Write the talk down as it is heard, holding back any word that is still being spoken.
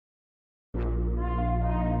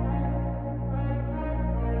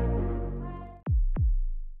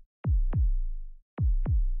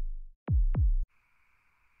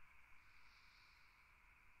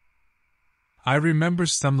I remember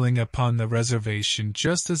stumbling upon the reservation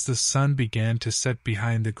just as the sun began to set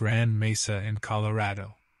behind the Grand Mesa in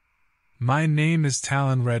Colorado. My name is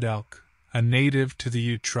Talon Red Elk, a native to the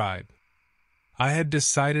Ute tribe. I had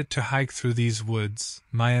decided to hike through these woods,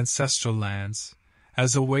 my ancestral lands,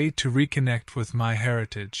 as a way to reconnect with my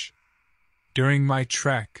heritage. During my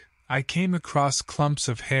trek, I came across clumps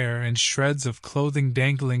of hair and shreds of clothing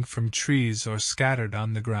dangling from trees or scattered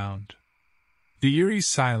on the ground. The eerie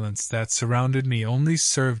silence that surrounded me only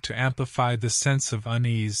served to amplify the sense of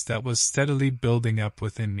unease that was steadily building up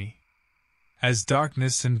within me. As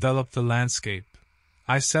darkness enveloped the landscape,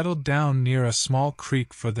 I settled down near a small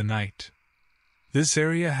creek for the night. This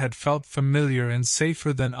area had felt familiar and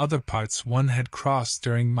safer than other parts one had crossed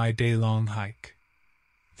during my day-long hike.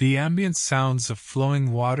 The ambient sounds of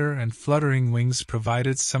flowing water and fluttering wings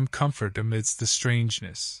provided some comfort amidst the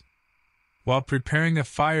strangeness. While preparing a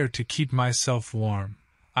fire to keep myself warm,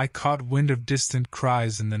 I caught wind of distant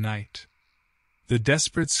cries in the night. The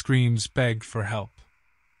desperate screams begged for help.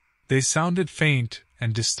 They sounded faint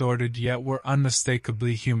and distorted, yet were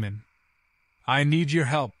unmistakably human. "I need your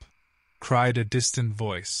help," cried a distant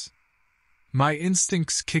voice. My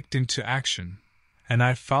instincts kicked into action, and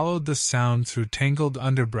I followed the sound through tangled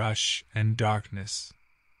underbrush and darkness.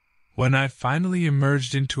 When I finally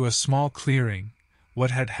emerged into a small clearing, what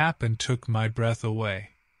had happened took my breath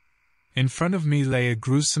away. In front of me lay a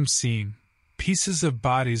gruesome scene. Pieces of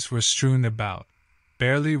bodies were strewn about,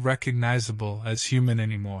 barely recognizable as human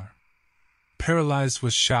anymore. Paralyzed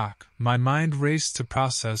with shock, my mind raced to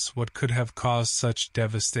process what could have caused such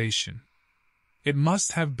devastation. It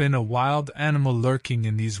must have been a wild animal lurking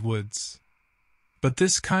in these woods. But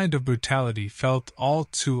this kind of brutality felt all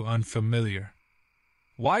too unfamiliar.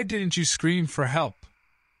 "Why didn't you scream for help?"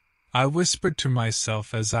 I whispered to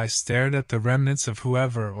myself as I stared at the remnants of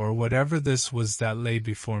whoever or whatever this was that lay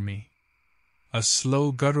before me. A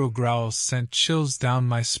slow guttural growl sent chills down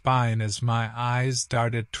my spine as my eyes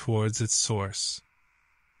darted towards its source.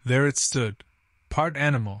 There it stood, part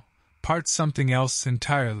animal, part something else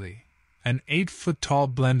entirely, an 8-foot-tall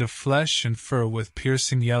blend of flesh and fur with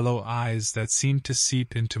piercing yellow eyes that seemed to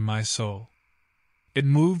seep into my soul. It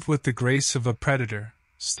moved with the grace of a predator,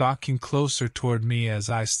 stalking closer toward me as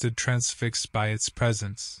I stood transfixed by its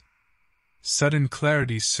presence. Sudden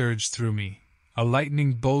clarity surged through me, a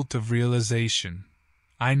lightning bolt of realization.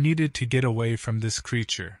 I needed to get away from this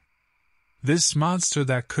creature. This monster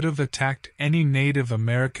that could have attacked any Native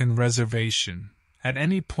American reservation, at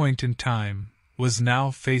any point in time, was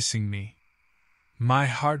now facing me. My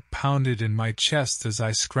heart pounded in my chest as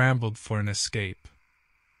I scrambled for an escape.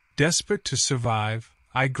 Desperate to survive,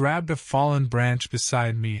 I grabbed a fallen branch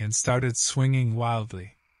beside me and started swinging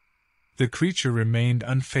wildly. The creature remained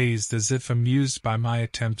unfazed, as if amused by my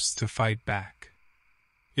attempts to fight back.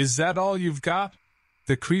 "Is that all you've got?"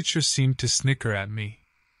 The creature seemed to snicker at me.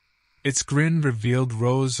 Its grin revealed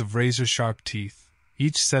rows of razor-sharp teeth,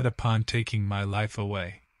 each set upon taking my life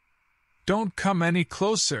away. "Don't come any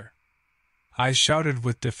closer!" I shouted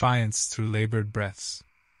with defiance through labored breaths.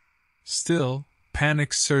 Still,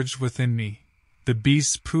 panic surged within me. The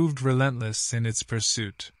beast proved relentless in its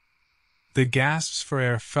pursuit. The gasps for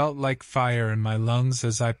air felt like fire in my lungs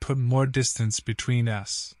as I put more distance between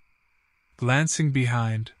us. Glancing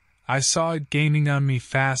behind, I saw it gaining on me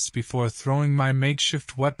fast before throwing my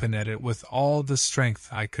makeshift weapon at it with all the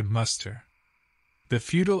strength I could muster. The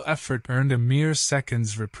futile effort earned a mere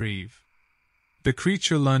second's reprieve. The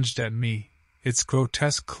creature lunged at me, its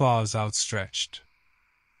grotesque claws outstretched.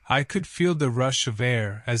 I could feel the rush of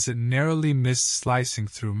air as it narrowly missed slicing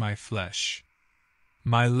through my flesh.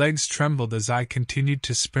 My legs trembled as I continued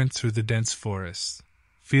to sprint through the dense forest,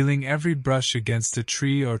 feeling every brush against a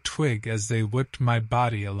tree or twig as they whipped my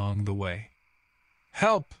body along the way.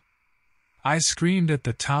 "Help!" I screamed at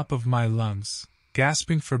the top of my lungs,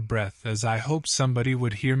 gasping for breath as I hoped somebody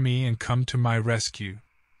would hear me and come to my rescue.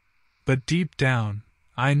 But deep down,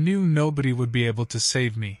 I knew nobody would be able to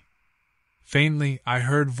save me. Faintly, I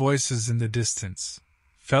heard voices in the distance,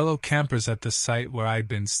 fellow campers at the site where I'd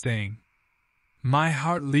been staying. My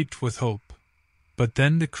heart leaped with hope, but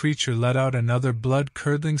then the creature let out another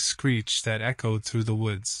blood-curdling screech that echoed through the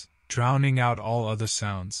woods, drowning out all other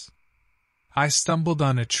sounds. I stumbled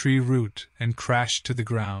on a tree root and crashed to the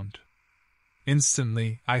ground.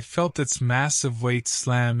 Instantly, I felt its massive weight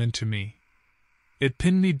slam into me. It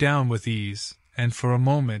pinned me down with ease, and for a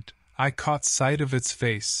moment, I caught sight of its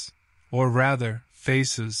face, or rather,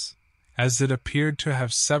 faces, as it appeared to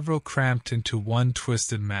have several cramped into one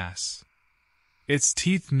twisted mass. Its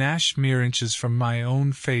teeth gnashed mere inches from my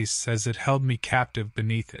own face as it held me captive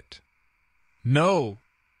beneath it. "No!"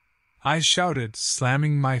 I shouted,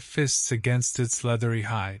 slamming my fists against its leathery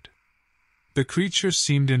hide. The creature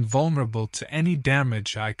seemed invulnerable to any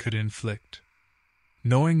damage I could inflict.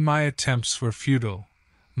 Knowing my attempts were futile,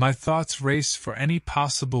 my thoughts raced for any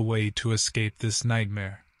possible way to escape this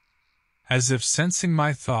nightmare. As if sensing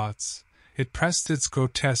my thoughts, it pressed its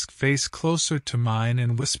grotesque face closer to mine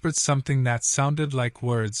and whispered something that sounded like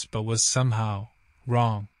words but was somehow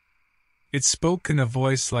wrong. It spoke in a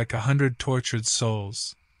voice like 100 tortured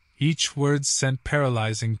souls. Each word sent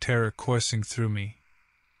paralyzing terror coursing through me.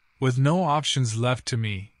 With no options left to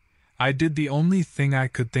me, I did the only thing I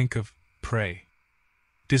could think of: pray.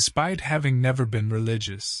 Despite having never been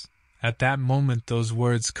religious, at that moment those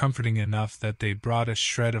words comforting enough that they brought a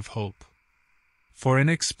shred of hope. For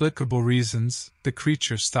inexplicable reasons, the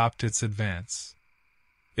creature stopped its advance.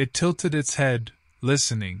 It tilted its head,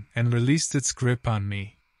 listening, and released its grip on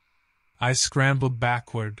me. I scrambled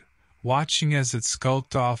backward, watching as it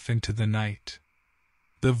skulked off into the night.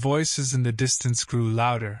 The voices in the distance grew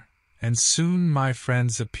louder, and soon my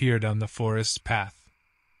friends appeared on the forest path.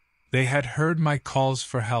 They had heard my calls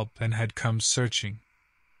for help and had come searching.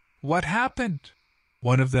 "What happened?"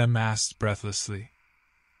 one of them asked breathlessly.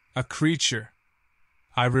 "A creature,"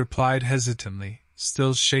 I replied hesitantly,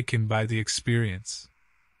 still shaken by the experience.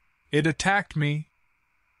 "It attacked me."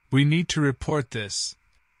 "We need to report this,"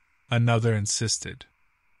 another insisted.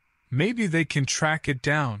 "Maybe they can track it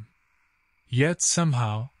down." Yet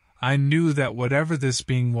somehow, I knew that whatever this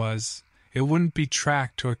being was, it wouldn't be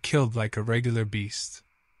tracked or killed like a regular beast.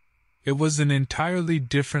 It was an entirely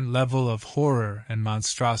different level of horror and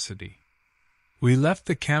monstrosity. We left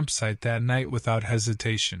the campsite that night without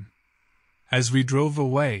hesitation. As we drove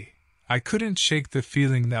away, I couldn't shake the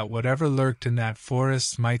feeling that whatever lurked in that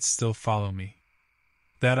forest might still follow me.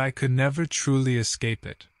 That I could never truly escape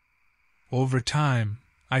it. Over time,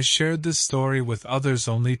 I shared this story with others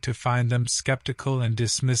only to find them skeptical and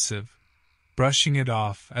dismissive, brushing it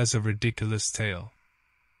off as a ridiculous tale.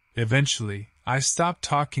 Eventually, I stopped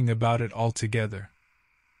talking about it altogether.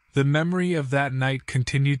 The memory of that night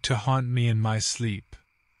continued to haunt me in my sleep.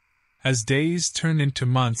 As days turned into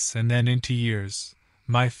months and then into years,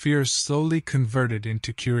 my fears slowly converted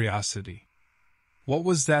into curiosity. What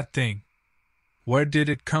was that thing? Where did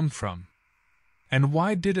it come from? And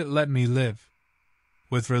why did it let me live?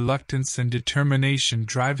 With reluctance and determination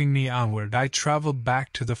driving me onward, I traveled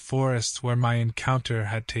back to the forest where my encounter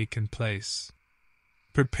had taken place.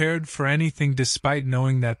 Prepared for anything despite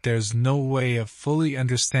knowing that there's no way of fully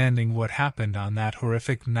understanding what happened on that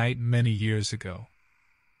horrific night many years ago.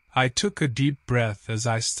 I took a deep breath as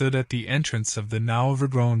I stood at the entrance of the now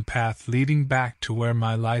overgrown path leading back to where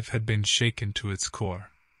my life had been shaken to its core.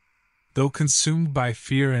 Though consumed by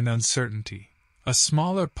fear and uncertainty, a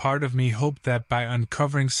smaller part of me hoped that by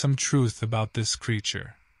uncovering some truth about this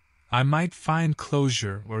creature, I might find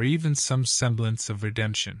closure or even some semblance of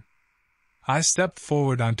redemption. I stepped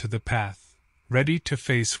forward onto the path, ready to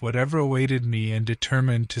face whatever awaited me and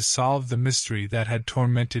determined to solve the mystery that had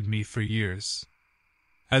tormented me for years.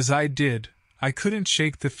 As I did, I couldn't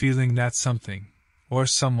shake the feeling that something, or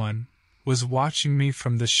someone, was watching me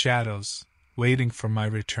from the shadows, waiting for my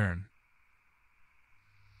return.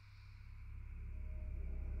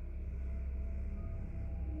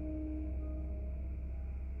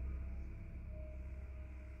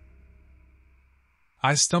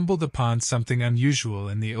 I stumbled upon something unusual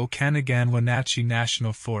in the Okanagan-Wenatchee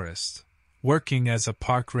National Forest, working as a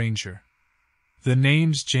park ranger. The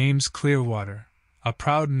name's James Clearwater, a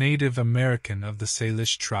proud Native American of the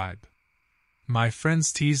Salish tribe. My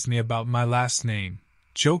friends teased me about my last name,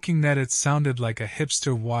 joking that it sounded like a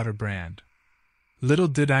hipster water brand. Little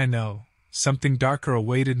did I know, something darker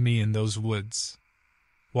awaited me in those woods.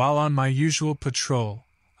 While on my usual patrol,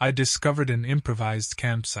 I discovered an improvised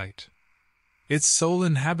campsite. Its sole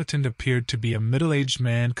inhabitant appeared to be a middle-aged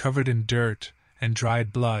man covered in dirt and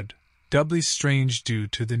dried blood, doubly strange due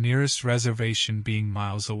to the nearest reservation being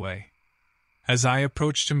miles away. As I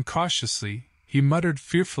approached him cautiously, he muttered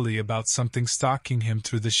fearfully about something stalking him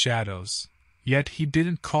through the shadows, yet he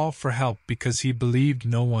didn't call for help because he believed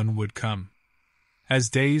no one would come. As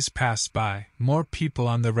days passed by, more people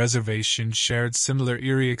on the reservation shared similar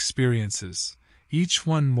eerie experiences, each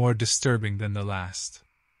one more disturbing than the last.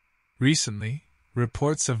 Recently,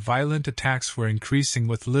 reports of violent attacks were increasing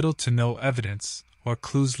with little to no evidence or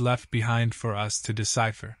clues left behind for us to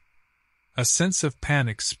decipher. A sense of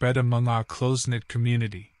panic spread among our close-knit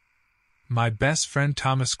community. My best friend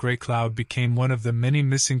Thomas Greycloud became one of the many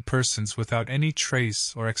missing persons without any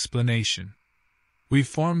trace or explanation. We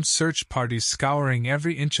formed search parties scouring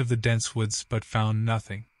every inch of the dense woods but found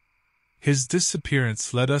nothing. His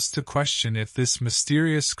disappearance led us to question if this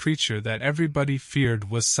mysterious creature that everybody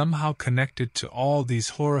feared was somehow connected to all these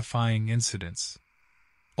horrifying incidents.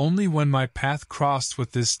 Only when my path crossed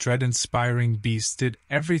with this dread-inspiring beast did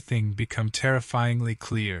everything become terrifyingly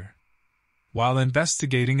clear. While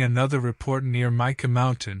investigating another report near Mica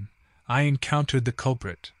Mountain, I encountered the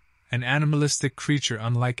culprit, an animalistic creature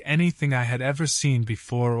unlike anything I had ever seen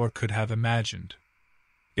before or could have imagined.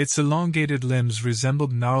 Its elongated limbs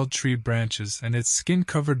resembled gnarled tree branches, and its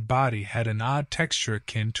skin-covered body had an odd texture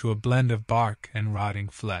akin to a blend of bark and rotting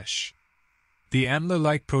flesh. The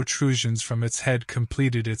antler-like protrusions from its head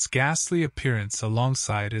completed its ghastly appearance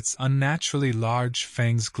alongside its unnaturally large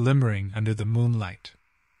fangs glimmering under the moonlight.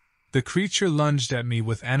 The creature lunged at me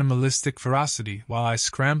with animalistic ferocity while I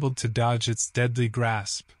scrambled to dodge its deadly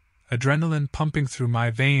grasp, adrenaline pumping through my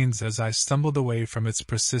veins as I stumbled away from its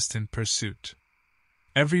persistent pursuit.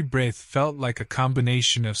 Every breath felt like a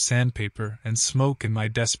combination of sandpaper and smoke in my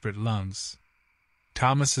desperate lungs.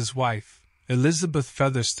 Thomas's wife, Elizabeth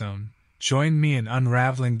Featherstone, joined me in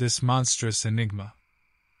unraveling this monstrous enigma.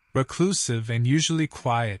 Reclusive and usually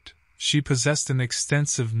quiet, she possessed an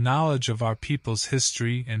extensive knowledge of our people's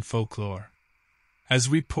history and folklore. As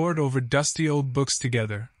we pored over dusty old books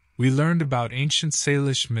together, we learned about ancient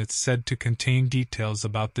Salish myths said to contain details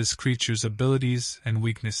about this creature's abilities and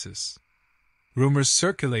weaknesses. Rumors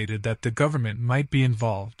circulated that the government might be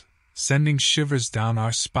involved, sending shivers down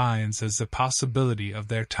our spines as the possibility of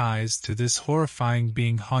their ties to this horrifying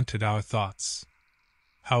being haunted our thoughts.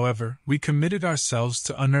 However, we committed ourselves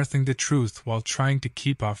to unearthing the truth while trying to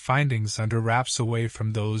keep our findings under wraps away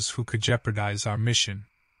from those who could jeopardize our mission.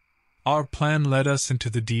 Our plan led us into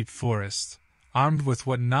the deep forest, armed with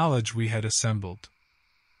what knowledge we had assembled.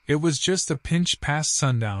 It was just a pinch past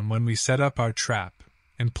sundown when we set up our trap,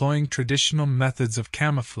 employing traditional methods of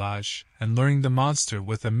camouflage and luring the monster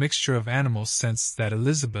with a mixture of animal scents that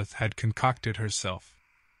Elizabeth had concocted herself.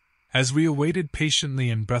 As we awaited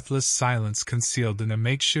patiently in breathless silence concealed in a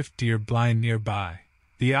makeshift deer blind nearby,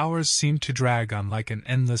 the hours seemed to drag on like an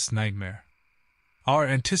endless nightmare. Our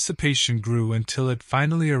anticipation grew until it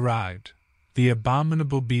finally arrived, the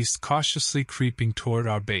abominable beast cautiously creeping toward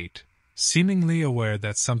our bait, seemingly aware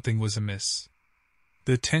that something was amiss.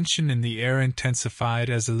 The tension in the air intensified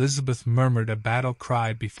as Elizabeth murmured a battle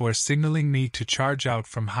cry before signaling me to charge out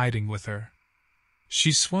from hiding with her.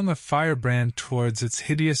 She swung a firebrand towards its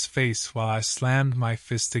hideous face while I slammed my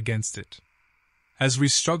fist against it. As we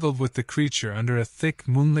struggled with the creature under a thick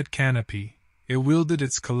moonlit canopy, it wielded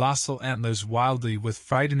its colossal antlers wildly with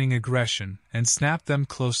frightening aggression and snapped them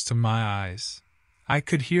close to my eyes. I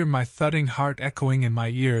could hear my thudding heart echoing in my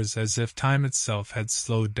ears as if time itself had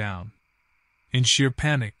slowed down. In sheer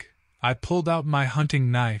panic, I pulled out my hunting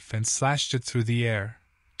knife and slashed it through the air,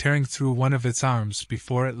 tearing through one of its arms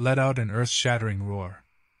before it let out an earth-shattering roar.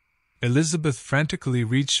 Elizabeth frantically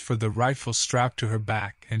reached for the rifle strapped to her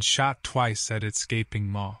back and shot twice at its gaping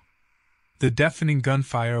maw. The deafening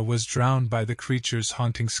gunfire was drowned by the creature's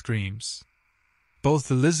haunting screams. Both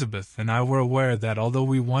Elizabeth and I were aware that although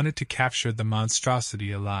we wanted to capture the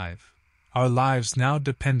monstrosity alive, our lives now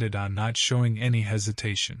depended on not showing any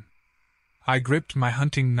hesitation. I gripped my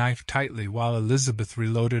hunting knife tightly while Elizabeth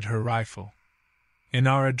reloaded her rifle. In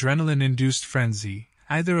our adrenaline-induced frenzy,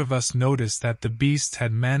 neither of us noticed that the beast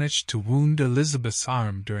had managed to wound Elizabeth's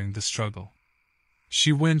arm during the struggle.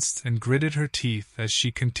 She winced and gritted her teeth as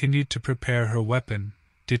she continued to prepare her weapon,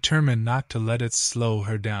 determined not to let it slow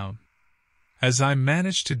her down. As I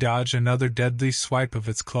managed to dodge another deadly swipe of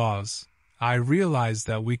its claws, I realized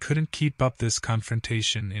that we couldn't keep up this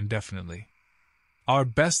confrontation indefinitely. Our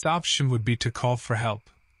best option would be to call for help,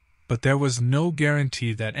 but there was no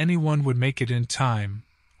guarantee that anyone would make it in time,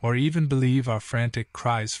 or even believe our frantic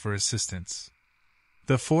cries for assistance.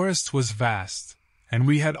 The forest was vast, and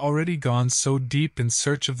we had already gone so deep in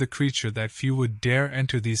search of the creature that few would dare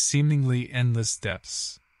enter these seemingly endless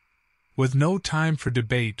depths. With no time for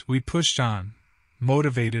debate, we pushed on,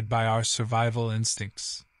 motivated by our survival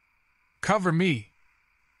instincts. "Cover me!"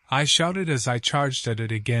 I shouted as I charged at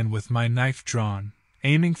it again with my knife drawn,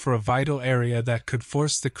 aiming for a vital area that could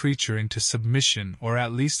force the creature into submission or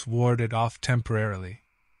at least ward it off temporarily.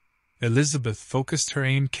 Elizabeth focused her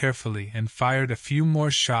aim carefully and fired a few more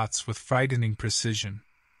shots with frightening precision.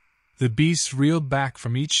 The beast reeled back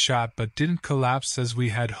from each shot but didn't collapse as we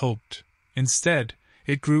had hoped. Instead,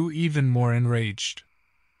 it grew even more enraged.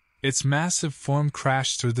 Its massive form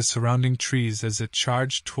crashed through the surrounding trees as it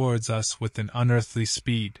charged towards us with an unearthly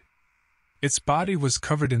speed. Its body was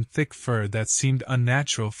covered in thick fur that seemed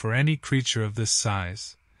unnatural for any creature of this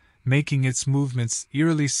size, making its movements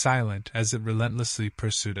eerily silent as it relentlessly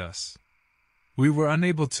pursued us. We were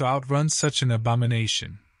unable to outrun such an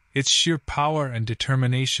abomination. Its sheer power and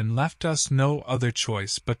determination left us no other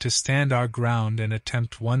choice but to stand our ground and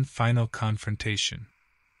attempt one final confrontation.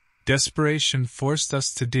 Desperation forced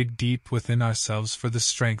us to dig deep within ourselves for the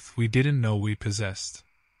strength we didn't know we possessed.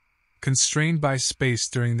 Constrained by space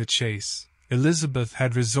during the chase, Elizabeth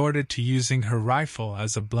had resorted to using her rifle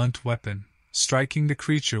as a blunt weapon, striking the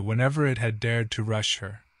creature whenever it had dared to rush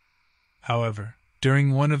her. However,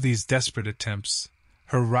 during one of these desperate attempts,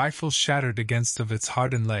 her rifle shattered against its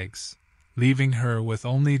hardened legs, leaving her with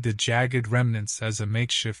only the jagged remnants as a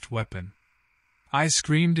makeshift weapon. I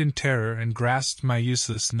screamed in terror and grasped my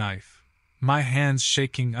useless knife, my hands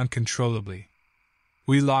shaking uncontrollably.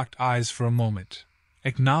 We locked eyes for a moment,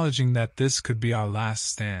 acknowledging that this could be our last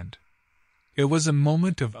stand. It was a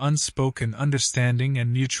moment of unspoken understanding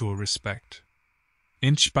and mutual respect.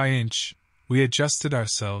 Inch by inch, we adjusted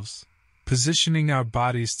ourselves, positioning our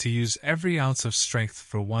bodies to use every ounce of strength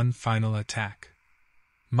for one final attack.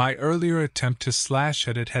 My earlier attempt to slash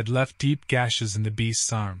at it had left deep gashes in the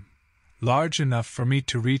beast's arm, large enough for me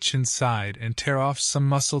to reach inside and tear off some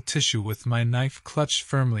muscle tissue with my knife clutched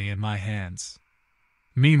firmly in my hands.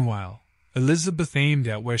 Meanwhile, Elizabeth aimed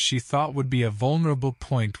at where she thought would be a vulnerable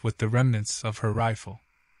point with the remnants of her rifle.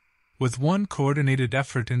 With one coordinated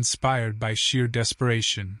effort inspired by sheer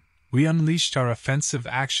desperation, we unleashed our offensive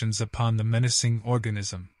actions upon the menacing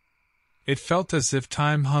organism. It felt as if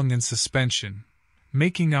time hung in suspension,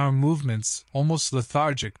 making our movements almost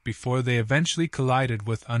lethargic before they eventually collided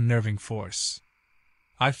with unnerving force.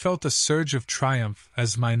 I felt a surge of triumph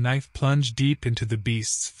as my knife plunged deep into the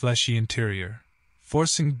beast's fleshy interior,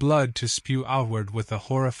 forcing blood to spew outward with a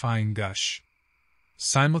horrifying gush.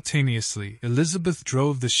 Simultaneously, Elizabeth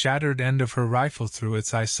drove the shattered end of her rifle through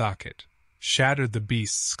its eye socket, shattered the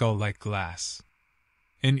beast's skull like glass.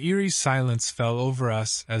 An eerie silence fell over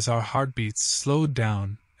us as our heartbeats slowed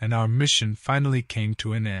down and our mission finally came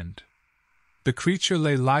to an end. The creature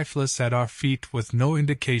lay lifeless at our feet with no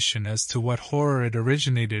indication as to what horror it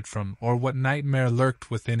originated from or what nightmare lurked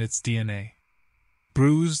within its DNA.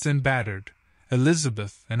 Bruised and battered,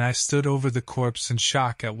 Elizabeth and I stood over the corpse in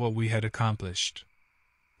shock at what we had accomplished.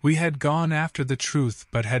 We had gone after the truth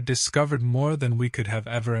but had discovered more than we could have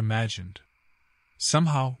ever imagined.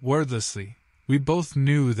 Somehow, wordlessly, we both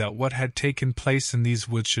knew that what had taken place in these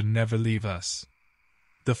woods should never leave us.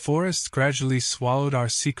 The forest gradually swallowed our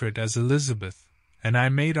secret as Elizabeth and I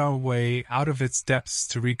made our way out of its depths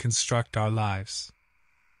to reconstruct our lives.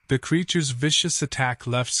 The creature's vicious attack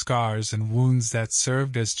left scars and wounds that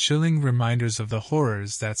served as chilling reminders of the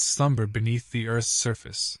horrors that slumber beneath the earth's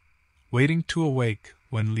surface, waiting to awake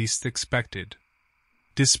when least expected.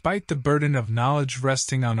 Despite the burden of knowledge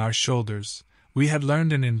resting on our shoulders, we had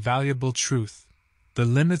learned an invaluable truth: the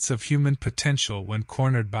limits of human potential when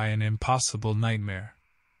cornered by an impossible nightmare.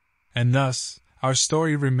 And thus, our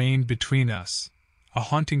story remained between us, a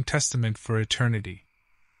haunting testament for eternity.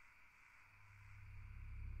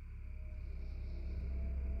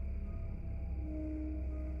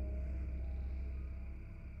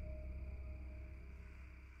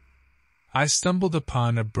 I stumbled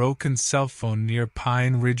upon a broken cell phone near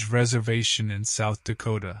Pine Ridge Reservation in South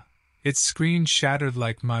Dakota. Its screen shattered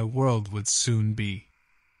like my world would soon be.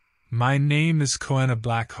 My name is Coena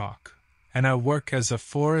Blackhawk, and I work as a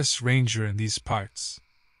forest ranger in these parts.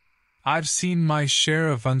 I've seen my share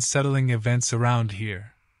of unsettling events around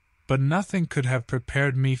here, but nothing could have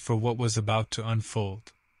prepared me for what was about to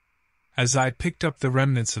unfold. As I picked up the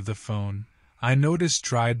remnants of the phone, I noticed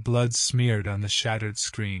dried blood smeared on the shattered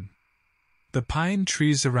screen. The pine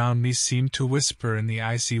trees around me seemed to whisper in the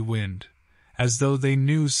icy wind, as though they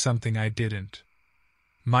knew something I didn't.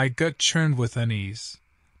 My gut churned with unease,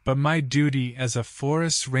 but my duty as a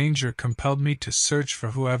forest ranger compelled me to search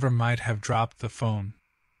for whoever might have dropped the phone.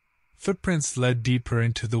 Footprints led deeper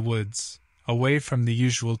into the woods, away from the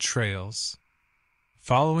usual trails.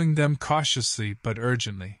 Following them cautiously but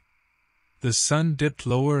urgently. The sun dipped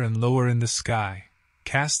lower and lower in the sky,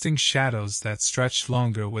 casting shadows that stretched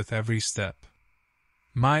longer with every step.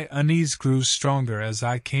 My unease grew stronger as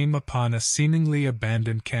I came upon a seemingly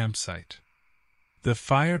abandoned campsite. The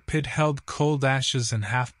fire pit held cold ashes and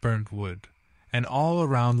half-burnt wood, and all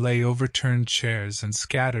around lay overturned chairs and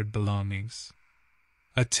scattered belongings.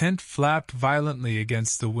 A tent flapped violently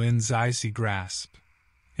against the wind's icy grasp.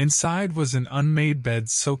 Inside was an unmade bed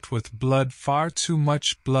soaked with blood, far too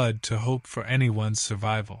much blood to hope for anyone's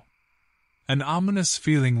survival. An ominous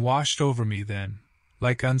feeling washed over me then,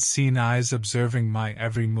 like unseen eyes observing my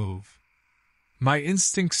every move. My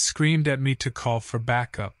instincts screamed at me to call for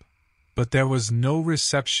backup, but there was no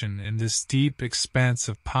reception in this deep expanse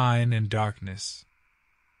of pine and darkness.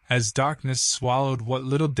 As darkness swallowed what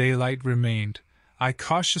little daylight remained, I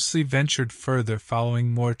cautiously ventured further,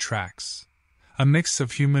 following more tracks. A mix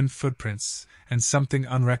of human footprints and something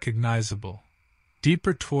unrecognizable.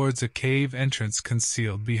 Deeper towards a cave entrance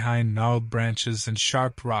concealed behind gnarled branches and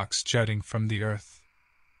sharp rocks jutting from the earth.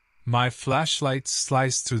 My flashlight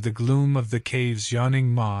sliced through the gloom of the cave's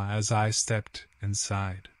yawning maw as I stepped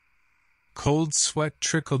inside. Cold sweat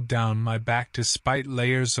trickled down my back despite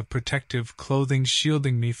layers of protective clothing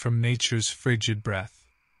shielding me from nature's frigid breath.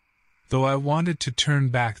 Though I wanted to turn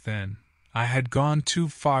back then, I had gone too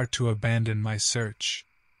far to abandon my search.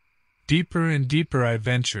 Deeper and deeper I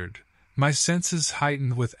ventured, my senses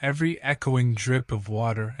heightened with every echoing drip of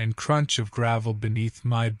water and crunch of gravel beneath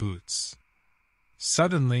my boots.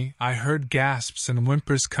 Suddenly, I heard gasps and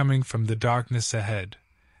whimpers coming from the darkness ahead,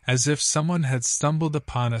 as if someone had stumbled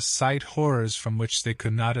upon a sight horrors from which they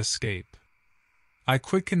could not escape. I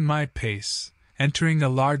quickened my pace, entering a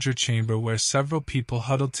larger chamber where several people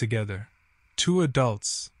huddled together, 2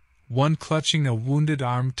 adults, one clutching a wounded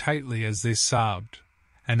arm tightly as they sobbed,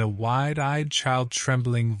 and a wide-eyed child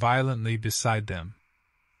trembling violently beside them.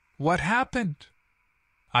 "What happened?"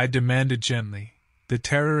 I demanded gently, the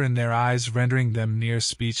terror in their eyes rendering them near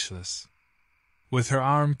speechless. With her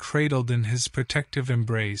arm cradled in his protective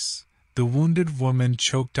embrace, the wounded woman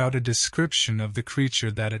choked out a description of the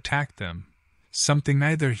creature that attacked them, something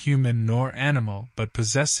neither human nor animal but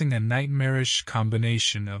possessing a nightmarish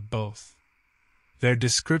combination of both. Their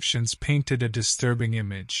descriptions painted a disturbing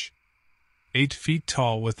image. 8 feet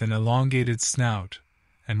tall with an elongated snout,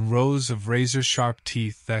 and rows of razor-sharp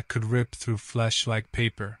teeth that could rip through flesh like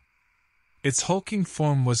paper. Its hulking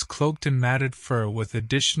form was cloaked in matted fur with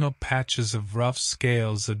additional patches of rough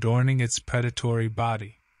scales adorning its predatory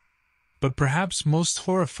body. But perhaps most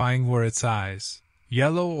horrifying were its eyes,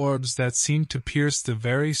 yellow orbs that seemed to pierce the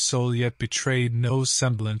very soul yet betrayed no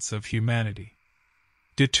semblance of humanity.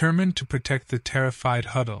 Determined to protect the terrified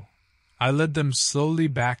huddle, I led them slowly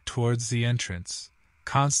back towards the entrance,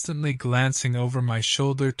 constantly glancing over my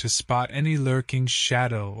shoulder to spot any lurking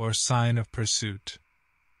shadow or sign of pursuit.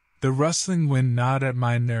 The rustling wind gnawed at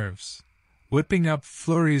my nerves, whipping up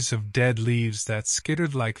flurries of dead leaves that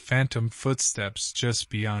skittered like phantom footsteps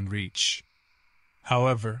just beyond reach.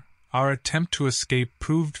 However, our attempt to escape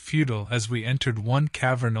proved futile as we entered one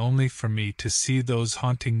cavern only for me to see those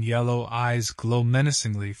haunting yellow eyes glow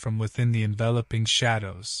menacingly from within the enveloping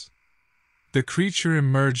shadows. The creature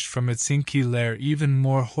emerged from its inky lair even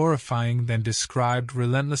more horrifying than described,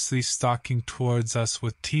 relentlessly stalking towards us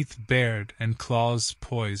with teeth bared and claws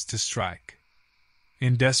poised to strike.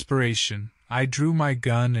 In desperation, I drew my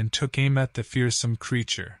gun and took aim at the fearsome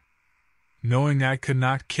creature. Knowing I could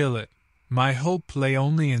not kill it, my hope lay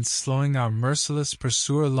only in slowing our merciless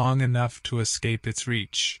pursuer long enough to escape its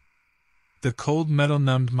reach. The cold metal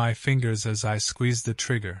numbed my fingers as I squeezed the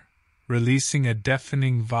trigger, releasing a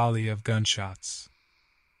deafening volley of gunshots.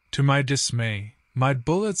 To my dismay, my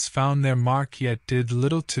bullets found their mark yet did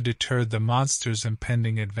little to deter the monster's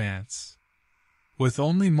impending advance. With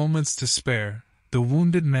only moments to spare, the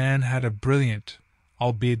wounded man had a brilliant,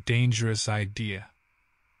 albeit dangerous idea.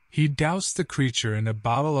 He doused the creature in a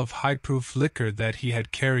bottle of high-proof liquor that he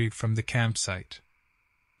had carried from the campsite.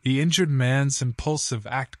 The injured man's impulsive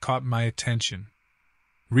act caught my attention.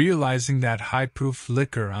 Realizing that high-proof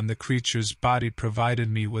liquor on the creature's body provided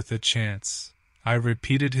me with a chance, I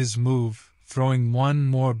repeated his move, throwing one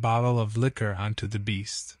more bottle of liquor onto the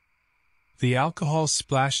beast. The alcohol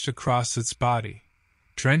splashed across its body,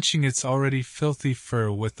 drenching its already filthy fur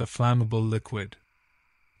with the flammable liquid.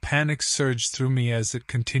 Panic surged through me as it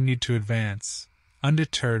continued to advance,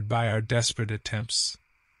 undeterred by our desperate attempts.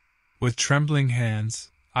 With trembling hands,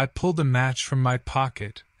 I pulled a match from my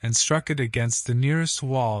pocket and struck it against the nearest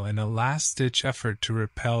wall in a last-ditch effort to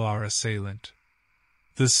repel our assailant.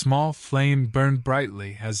 The small flame burned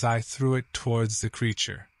brightly as I threw it towards the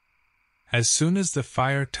creature. As soon as the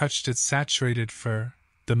fire touched its saturated fur,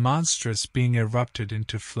 the monstrous being erupted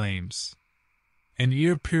into flames. An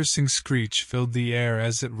ear-piercing screech filled the air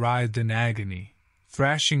as it writhed in agony,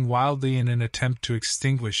 thrashing wildly in an attempt to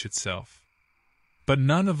extinguish itself. But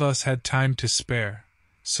none of us had time to spare,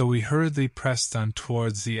 so we hurriedly pressed on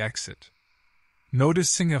towards the exit.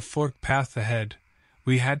 Noticing a forked path ahead,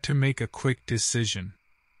 we had to make a quick decision.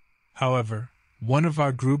 However, one of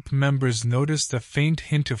our group members noticed a faint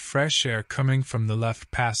hint of fresh air coming from the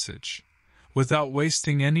left passage. Without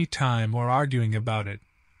wasting any time or arguing about it,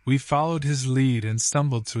 we followed his lead and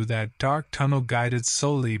stumbled through that dark tunnel guided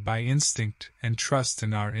solely by instinct and trust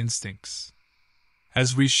in our instincts.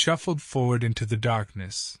 As we shuffled forward into the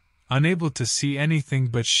darkness, unable to see anything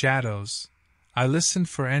but shadows, I listened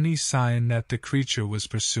for any sign that the creature was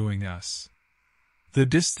pursuing us. The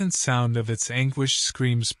distant sound of its anguished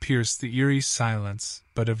screams pierced the eerie silence,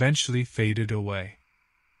 but eventually faded away.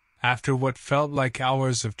 After what felt like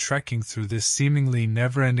hours of trekking through this seemingly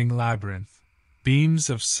never-ending labyrinth, beams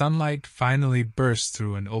of sunlight finally burst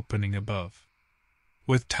through an opening above.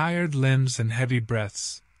 With tired limbs and heavy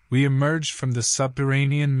breaths, we emerged from the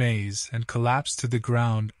subterranean maze and collapsed to the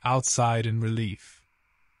ground outside in relief.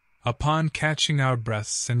 Upon catching our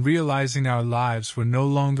breaths and realizing our lives were no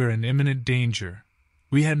longer in imminent danger,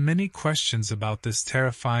 we had many questions about this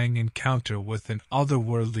terrifying encounter with an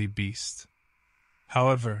otherworldly beast.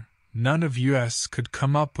 However, none of us could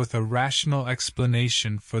come up with a rational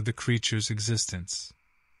explanation for the creature's existence.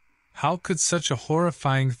 How could such a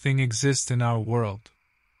horrifying thing exist in our world?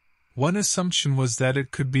 One assumption was that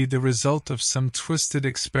it could be the result of some twisted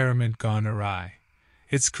experiment gone awry,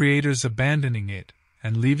 its creators abandoning it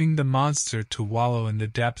and leaving the monster to wallow in the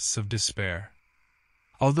depths of despair.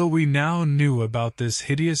 Although we now knew about this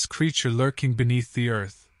hideous creature lurking beneath the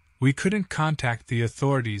earth, we couldn't contact the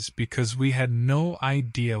authorities because we had no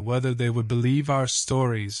idea whether they would believe our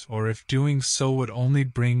stories or if doing so would only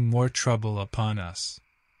bring more trouble upon us.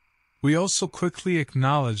 We also quickly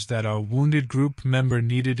acknowledged that our wounded group member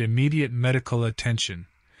needed immediate medical attention,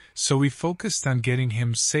 so we focused on getting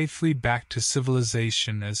him safely back to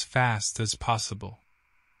civilization as fast as possible.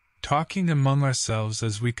 Talking among ourselves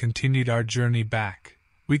as we continued our journey back,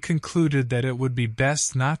 we concluded that it would be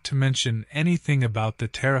best not to mention anything about the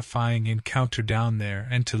terrifying encounter down there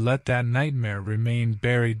and to let that nightmare remain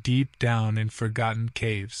buried deep down in forgotten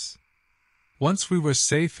caves. Once we were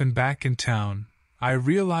safe and back in town, I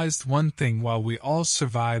realized one thing: while we all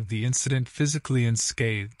survived the incident physically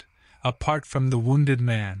unscathed, apart from the wounded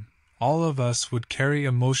man, all of us would carry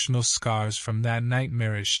emotional scars from that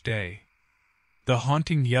nightmarish day. The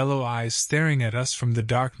haunting yellow eyes staring at us from the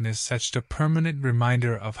darkness etched a permanent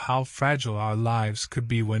reminder of how fragile our lives could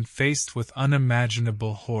be when faced with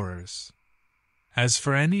unimaginable horrors. As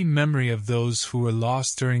for any memory of those who were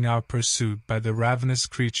lost during our pursuit by the ravenous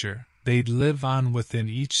creature, they'd live on within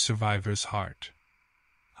each survivor's heart.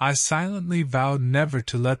 I silently vowed never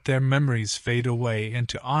to let their memories fade away and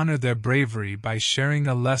to honor their bravery by sharing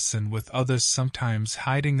a lesson with others. Sometimes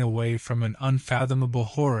hiding away from an unfathomable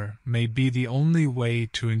horror may be the only way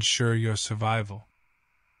to ensure your survival.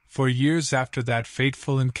 For years after that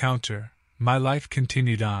fateful encounter, my life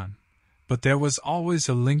continued on, but there was always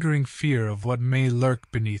a lingering fear of what may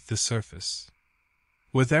lurk beneath the surface.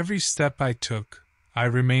 With every step I took, I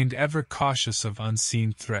remained ever cautious of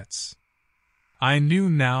unseen threats. I knew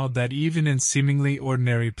now that even in seemingly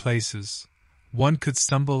ordinary places, one could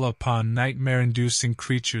stumble upon nightmare-inducing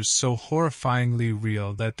creatures so horrifyingly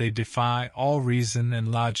real that they defy all reason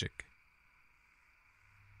and logic.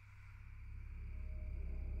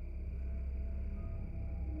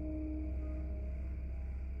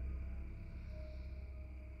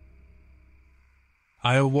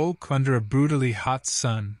 I awoke under a brutally hot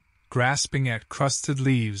sun, grasping at crusted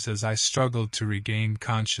leaves as I struggled to regain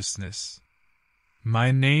consciousness.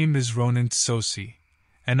 My name is Ronan Tsosi,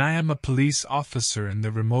 and I am a police officer in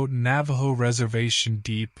the remote Navajo reservation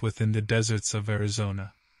deep within the deserts of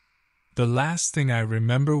Arizona. The last thing I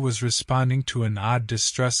remember was responding to an odd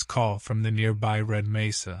distress call from the nearby Red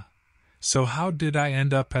Mesa. So how did I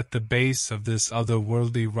end up at the base of this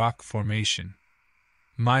otherworldly rock formation?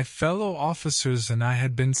 My fellow officers and I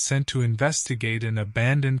had been sent to investigate an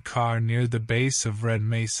abandoned car near the base of Red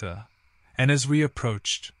Mesa, and as we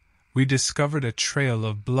approached, we discovered a trail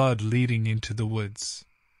of blood leading into the woods.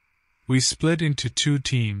 We split into two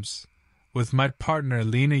teams, with my partner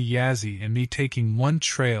Lena Yazzie and me taking one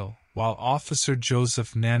trail, while Officer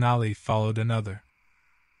Joseph Nanali followed another.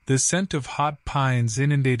 The scent of hot pines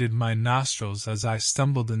inundated my nostrils as I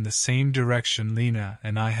stumbled in the same direction Lena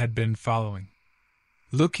and I had been following.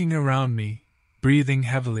 Looking around me, breathing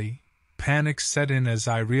heavily, panic set in as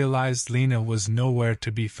I realized Lena was nowhere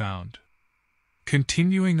to be found.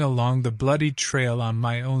 Continuing along the bloody trail on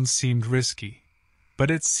my own seemed risky,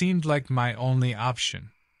 but it seemed like my only option.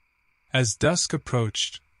 As dusk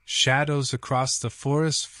approached, shadows across the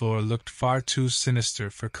forest floor looked far too sinister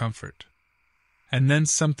for comfort. And then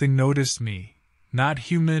something noticed me, not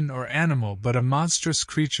human or animal but a monstrous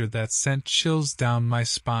creature that sent chills down my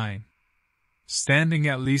spine. Standing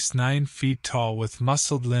at least 9 feet tall with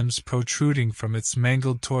muscled limbs protruding from its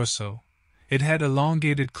mangled torso, it had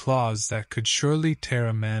elongated claws that could surely tear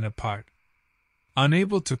a man apart.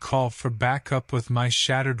 Unable to call for backup with my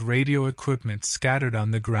shattered radio equipment scattered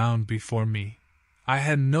on the ground before me, I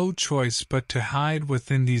had no choice but to hide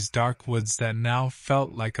within these dark woods that now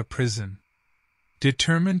felt like a prison.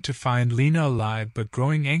 Determined to find Lena alive but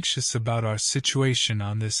growing anxious about our situation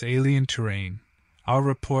on this alien terrain, our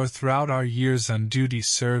rapport throughout our years on duty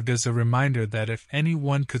served as a reminder that if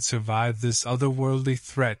anyone could survive this otherworldly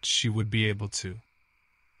threat, she would be able to.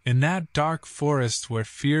 In that dark forest where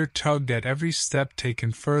fear tugged at every step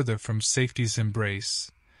taken further from safety's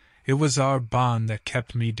embrace, it was our bond that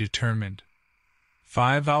kept me determined.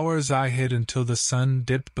 5 hours I hid until the sun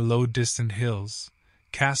dipped below distant hills,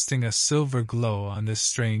 casting a silver glow on this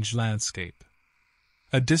strange landscape.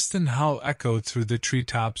 A distant howl echoed through the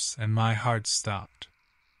treetops and my heart stopped.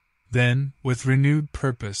 Then, with renewed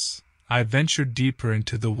purpose, I ventured deeper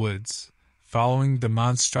into the woods, following the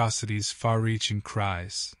monstrosity's far-reaching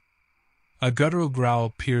cries. A guttural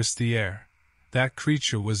growl pierced the air. That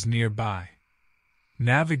creature was nearby.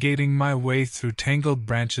 Navigating my way through tangled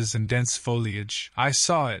branches and dense foliage, I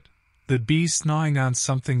saw it, the beast gnawing on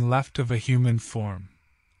something left of a human form,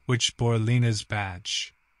 which bore Lena's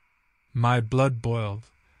badge. My blood boiled,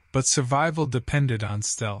 but survival depended on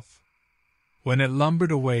stealth. When it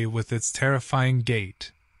lumbered away with its terrifying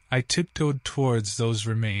gait, I tiptoed towards those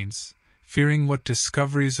remains, fearing what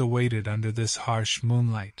discoveries awaited under this harsh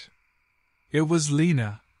moonlight. It was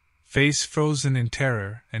Lena, face frozen in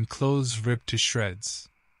terror and clothes ripped to shreds.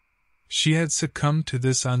 She had succumbed to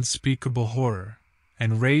this unspeakable horror,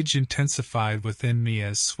 and rage intensified within me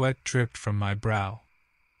as sweat dripped from my brow.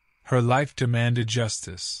 Her life demanded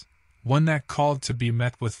justice, one that called to be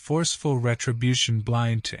met with forceful retribution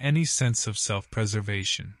blind to any sense of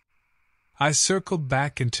self-preservation. I circled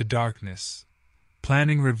back into darkness,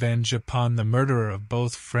 planning revenge upon the murderer of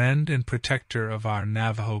both friend and protector of our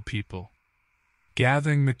Navajo people.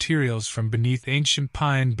 Gathering materials from beneath ancient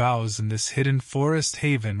pine boughs in this hidden forest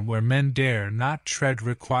haven where men dare not tread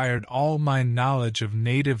required all my knowledge of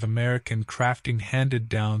Native American crafting handed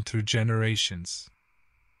down through generations.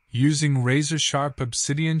 Using razor-sharp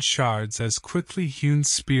obsidian shards as quickly hewn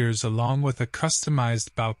spears along with a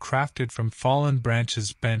customized bow crafted from fallen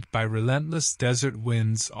branches bent by relentless desert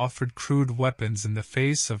winds offered crude weapons in the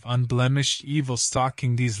face of unblemished evil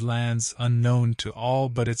stalking these lands unknown to all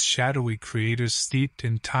but its shadowy creators steeped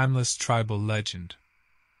in timeless tribal legend.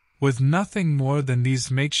 With nothing more than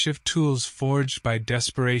these makeshift tools forged by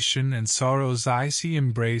desperation and sorrow's icy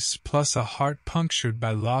embrace, plus a heart punctured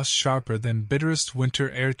by loss sharper than bitterest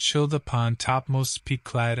winter air chilled upon topmost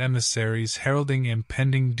peak-clad emissaries heralding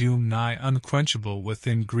impending doom nigh unquenchable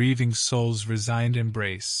within grieving souls' resigned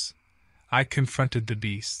embrace, I confronted the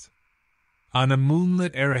beast. On a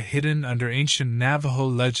moonlit era hidden under ancient Navajo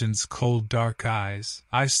legends' cold dark eyes,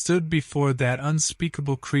 I stood before that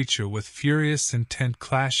unspeakable creature with furious intent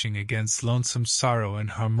clashing against lonesome sorrow and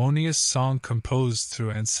harmonious song composed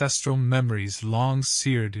through ancestral memories long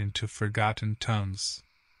seared into forgotten tongues.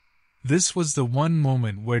 This was the one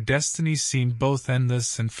moment where destiny seemed both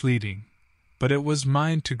endless and fleeting, but it was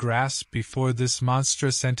mine to grasp before this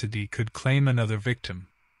monstrous entity could claim another victim.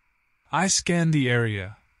 I scanned the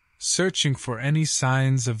area, searching for any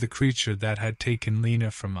signs of the creature that had taken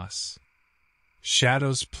Lena from us.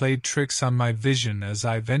 Shadows played tricks on my vision as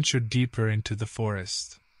I ventured deeper into the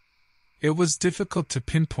forest. It was difficult to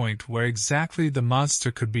pinpoint where exactly the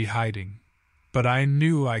monster could be hiding, but I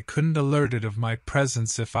knew I couldn't alert it of my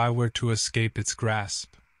presence if I were to escape its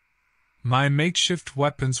grasp. My makeshift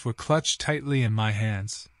weapons were clutched tightly in my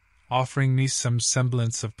hands, offering me some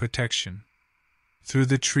semblance of protection. Through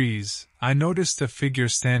the trees, I noticed a figure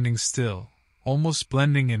standing still, almost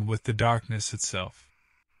blending in with the darkness itself.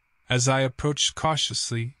 As I approached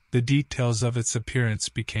cautiously, the details of its appearance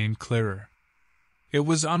became clearer. It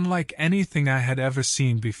was unlike anything I had ever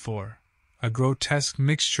seen before, a grotesque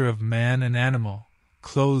mixture of man and animal,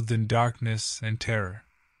 clothed in darkness and terror.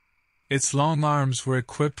 Its long arms were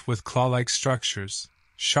equipped with claw-like structures,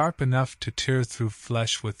 sharp enough to tear through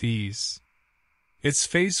flesh with ease. Its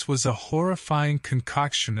face was a horrifying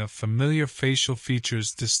concoction of familiar facial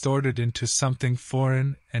features distorted into something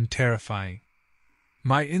foreign and terrifying.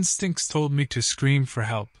 My instincts told me to scream for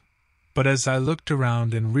help, but as I looked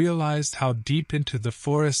around and realized how deep into the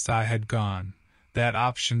forest I had gone, that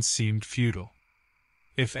option seemed futile.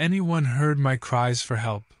 If anyone heard my cries for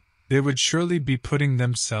help, they would surely be putting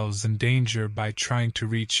themselves in danger by trying to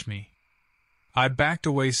reach me. I backed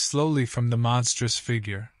away slowly from the monstrous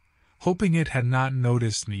figure, hoping it had not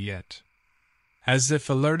noticed me yet. As if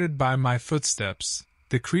alerted by my footsteps,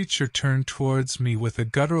 the creature turned towards me with a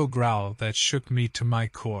guttural growl that shook me to my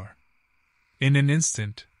core. In an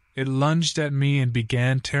instant, it lunged at me and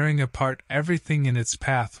began tearing apart everything in its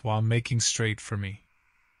path while making straight for me.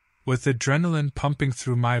 With adrenaline pumping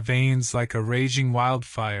through my veins like a raging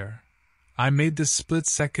wildfire, I made the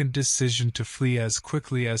split-second decision to flee as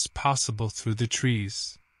quickly as possible through the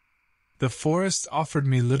trees. The forest offered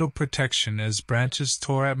me little protection as branches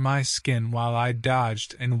tore at my skin while I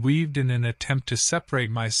dodged and weaved in an attempt to separate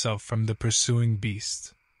myself from the pursuing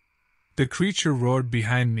beast. The creature roared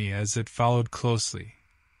behind me as it followed closely.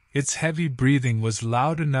 Its heavy breathing was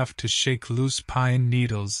loud enough to shake loose pine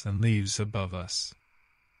needles and leaves above us.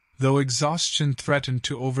 Though exhaustion threatened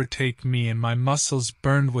to overtake me and my muscles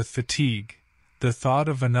burned with fatigue, the thought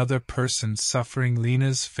of another person suffering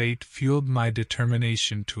Lena's fate fueled my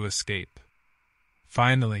determination to escape.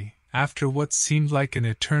 Finally, after what seemed like an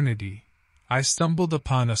eternity, I stumbled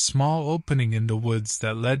upon a small opening in the woods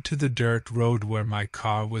that led to the dirt road where my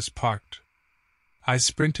car was parked. I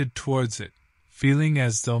sprinted towards it, feeling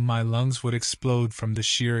as though my lungs would explode from the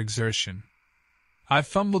sheer exertion. I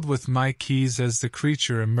fumbled with my keys as the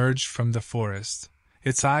creature emerged from the forest,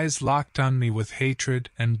 its eyes locked on me with hatred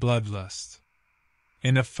and bloodlust.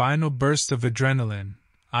 In a final burst of adrenaline,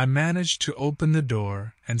 I managed to open the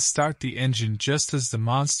door and start the engine just as the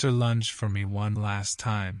monster lunged for me one last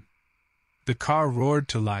time. The car roared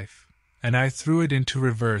to life, and I threw it into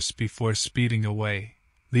reverse before speeding away,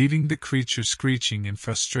 leaving the creature screeching in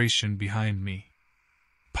frustration behind me.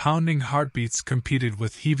 Pounding heartbeats competed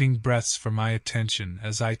with heaving breaths for my attention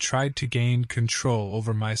as I tried to gain control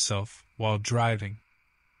over myself while driving.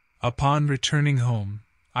 Upon returning home,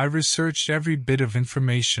 I researched every bit of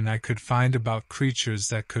information I could find about creatures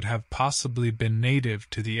that could have possibly been native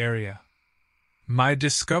to the area. My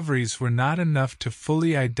discoveries were not enough to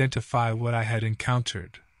fully identify what I had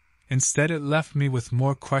encountered. Instead, it left me with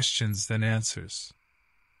more questions than answers.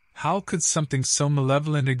 How could something so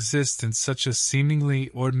malevolent exist in such a seemingly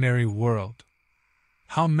ordinary world?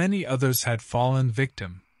 How many others had fallen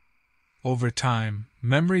victim? Over time,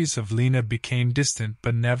 memories of Lena became distant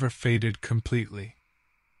but never faded completely.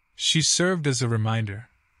 She served as a reminder.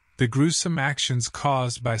 The gruesome actions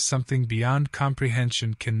caused by something beyond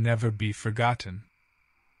comprehension can never be forgotten.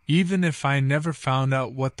 Even if I never found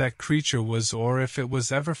out what that creature was or if it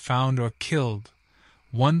was ever found or killed,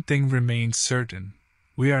 one thing remains certain.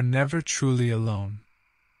 We are never truly alone.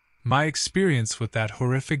 My experience with that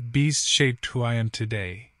horrific beast shaped who I am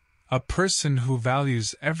today, a person who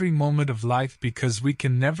values every moment of life because we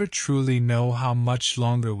can never truly know how much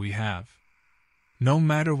longer we have. No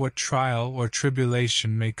matter what trial or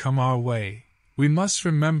tribulation may come our way, we must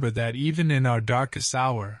remember that even in our darkest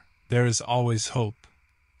hour, there is always hope.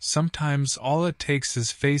 Sometimes all it takes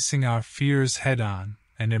is facing our fears head-on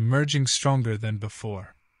and emerging stronger than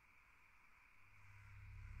before.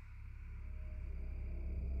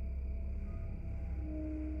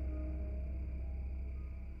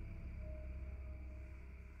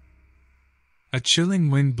 A chilling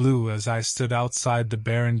wind blew as I stood outside the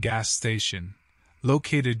barren gas station,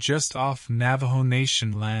 located just off Navajo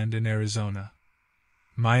Nation land in Arizona.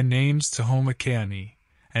 My name's Tahoma Keani,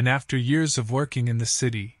 and after years of working in the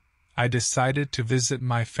city, I decided to visit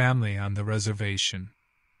my family on the reservation.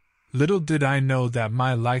 Little did I know that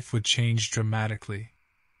my life would change dramatically.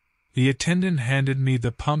 The attendant handed me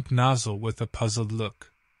the pump nozzle with a puzzled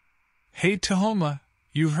look. "Hey Tahoma,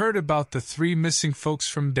 you heard about the 3 missing folks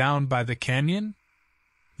from down by the canyon?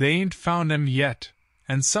 They ain't found them yet,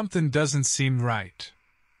 and something doesn't seem right."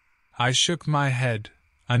 I shook my head,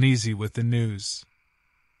 uneasy with the news.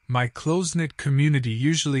 My close-knit community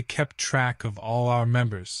usually kept track of all our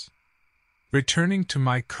members. Returning to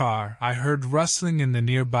my car, I heard rustling in the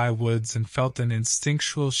nearby woods and felt an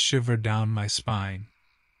instinctual shiver down my spine.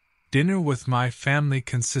 Dinner with my family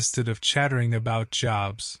consisted of chattering about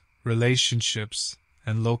jobs, relationships,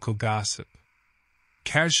 and local gossip.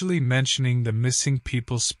 Casually mentioning the missing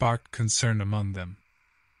people sparked concern among them.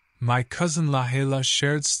 My cousin Lahela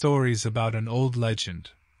shared stories about an old legend,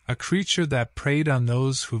 a creature that preyed on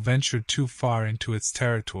those who ventured too far into its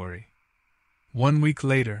territory. 1 week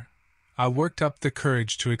later, I worked up the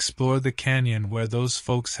courage to explore the canyon where those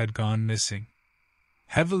folks had gone missing.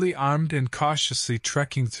 Heavily armed and cautiously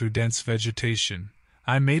trekking through dense vegetation,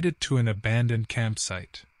 I made it to an abandoned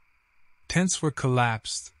campsite. Tents were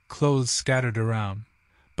collapsed, clothes scattered around,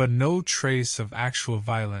 but no trace of actual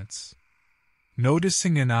violence.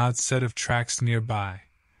 Noticing an odd set of tracks nearby,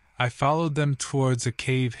 I followed them towards a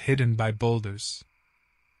cave hidden by boulders.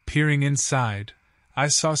 Peering inside, I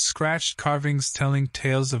saw scratched carvings telling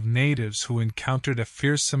tales of natives who encountered a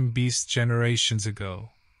fearsome beast generations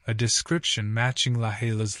ago, a description matching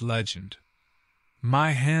Lahela's legend.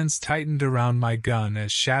 My hands tightened around my gun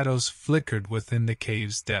as shadows flickered within the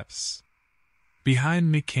cave's depths.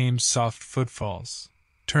 Behind me came soft footfalls.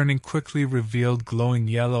 Turning quickly revealed glowing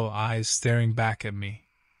yellow eyes staring back at me.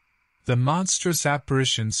 The monstrous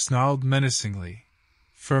apparition snarled menacingly,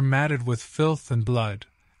 fur matted with filth and blood,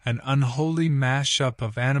 an unholy mash-up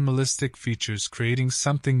of animalistic features creating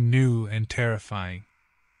something new and terrifying.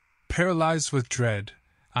 Paralyzed with dread,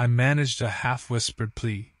 I managed a half-whispered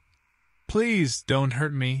plea. "Please, don't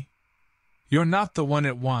hurt me. You're not the one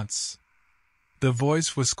it wants." The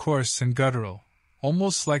voice was coarse and guttural,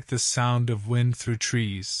 almost like the sound of wind through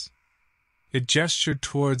trees. It gestured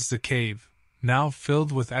towards the cave, now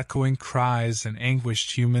filled with echoing cries and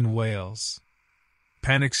anguished human wails.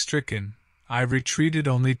 Panic-stricken, I retreated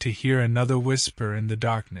only to hear another whisper in the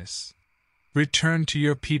darkness. "Return to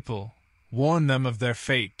your people. Warn them of their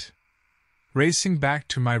fate." Racing back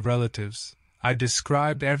to my relatives, I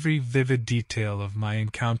described every vivid detail of my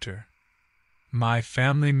encounter. My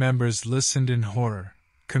family members listened in horror,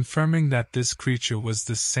 confirming that this creature was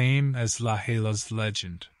the same as Lahela's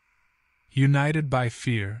legend. United by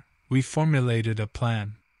fear, we formulated a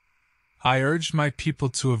plan. I urged my people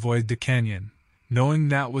to avoid the canyon, knowing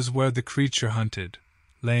that was where the creature hunted,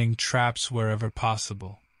 laying traps wherever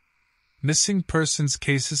possible. Missing persons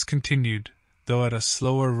cases continued, though at a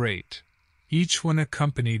slower rate, each one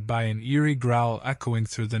accompanied by an eerie growl echoing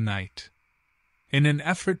through the night. In an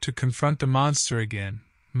effort to confront the monster again,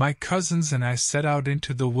 my cousins and I set out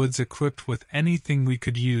into the woods equipped with anything we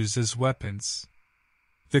could use as weapons.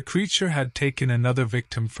 The creature had taken another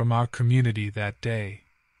victim from our community that day.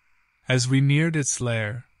 As we neared its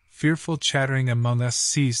lair, fearful chattering among us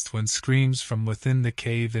ceased when screams from within the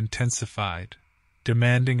cave intensified,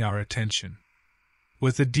 demanding our attention.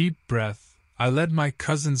 With a deep breath, I led my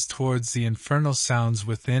cousins towards the infernal sounds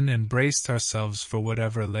within and braced ourselves for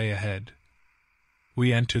whatever lay ahead.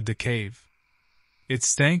 We entered the cave. It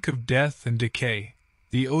stank of death and decay,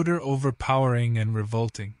 the odor overpowering and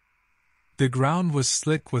revolting. The ground was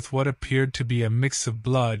slick with what appeared to be a mix of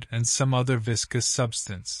blood and some other viscous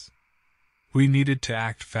substance. We needed to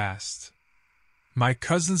act fast. My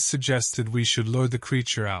cousins suggested we should lure the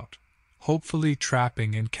creature out, hopefully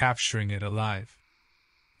trapping and capturing it alive.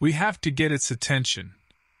 "We have to get its attention,"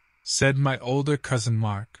 said my older cousin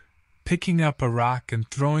Mark, picking up a rock and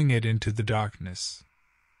throwing it into the darkness.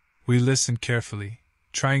 We listened carefully,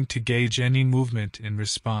 trying to gauge any movement in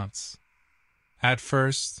response. At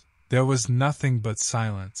first, there was nothing but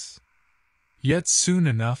silence. Yet soon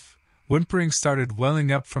enough, whimpering started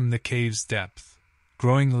welling up from the cave's depth,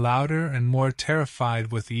 growing louder and more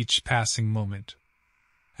terrified with each passing moment.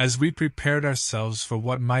 As we prepared ourselves for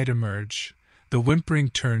what might emerge, the whimpering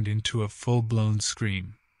turned into a full-blown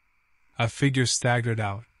scream. A figure staggered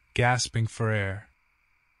out, gasping for air.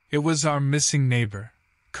 It was our missing neighbor,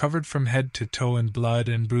 covered from head to toe in blood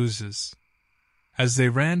and bruises. As they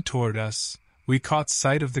ran toward us, we caught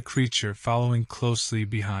sight of the creature following closely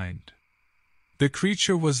behind. The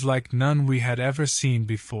creature was like none we had ever seen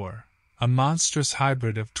before, a monstrous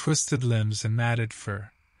hybrid of twisted limbs and matted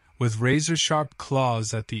fur, with razor-sharp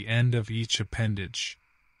claws at the end of each appendage.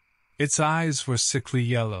 Its eyes were sickly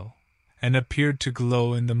yellow, and appeared to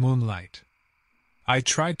glow in the moonlight. I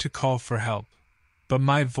tried to call for help, but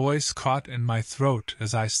my voice caught in my throat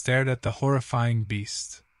as I stared at the horrifying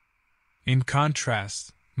beast. In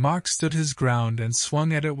contrast, Mark stood his ground and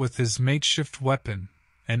swung at it with his makeshift weapon,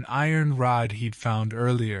 an iron rod he'd found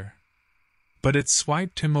earlier. But it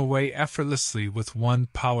swiped him away effortlessly with one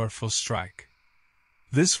powerful strike.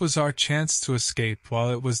 This was our chance to escape while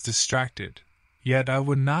it was distracted, yet I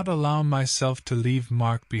would not allow myself to leave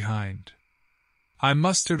Mark behind. I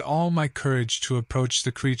mustered all my courage to approach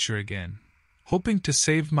the creature again, hoping to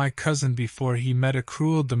save my cousin before he met a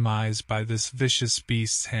cruel demise by this vicious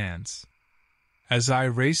beast's hands. As I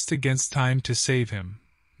raced against time to save him,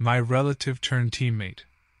 my relative turned teammate,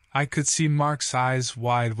 I could see Mark's eyes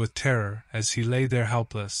wide with terror as he lay there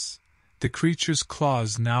helpless, the creature's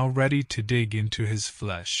claws now ready to dig into his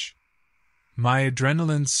flesh. My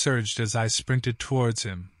adrenaline surged as I sprinted towards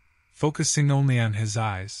him, focusing only on his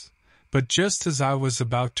eyes, but just as I was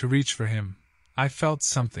about to reach for him, I felt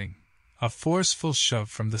something, a forceful shove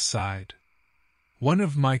from the side. One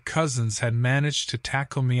of my cousins had managed to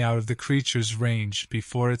tackle me out of the creature's range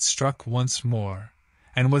before it struck once more,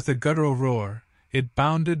 and with a guttural roar, it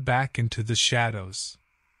bounded back into the shadows.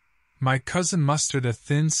 My cousin mustered a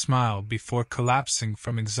thin smile before collapsing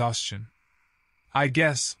from exhaustion. "I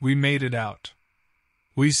guess we made it out.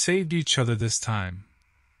 We saved each other this time,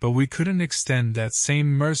 but we couldn't extend that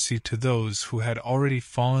same mercy to those who had already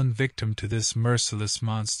fallen victim to this merciless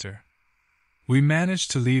monster." We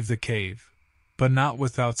managed to leave the cave, but not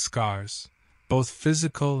without scars, both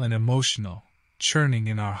physical and emotional, churning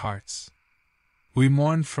in our hearts. We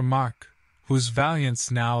mourned for Mark, whose valiance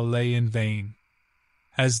now lay in vain.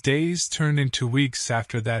 As days turned into weeks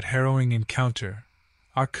after that harrowing encounter,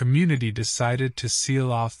 our community decided to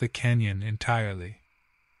seal off the canyon entirely.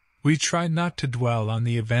 We tried not to dwell on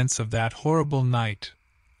the events of that horrible night,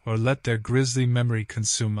 or let their grisly memory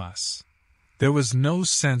consume us. There was no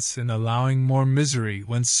sense in allowing more misery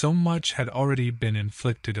when so much had already been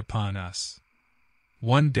inflicted upon us.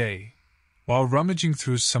 One day, while rummaging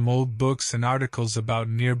through some old books and articles about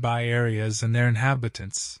nearby areas and their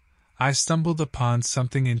inhabitants, I stumbled upon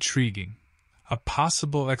something intriguing, a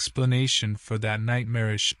possible explanation for that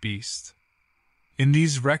nightmarish beast. In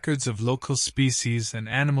these records of local species and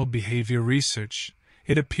animal behavior research,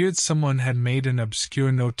 it appeared someone had made an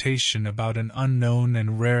obscure notation about an unknown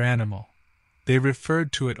and rare animal. They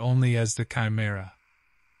referred to it only as the chimera.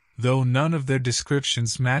 Though none of their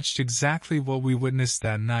descriptions matched exactly what we witnessed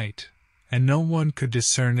that night, and no one could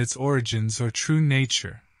discern its origins or true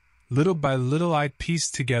nature, little by little I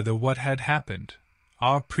pieced together what had happened.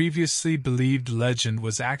 Our previously believed legend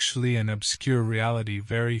was actually an obscure reality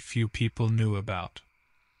very few people knew about.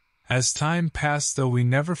 As time passed, though we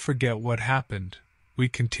never forget what happened, we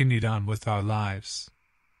continued on with our lives.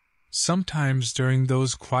 Sometimes during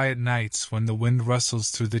those quiet nights when the wind rustles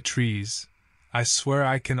through the trees, I swear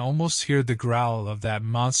I can almost hear the growl of that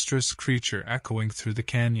monstrous creature echoing through the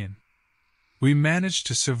canyon. We managed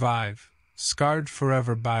to survive, scarred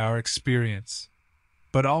forever by our experience,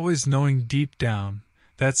 but always knowing deep down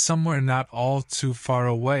that somewhere not all too far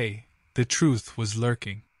away, the truth was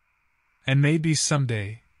lurking. And maybe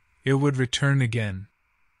someday, it would return again.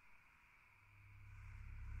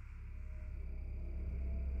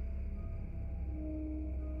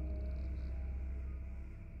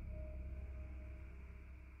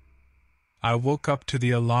 I woke up to the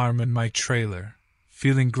alarm in my trailer,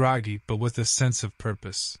 feeling groggy but with a sense of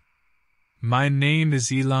purpose. My name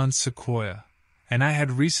is Elon Sequoia, and I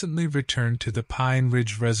had recently returned to the Pine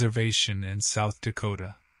Ridge Reservation in South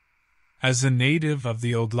Dakota. As a native of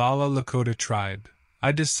the Oglala Lakota tribe,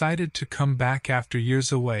 I decided to come back after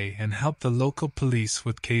years away and help the local police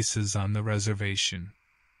with cases on the reservation.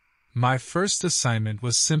 My first assignment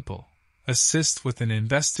was simple: assist with an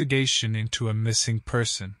investigation into a missing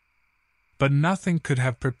person. But nothing could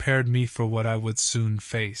have prepared me for what I would soon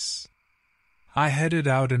face. I headed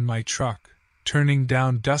out in my truck, turning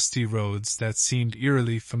down dusty roads that seemed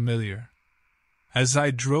eerily familiar. As I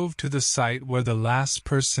drove to the site where the last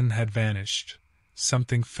person had vanished,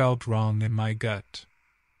 something felt wrong in my gut.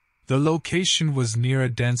 The location was near a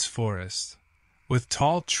dense forest, with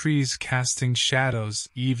tall trees casting shadows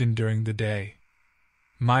even during the day.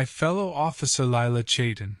 My fellow officer Lila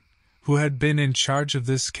Chayton, who had been in charge of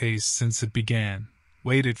this case since it began,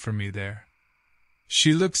 waited for me there.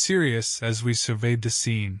 She looked serious as we surveyed the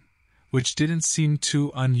scene, which didn't seem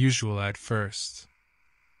too unusual at first.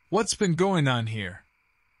 "What's been going on here?"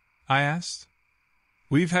 I asked.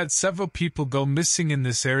 "We've had several people go missing in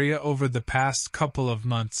this area over the past couple of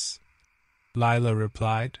months," Lila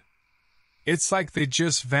replied. "It's like they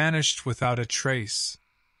just vanished without a trace."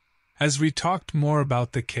 As we talked more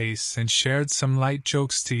about the case and shared some light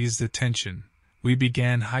jokes to ease the tension, we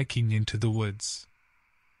began hiking into the woods.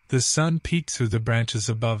 The sun peeked through the branches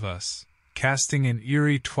above us, casting an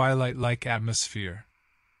eerie twilight-like atmosphere.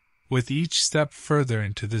 With each step further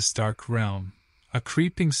into this dark realm, a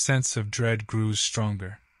creeping sense of dread grew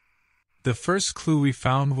stronger. The first clue we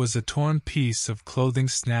found was a torn piece of clothing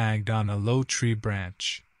snagged on a low tree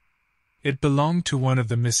branch. It belonged to one of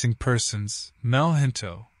the missing persons, Mel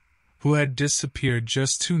Hinto, who had disappeared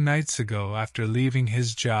just 2 nights ago after leaving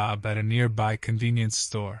his job at a nearby convenience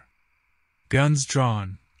store. Guns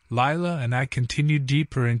drawn, Lila and I continued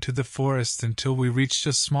deeper into the forest until we reached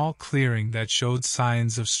a small clearing that showed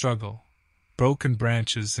signs of struggle. Broken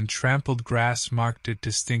branches and trampled grass marked it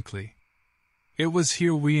distinctly. It was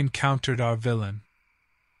here we encountered our villain.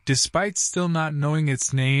 Despite still not knowing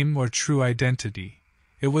its name or true identity,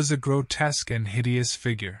 it was a grotesque and hideous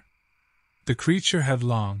figure. The creature had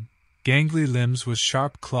long, gangly limbs with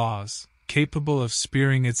sharp claws, capable of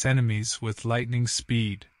spearing its enemies with lightning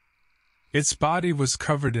speed. Its body was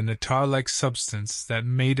covered in a tar-like substance that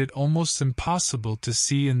made it almost impossible to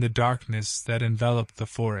see in the darkness that enveloped the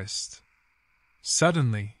forest.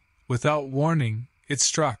 Suddenly, without warning, it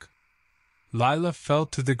struck. Lila fell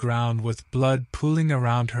to the ground with blood pooling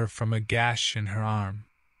around her from a gash in her arm.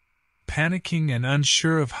 Panicking and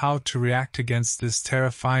unsure of how to react against this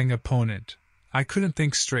terrifying opponent, I couldn't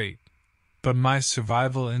think straight. But my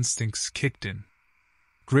survival instincts kicked in.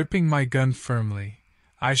 Gripping my gun firmly,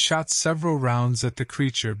 I shot several rounds at the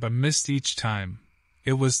creature but missed each time.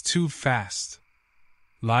 It was too fast.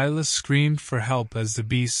 Lila screamed for help as the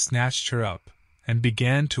beast snatched her up, and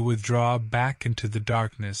began to withdraw back into the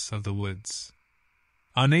darkness of the woods.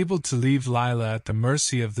 Unable to leave Lila at the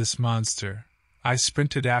mercy of this monster, I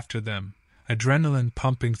sprinted after them, adrenaline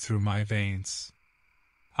pumping through my veins.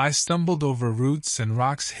 I stumbled over roots and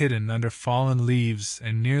rocks hidden under fallen leaves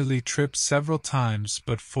and nearly tripped several times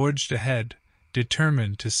but forged ahead,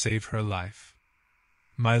 determined to save her life.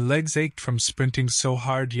 My legs ached from sprinting so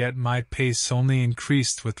hard, yet my pace only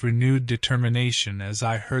increased with renewed determination as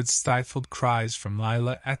I heard stifled cries from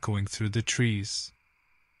Lila echoing through the trees.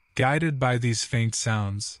 Guided by these faint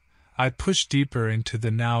sounds, I pushed deeper into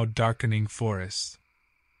the now darkening forest.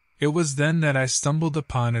 It was then that I stumbled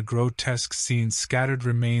upon a grotesque scene. Scattered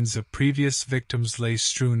remains of previous victims lay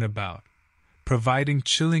strewn about, providing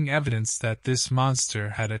chilling evidence that this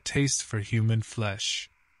monster had a taste for human flesh.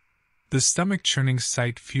 The stomach-churning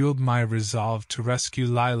sight fueled my resolve to rescue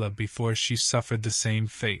Lila before she suffered the same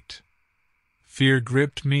fate. Fear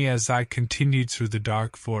gripped me as I continued through the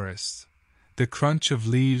dark forest, the crunch of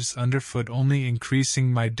leaves underfoot only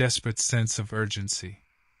increasing my desperate sense of urgency.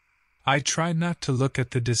 I tried not to look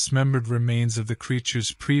at the dismembered remains of the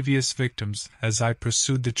creature's previous victims as I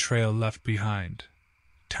pursued the trail left behind.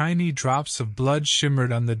 Tiny drops of blood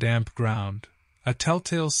shimmered on the damp ground, a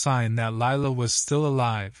telltale sign that Lila was still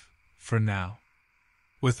alive, for now.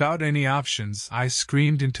 Without any options, I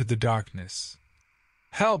screamed into the darkness.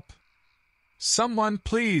 "Help! Someone,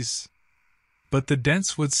 please!" But the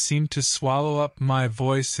dense woods seemed to swallow up my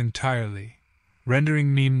voice entirely,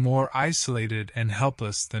 rendering me more isolated and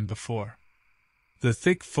helpless than before. The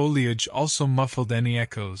thick foliage also muffled any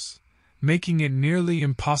echoes, making it nearly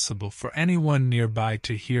impossible for anyone nearby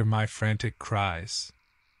to hear my frantic cries.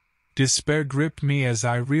 Despair gripped me as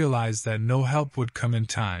I realized that no help would come in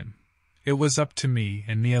time. It was up to me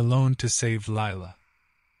and me alone to save Lila.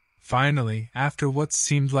 Finally, after what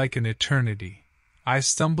seemed like an eternity, I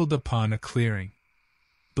stumbled upon a clearing.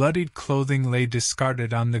 Bloodied clothing lay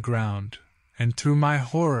discarded on the ground, and through my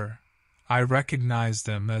horror, I recognized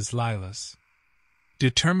them as Lila's.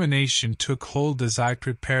 Determination took hold as I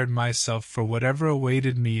prepared myself for whatever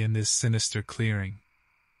awaited me in this sinister clearing.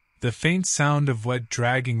 The faint sound of wet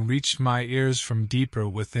dragging reached my ears from deeper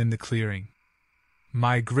within the clearing.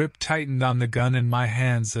 My grip tightened on the gun in my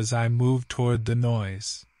hands as I moved toward the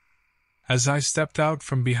noise. As I stepped out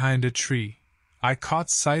from behind a tree, I caught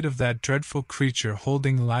sight of that dreadful creature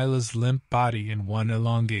holding Lila's limp body in one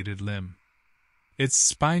elongated limb. Its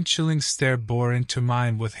spine-chilling stare bore into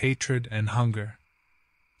mine with hatred and hunger.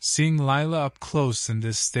 Seeing Lila up close in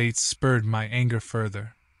this state spurred my anger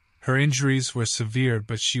further. Her injuries were severe,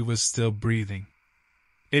 but she was still breathing.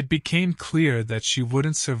 It became clear that she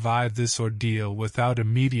wouldn't survive this ordeal without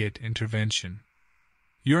immediate intervention.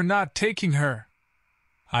 "You're not taking her!"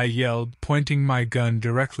 I yelled, pointing my gun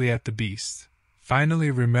directly at the beast,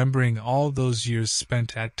 finally remembering all those years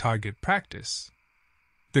spent at target practice.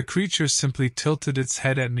 The creature simply tilted its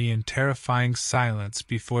head at me in terrifying silence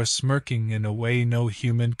before smirking in a way no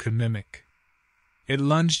human could mimic. It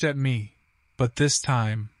lunged at me, but this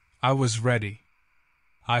time, I was ready.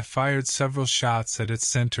 I fired several shots at its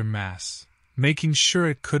center mass, making sure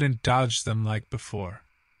it couldn't dodge them like before.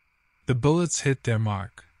 The bullets hit their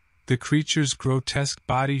mark. The creature's grotesque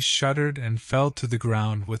body shuddered and fell to the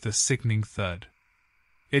ground with a sickening thud.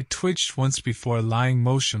 It twitched once before lying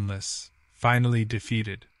motionless, finally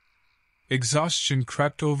defeated. Exhaustion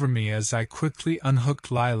crept over me as I quickly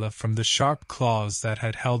unhooked Lila from the sharp claws that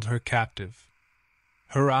had held her captive.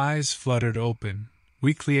 Her eyes fluttered open,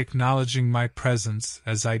 weakly acknowledging my presence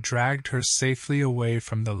as I dragged her safely away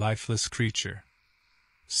from the lifeless creature.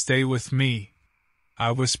 "Stay with me," I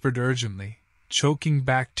whispered urgently, choking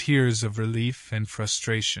back tears of relief and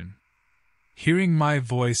frustration. Hearing my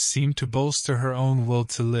voice seemed to bolster her own will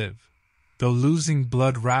to live. Though losing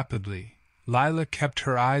blood rapidly, Lila kept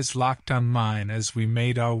her eyes locked on mine as we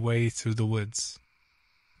made our way through the woods.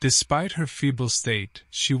 Despite her feeble state,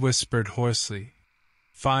 she whispered hoarsely,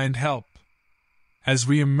 "Find help." As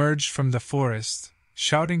we emerged from the forest,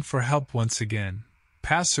 shouting for help once again,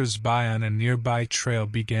 passers-by on a nearby trail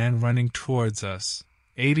began running towards us,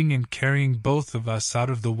 aiding in carrying both of us out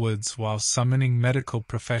of the woods while summoning medical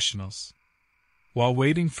professionals. While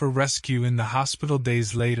waiting for rescue in the hospital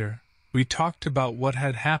days later, we talked about what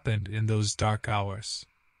had happened in those dark hours.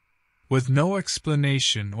 With no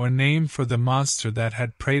explanation or name for the monster that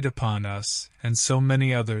had preyed upon us and so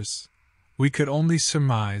many others, we could only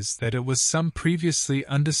surmise that it was some previously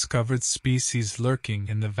undiscovered species lurking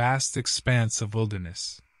in the vast expanse of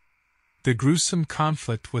wilderness. The gruesome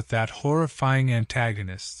conflict with that horrifying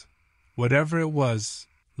antagonist, whatever it was,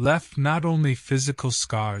 left not only physical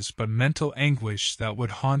scars but mental anguish that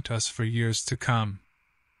would haunt us for years to come.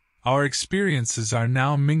 Our experiences are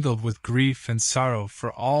now mingled with grief and sorrow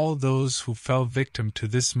for all those who fell victim to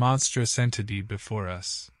this monstrous entity before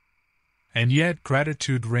us. And yet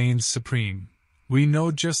gratitude reigns supreme. We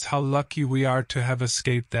know just how lucky we are to have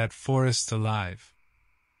escaped that forest alive.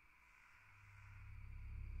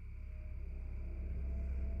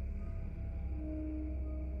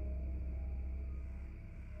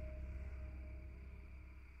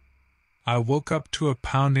 I woke up to a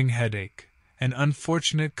pounding headache, an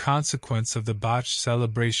unfortunate consequence of the botched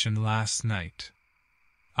celebration last night.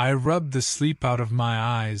 I rubbed the sleep out of my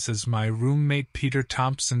eyes as my roommate Peter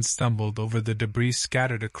Thompson stumbled over the debris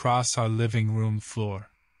scattered across our living room floor.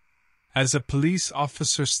 As a police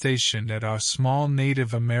officer stationed at our small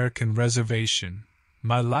Native American reservation,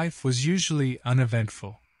 my life was usually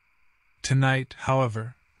uneventful. Tonight,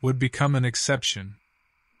 however, would become an exception.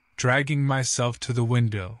 Dragging myself to the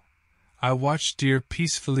window, I watched deer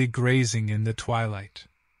peacefully grazing in the twilight.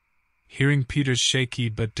 Hearing Peter's shaky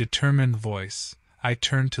but determined voice, I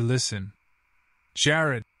turned to listen.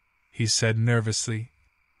 "Jared," he said nervously,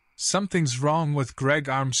 "something's wrong with Greg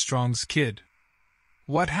Armstrong's kid."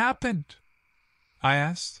 "What happened?" I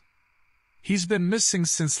asked. "He's been missing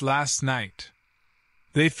since last night.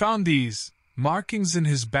 They found these markings in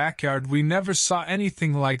his backyard. We never saw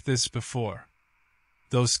anything like this before."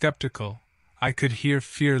 Though skeptical, I could hear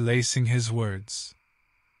fear lacing his words.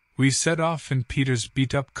 We set off in Peter's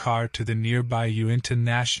beat-up car to the nearby Uinta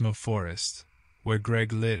National Forest, where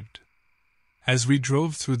Greg lived. As we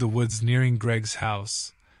drove through the woods nearing Greg's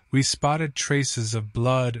house, we spotted traces of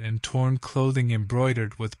blood and torn clothing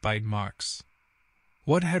embroidered with bite marks.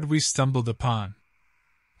 What had we stumbled upon?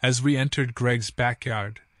 As we entered Greg's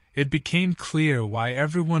backyard, it became clear why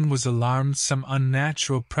everyone was alarmed. Some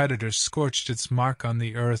unnatural predator scorched its mark on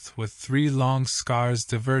the earth with 3 long scars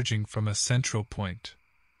diverging from a central point.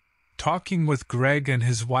 Talking with Greg and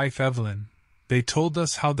his wife Evelyn, they told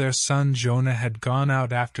us how their son Jonah had gone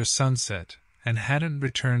out after sunset and hadn't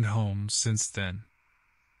returned home since then.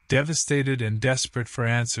 Devastated and desperate for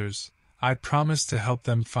answers, I promised to help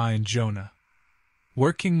them find Jonah.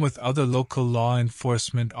 Working with other local law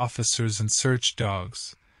enforcement officers and search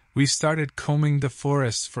dogs, we started combing the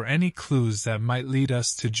forest for any clues that might lead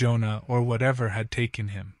us to Jonah or whatever had taken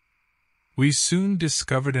him. We soon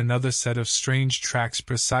discovered another set of strange tracks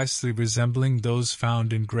precisely resembling those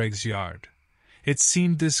found in Greg's yard. It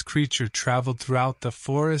seemed this creature traveled throughout the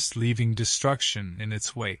forest, leaving destruction in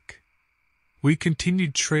its wake. We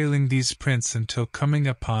continued trailing these prints until coming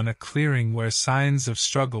upon a clearing where signs of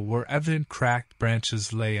struggle were evident. Cracked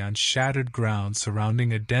branches lay on shattered ground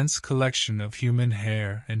surrounding a dense collection of human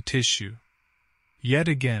hair and tissue. Yet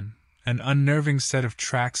again, an unnerving set of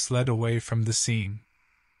tracks led away from the scene.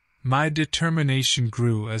 My determination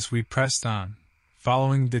grew as we pressed on,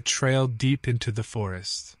 following the trail deep into the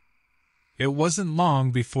forest. It wasn't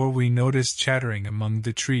long before we noticed chattering among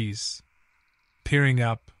the trees. Peering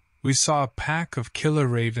up, we saw a pack of killer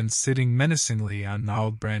ravens sitting menacingly on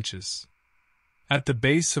gnarled branches. At the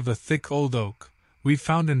base of a thick old oak, we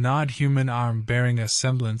found an odd human arm bearing a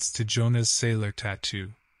semblance to Jonah's sailor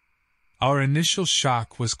tattoo. Our initial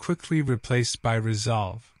shock was quickly replaced by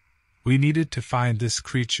resolve. We needed to find this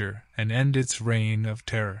creature and end its reign of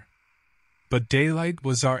terror. But daylight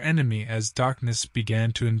was our enemy as darkness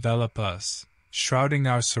began to envelop us, shrouding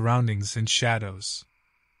our surroundings in shadows.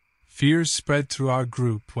 Fear spread through our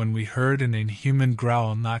group when we heard an inhuman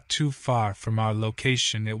growl not too far from our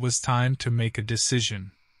location. It was time to make a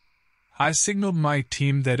decision. I signaled my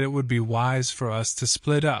team that it would be wise for us to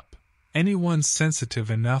split up. Anyone sensitive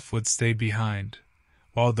enough would stay behind,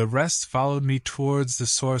 while the rest followed me towards the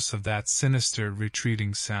source of that sinister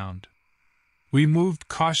retreating sound. We moved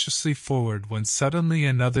cautiously forward when suddenly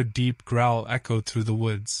another deep growl echoed through the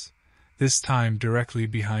woods, this time directly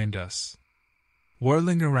behind us.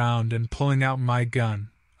 Whirling around and pulling out my gun,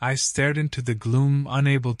 I stared into the gloom,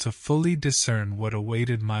 unable to fully discern what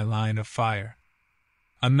awaited my line of fire.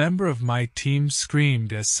 A member of my team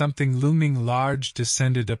screamed as something looming large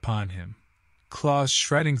descended upon him, claws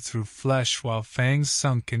shredding through flesh while fangs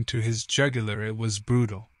sunk into his jugular. It was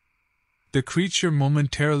brutal. The creature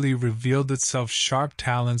momentarily revealed itself, sharp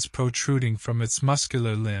talons protruding from its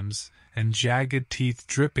muscular limbs and jagged teeth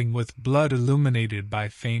dripping with blood illuminated by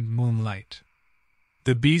faint moonlight.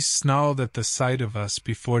 The beast snarled at the sight of us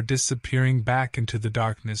before disappearing back into the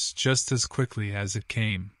darkness just as quickly as it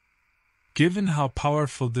came. Given how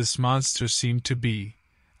powerful this monster seemed to be,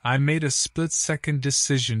 I made a split-second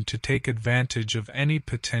decision to take advantage of any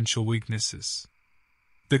potential weaknesses.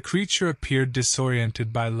 The creature appeared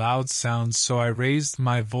disoriented by loud sounds, so I raised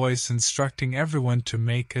my voice instructing everyone to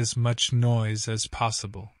make as much noise as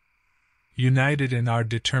possible. United in our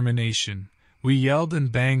determination, we yelled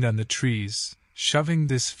and banged on the trees, shoving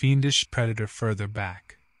this fiendish predator further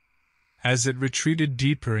back. As it retreated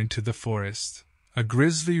deeper into the forest, a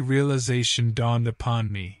grisly realization dawned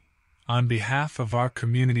upon me. On behalf of our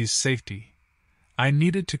community's safety, I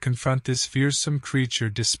needed to confront this fearsome creature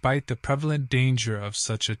despite the prevalent danger of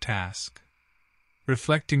such a task.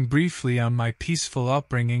 Reflecting briefly on my peaceful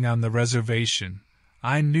upbringing on the reservation,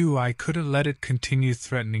 I knew I couldn't let it continue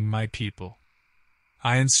threatening my people.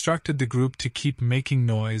 I instructed the group to keep making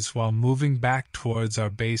noise while moving back towards our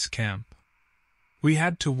base camp. We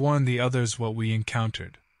had to warn the others what we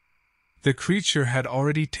encountered. The creature had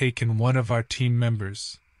already taken one of our team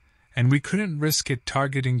members, and we couldn't risk it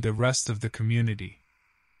targeting the rest of the community.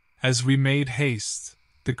 As we made haste,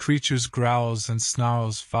 the creature's growls and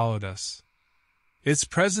snarls followed us. Its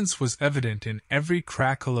presence was evident in every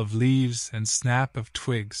crackle of leaves and snap of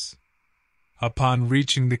twigs. Upon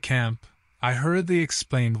reaching the camp, I hurriedly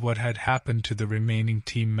explained what had happened to the remaining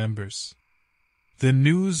team members. The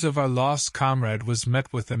news of our lost comrade was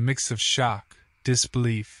met with a mix of shock,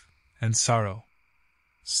 disbelief, and sorrow.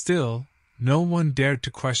 Still, no one dared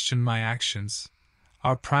to question my actions.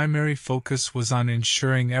 Our primary focus was on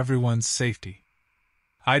ensuring everyone's safety.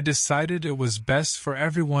 I decided it was best for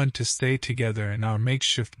everyone to stay together in our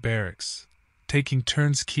makeshift barracks, taking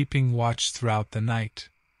turns keeping watch throughout the night.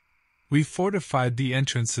 We fortified the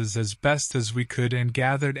entrances as best as we could and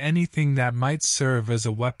gathered anything that might serve as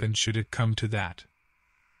a weapon should it come to that.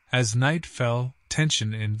 As night fell,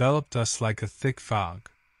 tension enveloped us like a thick fog.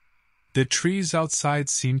 The trees outside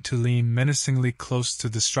seemed to lean menacingly close to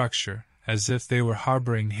the structure, as if they were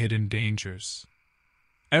harboring hidden dangers.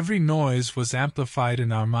 Every noise was amplified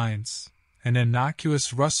in our minds. An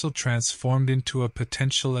innocuous rustle transformed into a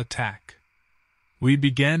potential attack. We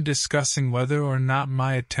began discussing whether or not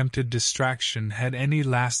my attempted distraction had any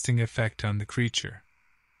lasting effect on the creature.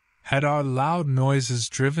 Had our loud noises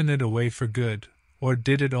driven it away for good, or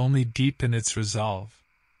did it only deepen its resolve?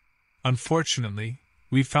 Unfortunately,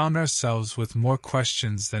 we found ourselves with more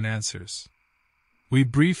questions than answers. We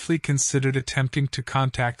briefly considered attempting to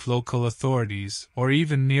contact local authorities or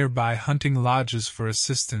even nearby hunting lodges for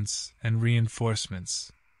assistance and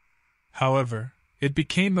reinforcements. However, it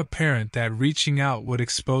became apparent that reaching out would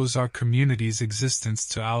expose our community's existence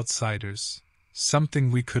to outsiders, something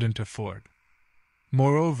we couldn't afford.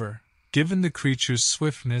 Moreover, given the creature's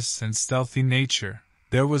swiftness and stealthy nature,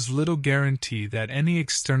 there was little guarantee that any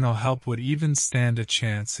external help would even stand a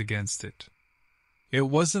chance against it. It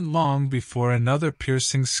wasn't long before another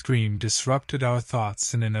piercing scream disrupted our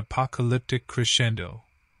thoughts in an apocalyptic crescendo,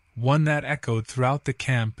 one that echoed throughout the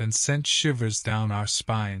camp and sent shivers down our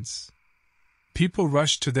spines. People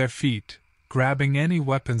rushed to their feet, grabbing any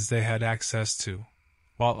weapons they had access to,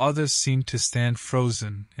 while others seemed to stand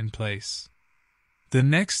frozen in place. The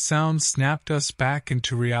next sound snapped us back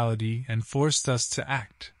into reality and forced us to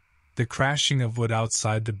act, the crashing of wood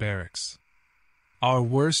outside the barracks. Our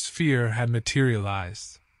worst fear had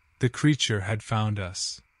materialized. The creature had found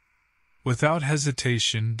us. Without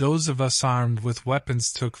hesitation, those of us armed with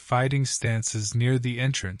weapons took fighting stances near the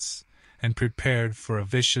entrance and prepared for a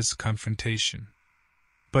vicious confrontation.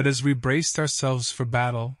 But as we braced ourselves for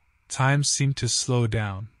battle, time seemed to slow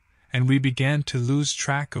down, and we began to lose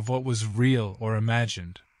track of what was real or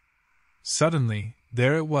imagined. Suddenly,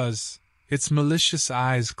 there it was, its malicious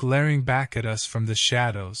eyes glaring back at us from the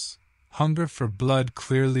shadows, hunger for blood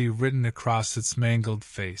clearly written across its mangled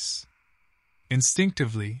face.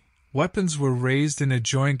 Instinctively, weapons were raised in a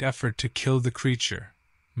joint effort to kill the creature,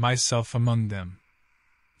 myself among them.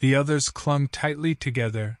 The others clung tightly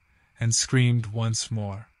together and screamed once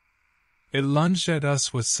more. It lunged at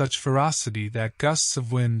us with such ferocity that gusts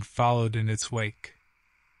of wind followed in its wake.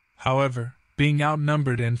 However, being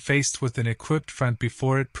outnumbered and faced with an equipped front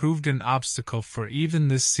before it proved an obstacle for even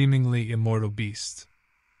this seemingly immortal beast.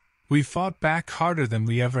 We fought back harder than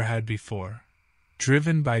we ever had before,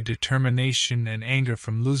 driven by determination and anger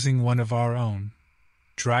from losing one of our own,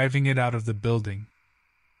 driving it out of the building.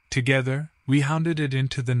 Together, we hounded it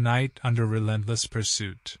into the night under relentless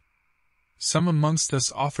pursuit. Some amongst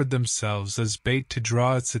us offered themselves as bait to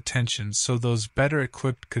draw its attention so those better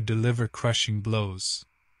equipped could deliver crushing blows.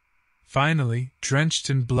 Finally, drenched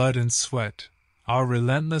in blood and sweat, our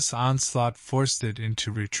relentless onslaught forced it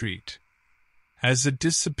into retreat. As it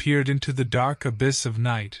disappeared into the dark abyss of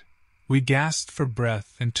night, we gasped for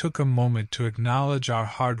breath and took a moment to acknowledge our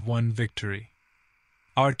hard-won victory.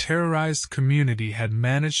 Our terrorized community had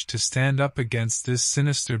managed to stand up against this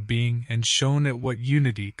sinister being and shown it what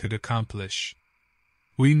unity could accomplish.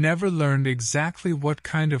 We never learned exactly what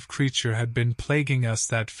kind of creature had been plaguing us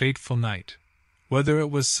that fateful night, Whether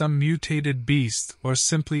it was some mutated beast or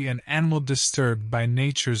simply an animal disturbed by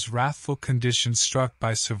nature's wrathful conditions, struck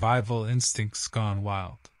by survival instincts gone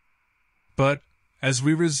wild. But, as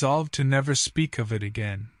we resolved to never speak of it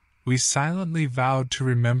again, we silently vowed to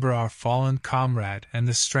remember our fallen comrade and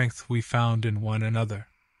the strength we found in one another.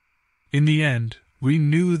 In the end, we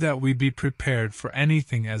knew that we'd be prepared for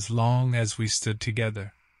anything as long as we stood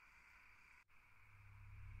together.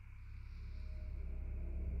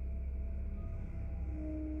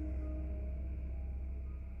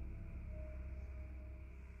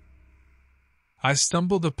 I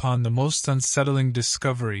stumbled upon the most unsettling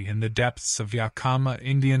discovery in the depths of Yakama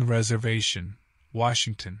Indian Reservation,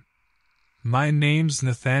 Washington. My name's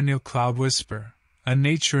Nathaniel Cloudwhisper, a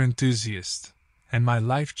nature enthusiast, and my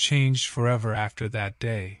life changed forever after that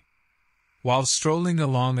day. While strolling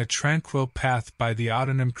along a tranquil path by the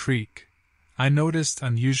Ottenham Creek, I noticed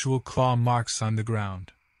unusual claw marks on the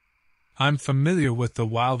ground. I'm familiar with the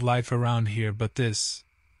wildlife around here, but this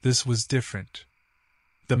was different.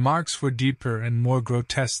 The marks were deeper and more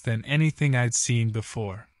grotesque than anything I'd seen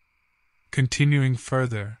before. Continuing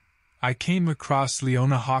further, I came across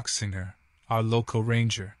Leona Hawksinger, our local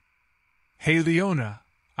ranger. "Hey Leona,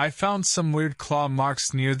 I found some weird claw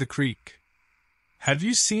marks near the creek. Have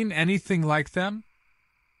you seen anything like them?"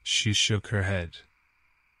 She shook her head.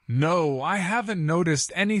 "No, I haven't noticed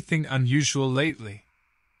anything unusual lately."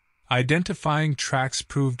 Identifying tracks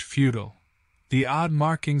proved futile. The odd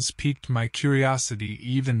markings piqued my curiosity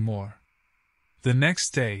even more. The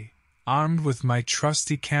next day, armed with my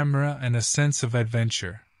trusty camera and a sense of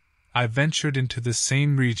adventure, I ventured into the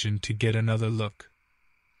same region to get another look.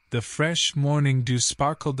 The fresh morning dew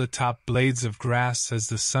sparkled atop blades of grass as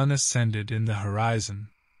the sun ascended in the horizon.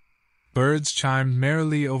 Birds chimed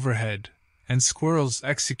merrily overhead, and squirrels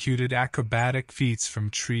executed acrobatic feats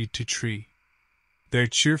from tree to tree, their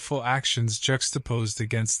cheerful actions juxtaposed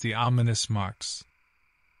against the ominous marks.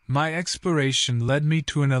 My exploration led me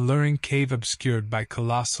to an alluring cave obscured by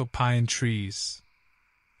colossal pine trees.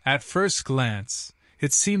 At first glance,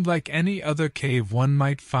 it seemed like any other cave one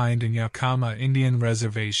might find in Yakama Indian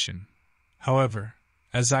Reservation. However,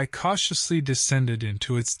 as I cautiously descended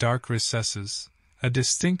into its dark recesses, a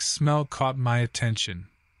distinct smell caught my attention,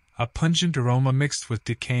 a pungent aroma mixed with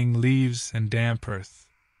decaying leaves and damp earth.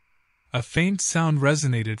 A faint sound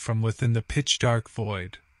resonated from within the pitch-dark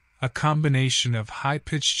void, a combination of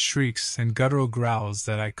high-pitched shrieks and guttural growls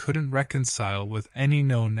that I couldn't reconcile with any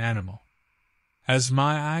known animal. As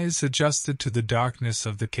my eyes adjusted to the darkness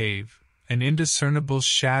of the cave, an indiscernible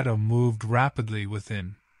shadow moved rapidly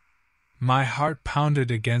within. My heart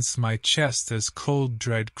pounded against my chest as cold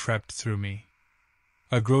dread crept through me.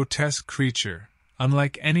 A grotesque creature,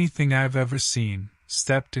 unlike anything I've ever seen,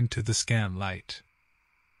 stepped into the scant light.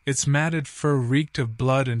 Its matted fur reeked of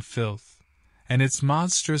blood and filth, and its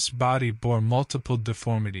monstrous body bore multiple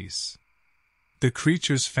deformities. The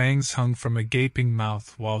creature's fangs hung from a gaping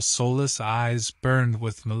mouth while soulless eyes burned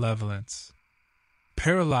with malevolence.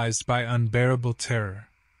 Paralyzed by unbearable terror,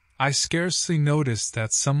 I scarcely noticed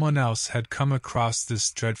that someone else had come across this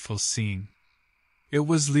dreadful scene. It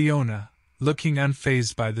was Leona, looking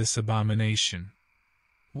unfazed by this abomination.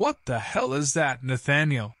 "What the hell is that,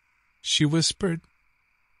 Nathaniel?" she whispered.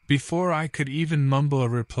 Before I could even mumble a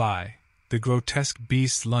reply, the grotesque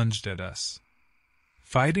beast lunged at us.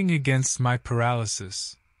 Fighting against my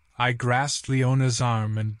paralysis, I grasped Leona's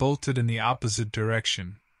arm and bolted in the opposite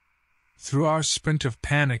direction. Through our sprint of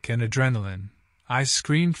panic and adrenaline, I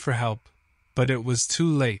screamed for help, but it was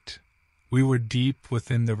too late. We were deep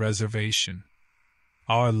within the reservation.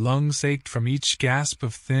 Our lungs ached from each gasp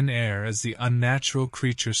of thin air as the unnatural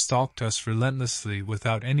creature stalked us relentlessly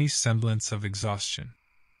without any semblance of exhaustion.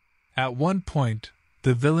 At one point,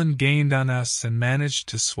 the villain gained on us and managed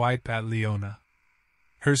to swipe at Leona.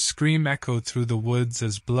 Her scream echoed through the woods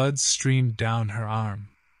as blood streamed down her arm.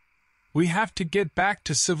 "We have to get back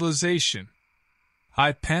to civilization,"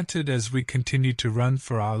 I panted as we continued to run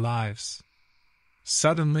for our lives.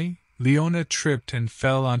 Suddenly, Leona tripped and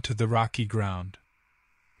fell onto the rocky ground.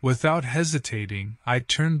 Without hesitating, I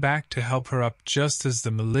turned back to help her up just as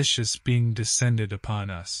the malicious being descended upon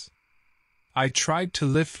us. I tried to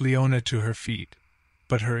lift Leona to her feet,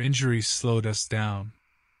 but her injuries slowed us down.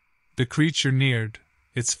 The creature neared,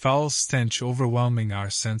 its foul stench overwhelming our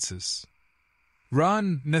senses.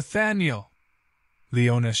 "Run, Nathaniel!"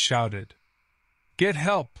 Leona shouted. "Get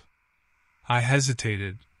help!" I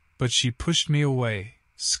hesitated, but she pushed me away,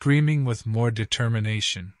 screaming with more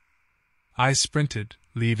determination. I sprinted,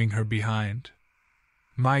 leaving her behind.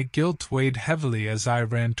 My guilt weighed heavily as I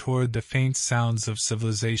ran toward the faint sounds of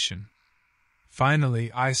civilization.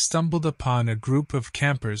 Finally, I stumbled upon a group of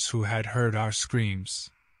campers who had heard our screams.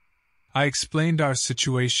 I explained our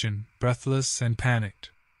situation, breathless and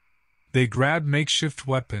panicked. They grabbed makeshift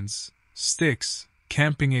weapons, sticks,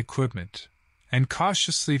 camping equipment, and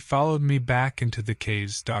cautiously followed me back into the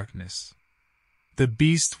cave's darkness. The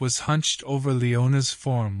beast was hunched over Leona's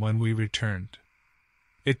form when we returned.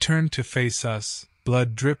 It turned to face us,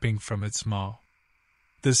 blood dripping from its maw.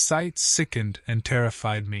 The sight sickened and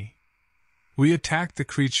terrified me. We attacked the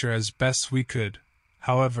creature as best we could,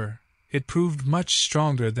 however, it proved much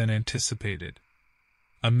stronger than anticipated.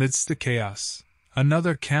 Amidst the chaos,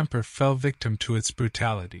 another camper fell victim to its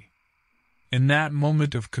brutality. In that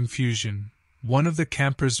moment of confusion, one of the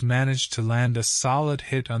campers managed to land a solid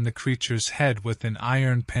hit on the creature's head with an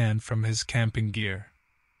iron pan from his camping gear.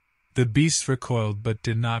 The beast recoiled but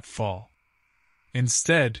did not fall.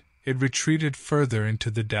 Instead, it retreated further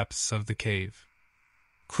into the depths of the cave.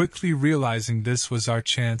 Quickly realizing this was our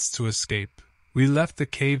chance to escape, we left the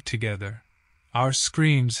cave together, our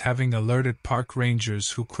screams having alerted park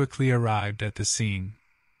rangers who quickly arrived at the scene.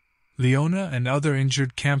 Leona and other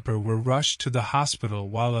injured camper were rushed to the hospital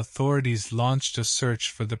while authorities launched a search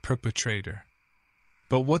for the perpetrator.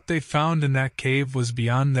 But what they found in that cave was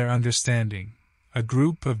beyond their understanding, a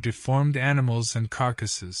group of deformed animals and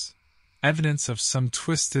carcasses, evidence of some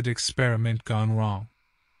twisted experiment gone wrong.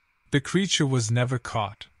 The creature was never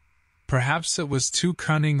caught. Perhaps it was too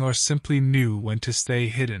cunning or simply knew when to stay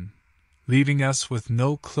hidden, leaving us with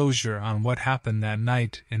no closure on what happened that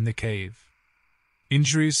night in the cave.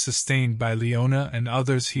 Injuries sustained by Leona and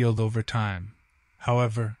others healed over time.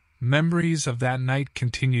 However, memories of that night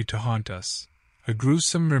continue to haunt us, a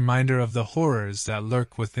gruesome reminder of the horrors that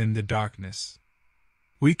lurk within the darkness.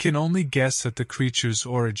 We can only guess at the creature's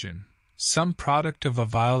origin, some product of a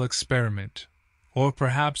vile experiment, or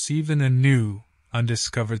perhaps even a new,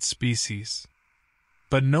 undiscovered species.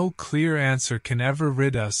 But no clear answer can ever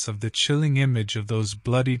rid us of the chilling image of those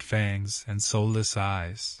bloodied fangs and soulless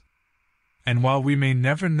eyes. And while we may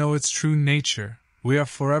never know its true nature, we are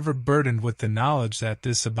forever burdened with the knowledge that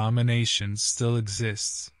this abomination still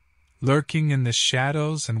exists, lurking in the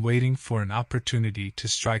shadows and waiting for an opportunity to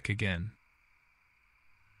strike again.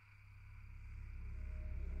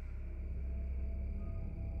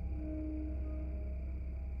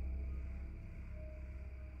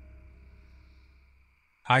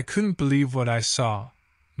 I couldn't believe what I saw.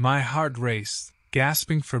 My heart raced,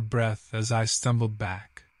 gasping for breath as I stumbled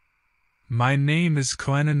back. My name is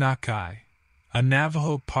Koenanakai, a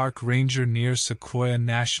Navajo Park ranger near Sequoia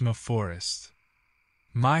National Forest.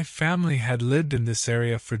 My family had lived in this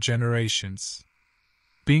area for generations.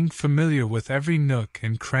 Being familiar with every nook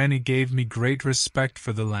and cranny gave me great respect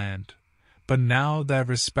for the land, but now that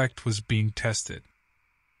respect was being tested.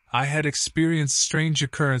 I had experienced strange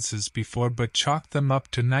occurrences before but chalked them up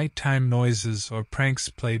to nighttime noises or pranks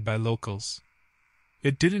played by locals.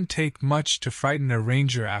 It didn't take much to frighten a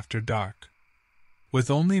ranger after dark.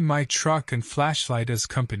 With only my truck and flashlight as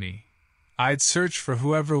company, I'd search for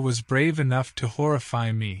whoever was brave enough to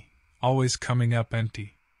horrify me, always coming up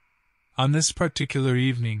empty. On this particular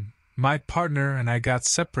evening, my partner and I got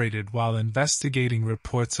separated while investigating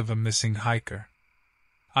reports of a missing hiker.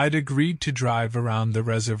 I'd agreed to drive around the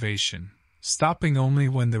reservation, stopping only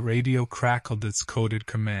when the radio crackled its coded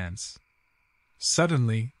commands.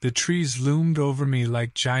 Suddenly, the trees loomed over me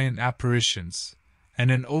like giant apparitions, and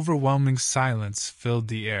an overwhelming silence filled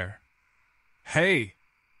the air. "Hey!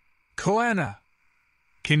 Koana!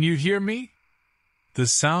 Can you hear me?" The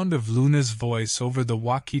sound of Luna's voice over the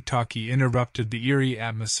walkie-talkie interrupted the eerie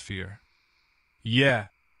atmosphere. "Yeah,"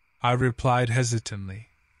 I replied hesitantly,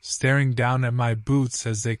 staring down at my boots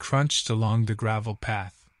as they crunched along the gravel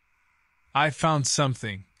path. "I found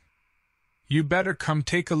something. You better come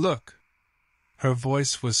take a look." Her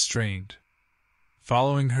voice was strained.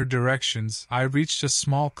 Following her directions, I reached a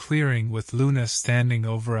small clearing with Luna standing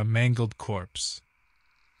over a mangled corpse.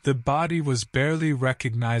 The body was barely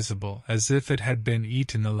recognizable, as if it had been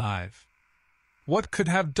eaten alive. "What could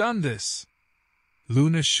have done this?"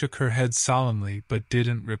 Luna shook her head solemnly but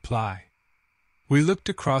didn't reply. We looked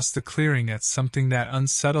across the clearing at something that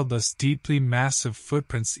unsettled us deeply, massive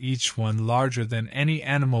footprints, each one larger than any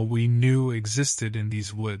animal we knew existed in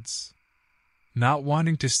these woods. Not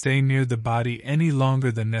wanting to stay near the body any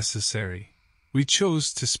longer than necessary, we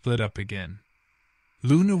chose to split up again.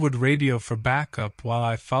 Luna would radio for backup while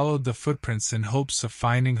I followed the footprints in hopes of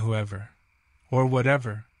finding whoever, or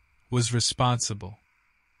whatever, was responsible.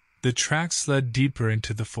 The tracks led deeper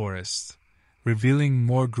into the forest, revealing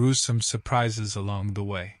more gruesome surprises along the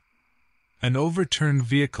way. An overturned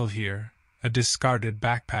vehicle here, a discarded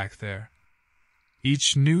backpack there.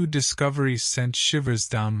 Each new discovery sent shivers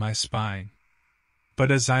down my spine.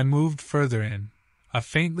 But as I moved further in, a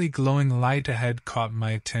faintly glowing light ahead caught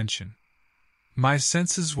my attention. My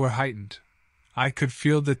senses were heightened. I could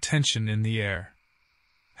feel the tension in the air.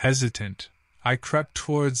 Hesitant, I crept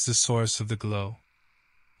towards the source of the glow.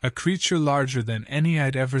 A creature larger than any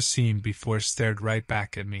I'd ever seen before stared right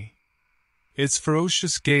back at me. Its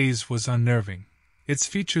ferocious gaze was unnerving. Its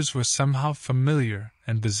features were somehow familiar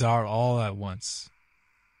and bizarre all at once.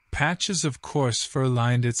 Patches of coarse fur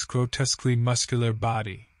lined its grotesquely muscular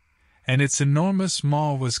body, and its enormous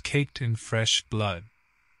maw was caked in fresh blood.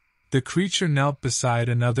 The creature knelt beside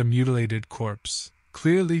another mutilated corpse,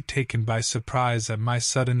 clearly taken by surprise at my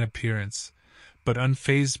sudden appearance, but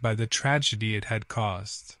unfazed by the tragedy it had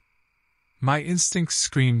caused. My instincts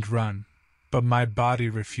screamed run, but my body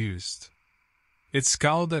refused. It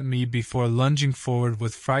scowled at me before lunging forward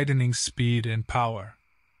with frightening speed and power.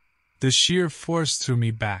 The sheer force threw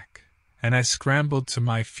me back, and I scrambled to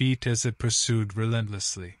my feet as it pursued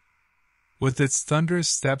relentlessly. With its thunderous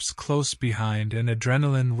steps close behind and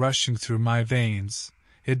adrenaline rushing through my veins,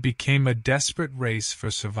 it became a desperate race for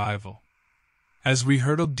survival. As we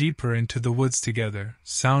hurtled deeper into the woods together,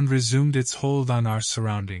 sound resumed its hold on our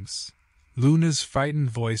surroundings. Luna's frightened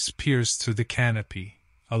voice pierced through the canopy.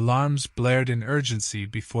 Alarms blared in urgency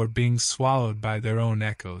before being swallowed by their own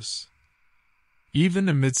echoes. Even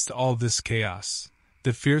amidst all this chaos,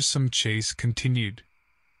 the fearsome chase continued.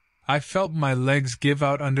 I felt my legs give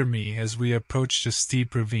out under me as we approached a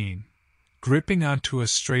steep ravine, gripping onto a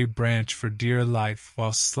stray branch for dear life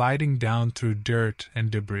while sliding down through dirt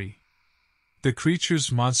and debris. The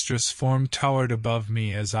creature's monstrous form towered above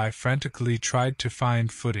me as I frantically tried to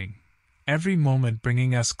find footing, every moment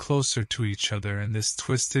bringing us closer to each other in this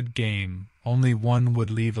twisted game only one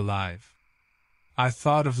would leave alive. I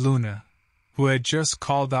thought of Luna, who had just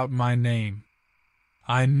called out my name.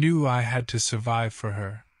 I knew I had to survive for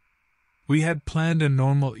her. We had planned a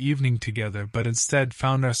normal evening together, but instead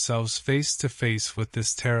found ourselves face to face with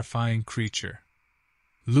this terrifying creature.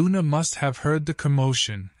 Luna must have heard the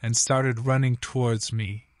commotion and started running towards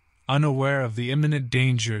me, unaware of the imminent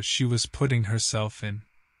danger she was putting herself in.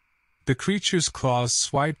 The creature's claws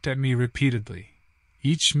swiped at me repeatedly,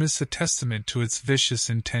 each miss a testament to its vicious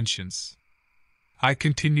intentions. I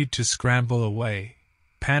continued to scramble away,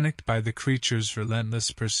 panicked by the creature's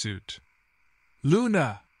relentless pursuit.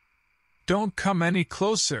 "Luna! Don't come any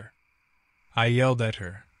closer!" I yelled at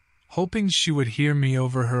her, hoping she would hear me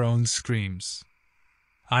over her own screams.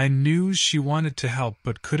 I knew she wanted to help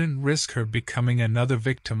but couldn't risk her becoming another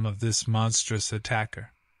victim of this monstrous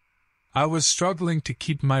attacker. I was struggling to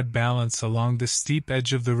keep my balance along the steep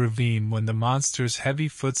edge of the ravine when the monster's heavy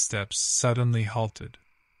footsteps suddenly halted.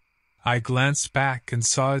 I glanced back and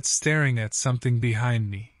saw it staring at something behind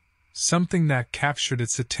me, something that captured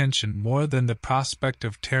its attention more than the prospect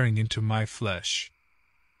of tearing into my flesh.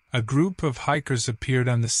 A group of hikers appeared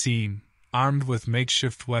on the scene, armed with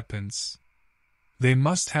makeshift weapons. They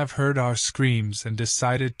must have heard our screams and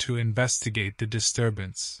decided to investigate the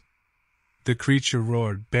disturbance. The creature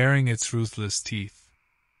roared, baring its ruthless teeth.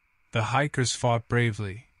 The hikers fought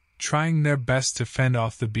bravely, trying their best to fend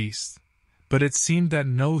off the beast, but it seemed that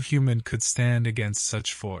no human could stand against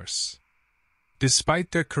such force.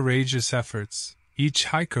 Despite their courageous efforts, each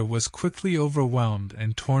hiker was quickly overwhelmed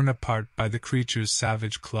and torn apart by the creature's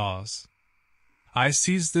savage claws. I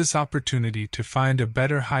seized this opportunity to find a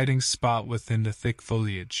better hiding spot within the thick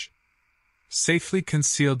foliage. Safely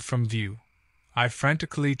concealed from view, I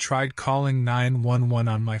frantically tried calling 911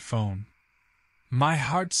 on my phone. My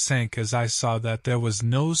heart sank as I saw that there was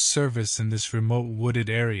no service in this remote wooded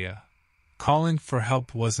area. Calling for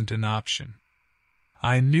help wasn't an option.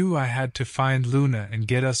 I knew I had to find Luna and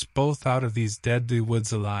get us both out of these deadly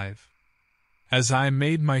woods alive. As I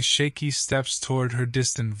made my shaky steps toward her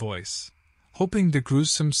distant voice, hoping the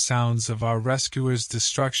gruesome sounds of our rescuer's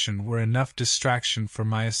destruction were enough distraction for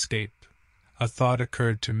my escape, a thought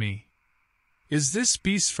occurred to me. Is this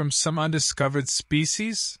beast from some undiscovered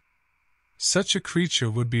species? Such a creature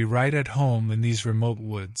would be right at home in these remote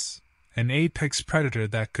woods, an apex predator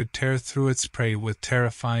that could tear through its prey with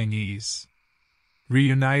terrifying ease.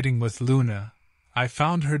 Reuniting with Luna, I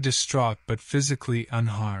found her distraught but physically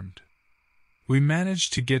unharmed. We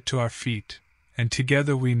managed to get to our feet, and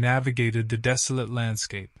together we navigated the desolate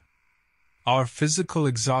landscape. Our physical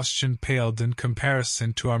exhaustion paled in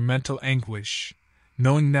comparison to our mental anguish,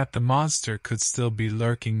 knowing that the monster could still be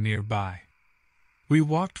lurking nearby. We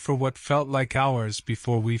walked for what felt like hours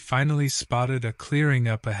before we finally spotted a clearing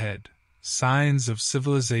up ahead, signs of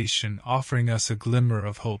civilization offering us a glimmer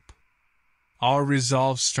of hope. Our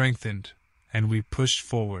resolve strengthened, and we pushed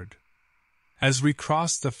forward. As we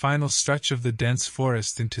crossed the final stretch of the dense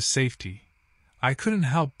forest into safety, I couldn't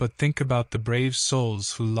help but think about the brave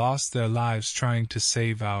souls who lost their lives trying to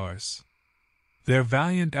save ours. Their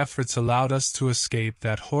valiant efforts allowed us to escape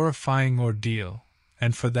that horrifying ordeal,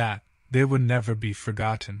 and for that, they would never be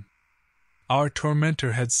forgotten. Our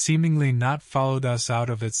tormentor had seemingly not followed us out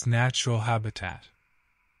of its natural habitat.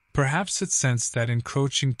 Perhaps it sensed that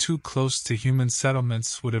encroaching too close to human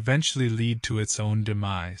settlements would eventually lead to its own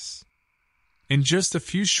demise. In just a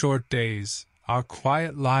few short days, our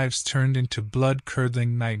quiet lives turned into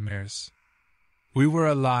blood-curdling nightmares. We were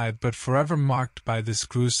alive but forever marked by this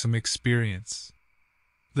gruesome experience.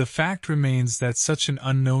 The fact remains that such an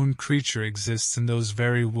unknown creature exists in those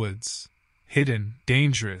very woods, hidden,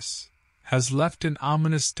 dangerous, has left an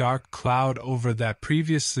ominous dark cloud over that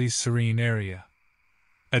previously serene area.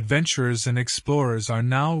 Adventurers and explorers are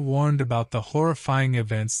now warned about the horrifying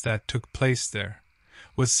events that took place there,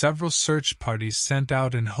 with several search parties sent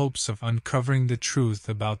out in hopes of uncovering the truth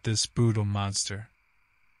about this brutal monster.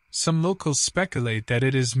 Some locals speculate that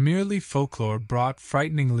it is merely folklore brought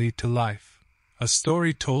frighteningly to life, a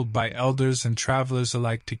story told by elders and travelers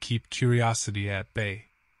alike to keep curiosity at bay.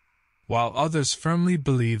 While others firmly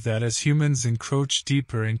believe that as humans encroach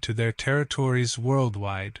deeper into their territories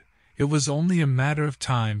worldwide, it was only a matter of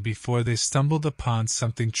time before they stumbled upon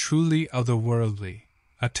something truly otherworldly,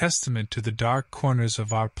 a testament to the dark corners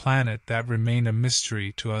of our planet that remain a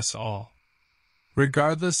mystery to us all.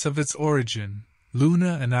 Regardless of its origin,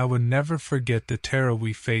 Luna and I would never forget the terror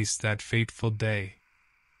we faced that fateful day.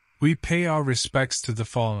 We pay our respects to the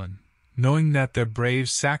fallen, knowing that their brave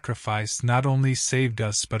sacrifice not only saved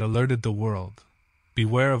us but alerted the world.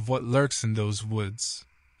 Beware of what lurks in those woods,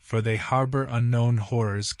 for they harbor unknown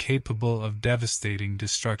horrors capable of devastating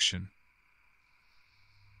destruction.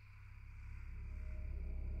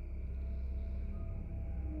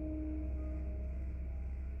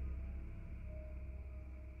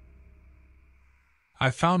 I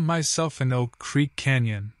found myself in Oak Creek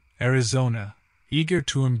Canyon, Arizona, eager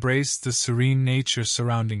to embrace the serene nature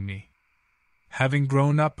surrounding me. Having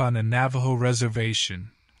grown up on a Navajo reservation,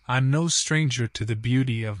 I'm no stranger to the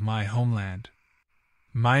beauty of my homeland.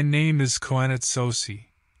 My name is Koanetsosi,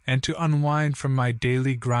 and to unwind from my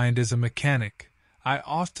daily grind as a mechanic, I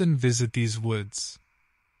often visit these woods.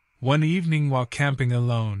 One evening while camping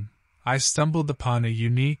alone, I stumbled upon a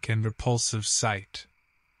unique and repulsive sight.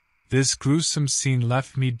 This gruesome scene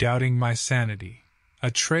left me doubting my sanity. A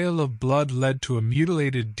trail of blood led to a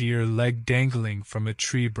mutilated deer leg dangling from a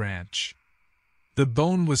tree branch. The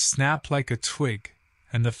bone was snapped like a twig,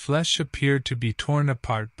 and the flesh appeared to be torn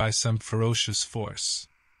apart by some ferocious force.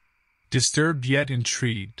 Disturbed yet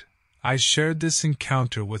intrigued, I shared this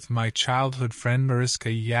encounter with my childhood friend Mariska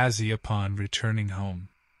Yazzie upon returning home.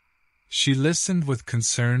 She listened with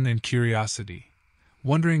concern and curiosity,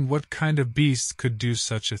 wondering what kind of beast could do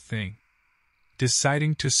such a thing.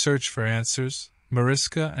 Deciding to search for answers,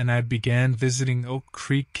 Mariska and I began visiting Oak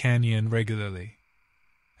Creek Canyon regularly.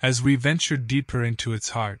 As we ventured deeper into its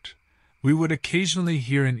heart, we would occasionally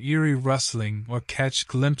hear an eerie rustling or catch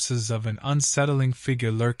glimpses of an unsettling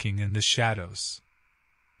figure lurking in the shadows.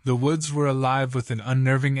 The woods were alive with an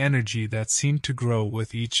unnerving energy that seemed to grow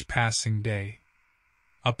with each passing day.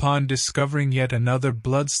 Upon discovering yet another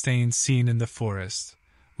blood-stained scene in the forest,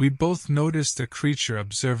 we both noticed a creature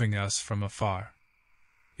observing us from afar.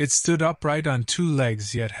 It stood upright on two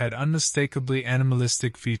legs yet had unmistakably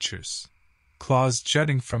animalistic features, claws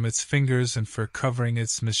jutting from its fingers and fur covering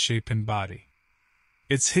its misshapen body.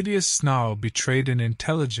 Its hideous snarl betrayed an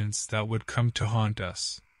intelligence that would come to haunt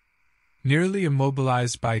us. Nearly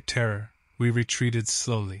immobilized by terror, we retreated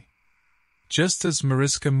slowly. Just as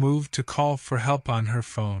Mariska moved to call for help on her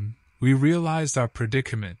phone, we realized our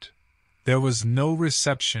predicament. There was no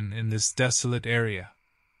reception in this desolate area.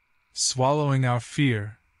 Swallowing our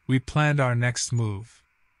fear, we planned our next move.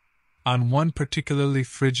 On one particularly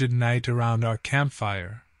frigid night around our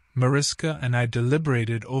campfire, Mariska and I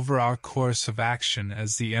deliberated over our course of action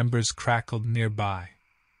as the embers crackled nearby.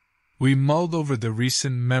 We mulled over the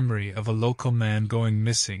recent memory of a local man going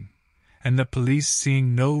missing, and the police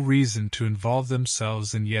seeing no reason to involve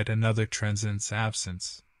themselves in yet another transient's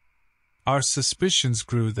absence. Our suspicions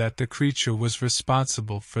grew that the creature was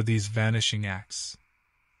responsible for these vanishing acts.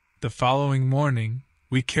 The following morning,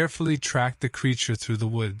 we carefully tracked the creature through the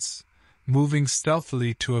woods, moving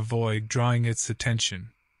stealthily to avoid drawing its attention.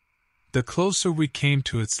 The closer we came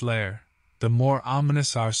to its lair, the more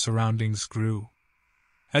ominous our surroundings grew.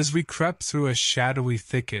 As we crept through a shadowy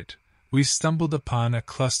thicket, we stumbled upon a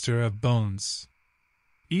cluster of bones.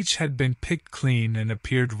 Each had been picked clean and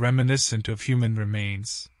appeared reminiscent of human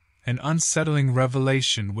remains, an unsettling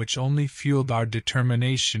revelation which only fueled our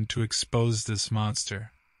determination to expose this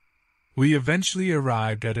monster. We eventually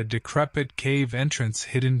arrived at a decrepit cave entrance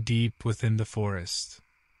hidden deep within the forest.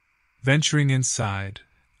 Venturing inside,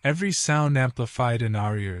 every sound amplified in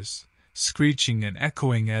our ears, screeching and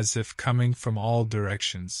echoing as if coming from all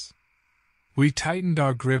directions. We tightened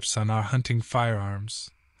our grips on our hunting firearms,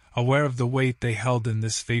 aware of the weight they held in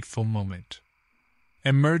this fateful moment.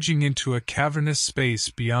 Emerging into a cavernous space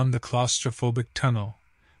beyond the claustrophobic tunnel,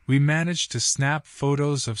 we managed to snap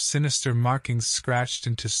photos of sinister markings scratched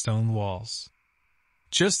into stone walls.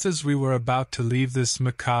 Just as we were about to leave this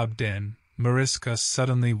macabre den, Mariska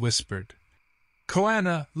suddenly whispered,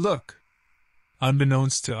 "Koana, look!"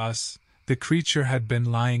 Unbeknownst to us, the creature had been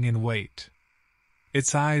lying in wait.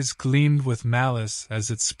 Its eyes gleamed with malice as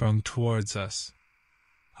it sprung towards us.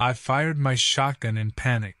 I fired my shotgun in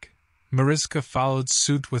panic. Mariska followed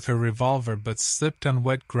suit with her revolver but slipped on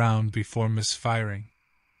wet ground before misfiring.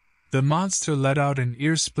 The monster let out an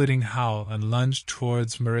ear-splitting howl and lunged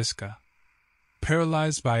towards Mariska.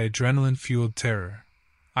 Paralyzed by adrenaline-fueled terror,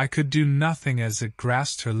 I could do nothing as it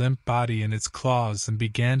grasped her limp body in its claws and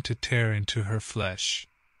began to tear into her flesh.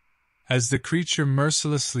 As the creature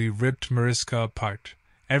mercilessly ripped Mariska apart,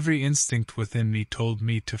 every instinct within me told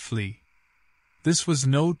me to flee. This was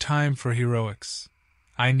no time for heroics.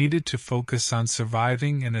 I needed to focus on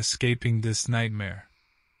surviving and escaping this nightmare.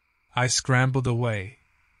 I scrambled away,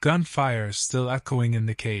 gunfire still echoing in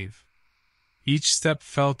the cave. Each step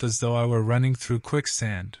felt as though I were running through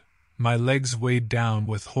quicksand, my legs weighed down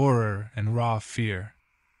with horror and raw fear.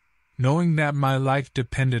 Knowing that my life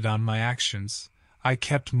depended on my actions, I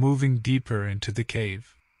kept moving deeper into the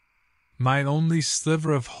cave. My only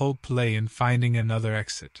sliver of hope lay in finding another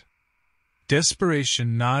exit.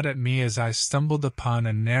 Desperation gnawed at me as I stumbled upon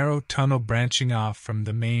a narrow tunnel branching off from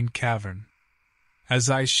the main cavern. As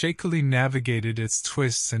I shakily navigated its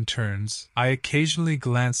twists and turns, I occasionally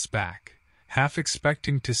glanced back, half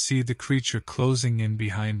expecting to see the creature closing in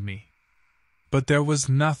behind me. But there was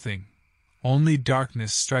nothing, only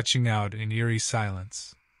darkness stretching out in eerie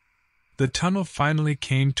silence. The tunnel finally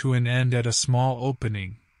came to an end at a small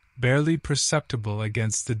opening, barely perceptible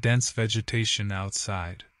against the dense vegetation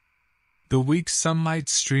outside. The weak sunlight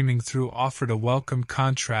streaming through offered a welcome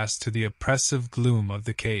contrast to the oppressive gloom of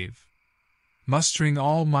the cave. Mustering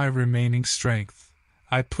all my remaining strength,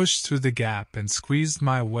 I pushed through the gap and squeezed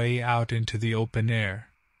my way out into the open air.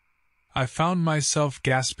 I found myself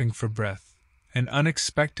gasping for breath, an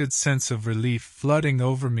unexpected sense of relief flooding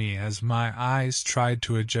over me as my eyes tried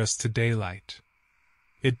to adjust to daylight.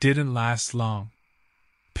 It didn't last long.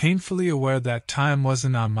 Painfully aware that time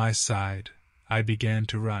wasn't on my side, I began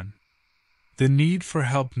to run. The need for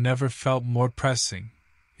help never felt more pressing.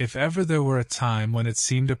 If ever there were a time when it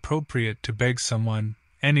seemed appropriate to beg someone,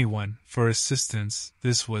 anyone, for assistance,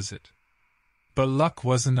 this was it. But luck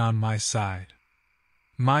wasn't on my side.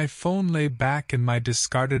 My phone lay back in my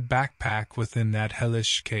discarded backpack within that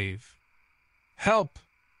hellish cave. "Help!"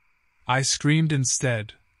 I screamed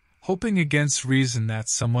instead, hoping against reason that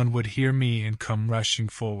someone would hear me and come rushing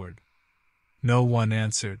forward. No one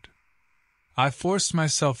answered. I forced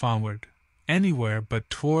myself onward, anywhere but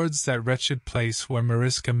towards that wretched place where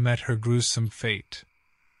Mariska met her gruesome fate.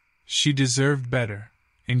 She deserved better.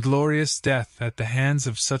 Inglorious death at the hands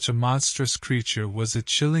of such a monstrous creature was a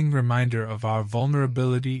chilling reminder of our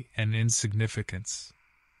vulnerability and insignificance.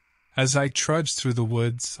 As I trudged through the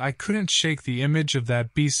woods, I couldn't shake the image of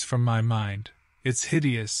that beast from my mind, its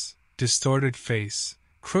hideous, distorted face,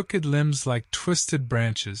 crooked limbs like twisted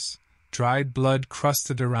branches, dried blood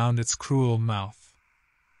crusted around its cruel mouth.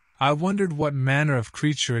 I wondered what manner of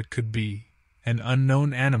creature it could be, an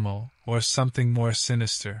unknown animal or something more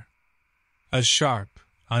sinister. A sharp,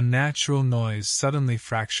 unnatural noise suddenly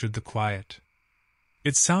fractured the quiet.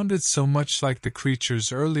 It sounded so much like the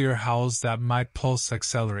creature's earlier howls that my pulse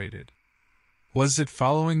accelerated. Was it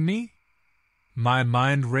following me? My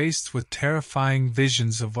mind raced with terrifying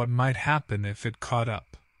visions of what might happen if it caught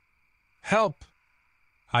up. "Help!"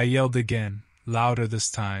 I yelled again, louder this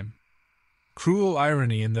time. Cruel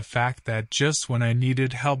irony in the fact that just when I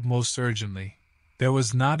needed help most urgently, there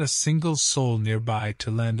was not a single soul nearby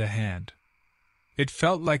to lend a hand. It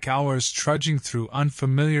felt like hours trudging through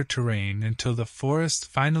unfamiliar terrain until the forest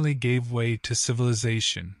finally gave way to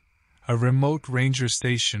civilization, a remote ranger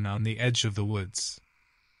station on the edge of the woods.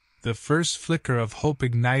 The first flicker of hope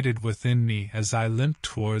ignited within me as I limped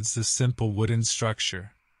towards the simple wooden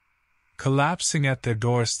structure. Collapsing at their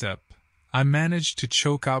doorstep, I managed to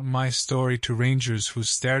choke out my story to rangers who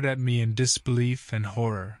stared at me in disbelief and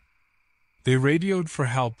horror. They radioed for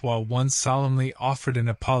help while one solemnly offered an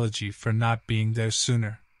apology for not being there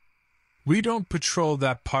sooner. "We don't patrol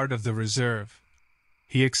that part of the reserve,"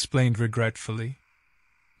 he explained regretfully.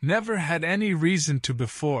 "Never had any reason to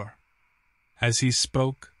before." As he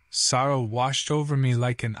spoke, sorrow washed over me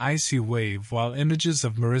like an icy wave while images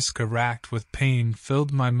of Mariska racked with pain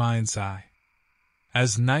filled my mind's eye.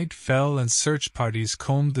 As night fell and search parties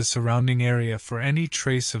combed the surrounding area for any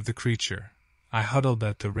trace of the creature, I huddled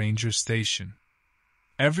at the ranger station.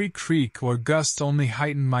 Every creak or gust only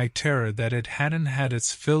heightened my terror that it hadn't had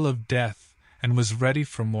its fill of death and was ready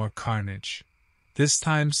for more carnage, this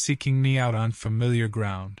time seeking me out on familiar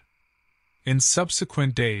ground. In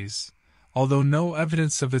subsequent days, although no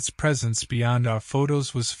evidence of its presence beyond our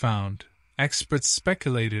photos was found, experts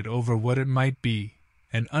speculated over what it might be,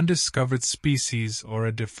 an undiscovered species or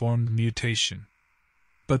a deformed mutation.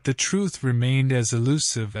 But the truth remained as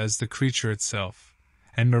elusive as the creature itself,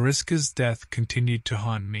 and Mariska's death continued to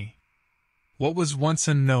haunt me. What was once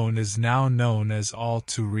unknown is now known as all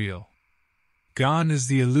too real. Gone is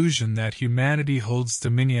the illusion that humanity holds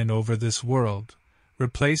dominion over this world,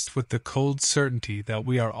 replaced with the cold certainty that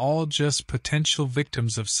we are all just potential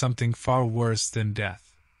victims of something far worse than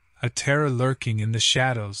death, a terror lurking in the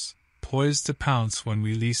shadows, poised to pounce when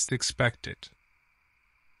we least expect it.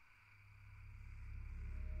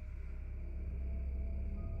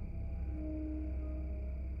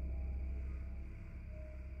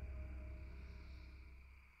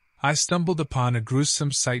 I stumbled upon a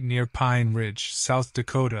gruesome sight near Pine Ridge, South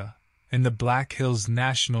Dakota, in the Black Hills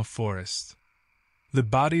National Forest. The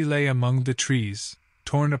body lay among the trees,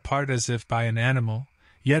 torn apart as if by an animal,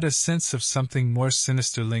 yet a sense of something more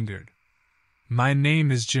sinister lingered. My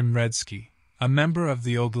name is Jim Redsky, a member of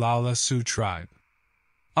the Oglala Sioux tribe.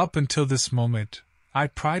 Up until this moment, I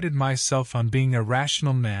prided myself on being a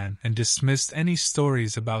rational man and dismissed any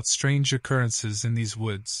stories about strange occurrences in these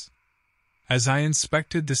woods. As I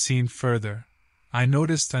inspected the scene further, I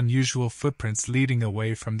noticed unusual footprints leading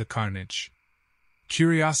away from the carnage.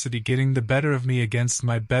 Curiosity getting the better of me against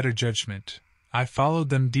my better judgment, I followed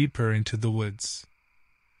them deeper into the woods.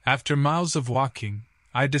 After miles of walking,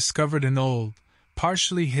 I discovered an old,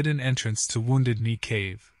 partially hidden entrance to Wounded Knee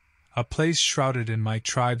Cave, a place shrouded in my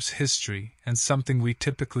tribe's history and something we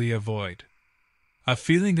typically avoid. A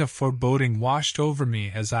feeling of foreboding washed over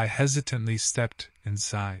me as I hesitantly stepped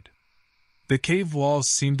inside. The cave walls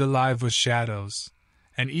seemed alive with shadows,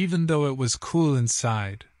 and even though it was cool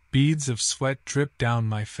inside, beads of sweat dripped down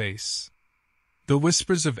my face. The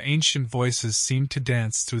whispers of ancient voices seemed to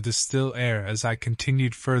dance through the still air as I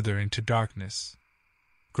continued further into darkness.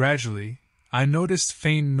 Gradually, I noticed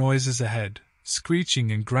faint noises ahead,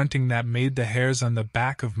 screeching and grunting that made the hairs on the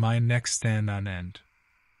back of my neck stand on end.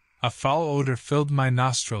 A foul odor filled my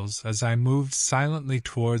nostrils as I moved silently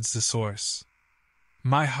towards the source.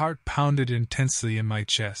 My heart pounded intensely in my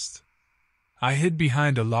chest. I hid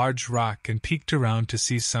behind a large rock and peeked around to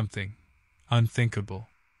see something unthinkable.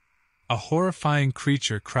 A horrifying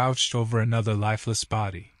creature crouched over another lifeless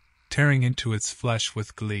body, tearing into its flesh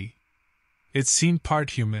with glee. It seemed part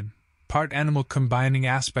human, part animal, combining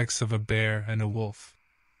aspects of a bear and a wolf.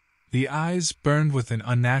 The eyes burned with an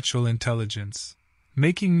unnatural intelligence,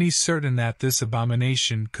 making me certain that this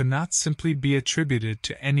abomination could not simply be attributed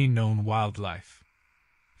to any known wildlife.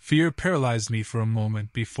 Fear paralyzed me for a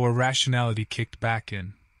moment before rationality kicked back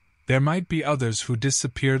in. There might be others who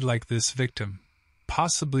disappeared like this victim,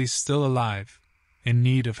 possibly still alive, in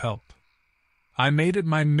need of help. I made it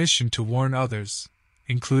my mission to warn others,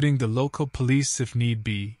 including the local police if need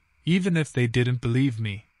be, even if they didn't believe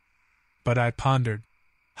me. But I pondered,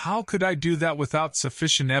 how could I do that without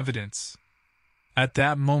sufficient evidence? At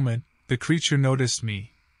that moment, the creature noticed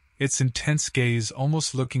me, its intense gaze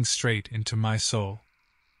almost looking straight into my soul.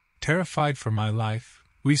 Terrified for my life,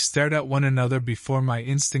 we stared at one another before my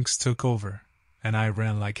instincts took over, and I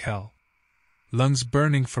ran like hell. Lungs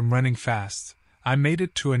burning from running fast, I made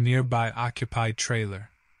it to a nearby occupied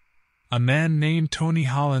trailer. A man named Tony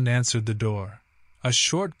Holland answered the door, a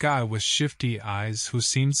short guy with shifty eyes who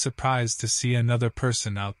seemed surprised to see another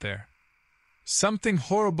person out there. "Something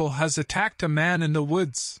horrible has attacked a man in the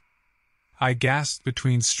woods," I gasped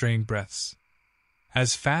between strained breaths.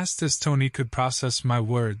 As fast as Tony could process my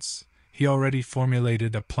words, he already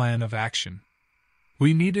formulated a plan of action.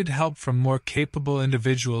 We needed help from more capable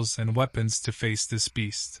individuals and weapons to face this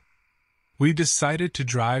beast. We decided to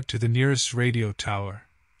drive to the nearest radio tower,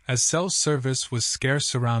 as cell service was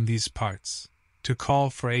scarce around these parts, to call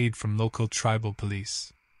for aid from local tribal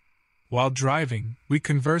police. While driving, we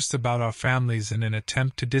conversed about our families in an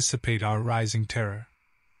attempt to dissipate our rising terror.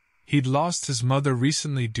 He'd lost his mother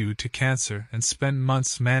recently due to cancer and spent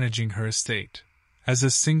months managing her estate. As a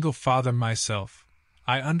single father myself,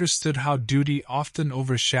 I understood how duty often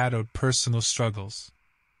overshadowed personal struggles.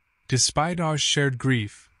 Despite our shared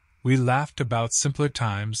grief, we laughed about simpler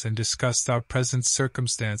times and discussed our present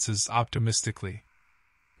circumstances optimistically.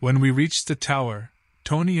 When we reached the tower,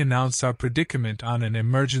 Tony announced our predicament on an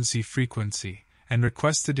emergency frequency and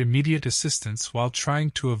requested immediate assistance while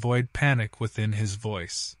trying to avoid panic within his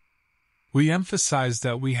voice. We emphasized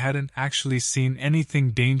that we hadn't actually seen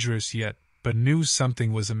anything dangerous yet, but knew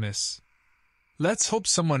something was amiss. "Let's hope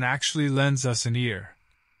someone actually lends us an ear,"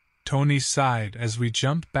 Tony sighed as we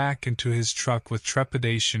jumped back into his truck with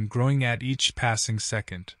trepidation growing at each passing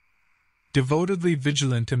second. Devotedly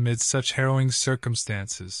vigilant amid such harrowing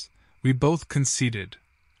circumstances, we both conceded,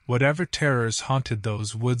 whatever terrors haunted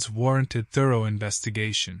those woods warranted thorough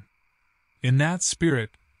investigation. In that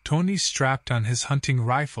spirit, Tony strapped on his hunting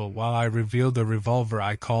rifle while I revealed a revolver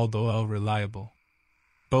I called OL Reliable.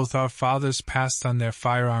 Both our fathers passed on their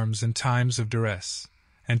firearms in times of duress,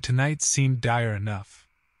 and tonight seemed dire enough.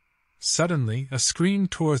 Suddenly, a scream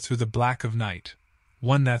tore through the black of night,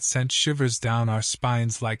 one that sent shivers down our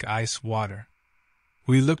spines like ice water.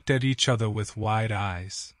 We looked at each other with wide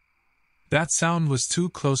eyes. That sound was too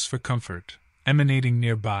close for comfort, emanating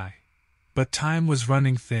nearby. But time was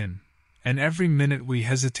running thin, and every minute we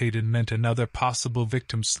hesitated meant another possible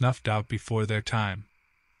victim snuffed out before their time.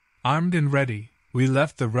 Armed and ready, we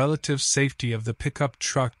left the relative safety of the pickup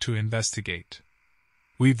truck to investigate.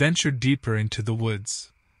 We ventured deeper into the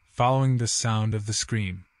woods, following the sound of the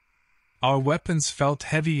scream. Our weapons felt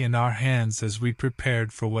heavy in our hands as we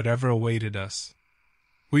prepared for whatever awaited us.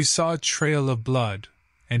 We saw a trail of blood,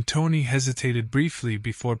 and Tony hesitated briefly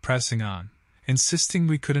before pressing on, insisting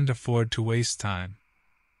we couldn't afford to waste time.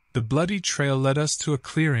 The bloody trail led us to a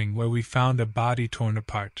clearing where we found a body torn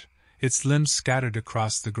apart, its limbs scattered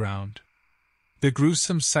across the ground. The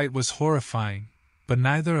gruesome sight was horrifying, but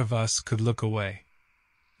neither of us could look away.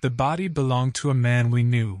 The body belonged to a man we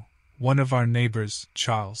knew, one of our neighbors,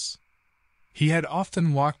 Charles. He had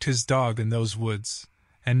often walked his dog in those woods,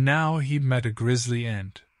 and now he'd met a grisly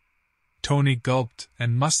end. Tony gulped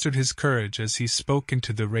and mustered his courage as he spoke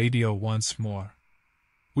into the radio once more.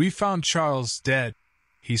 "We found Charles dead,"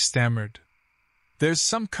 he stammered. "There's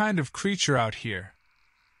some kind of creature out here.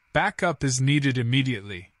 Backup is needed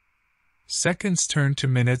immediately." Seconds turned to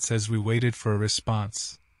minutes as we waited for a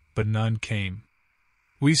response, but none came.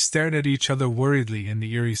 We stared at each other worriedly in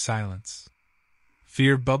the eerie silence.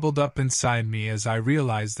 Fear bubbled up inside me as I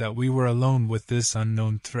realized that we were alone with this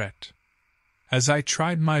unknown threat. As I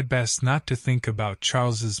tried my best not to think about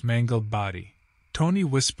Charles's mangled body, Tony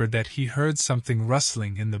whispered that he heard something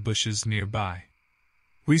rustling in the bushes nearby.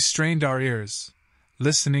 We strained our ears,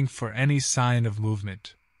 listening for any sign of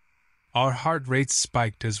movement. Our heart rates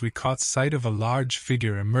spiked as we caught sight of a large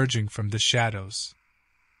figure emerging from the shadows.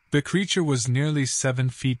 The creature was nearly 7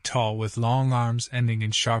 feet tall with long arms ending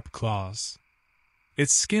in sharp claws.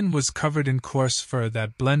 Its skin was covered in coarse fur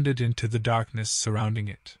that blended into the darkness surrounding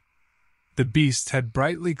it. The beast had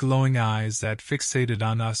brightly glowing eyes that fixated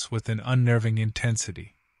on us with an unnerving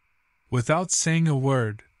intensity. Without saying a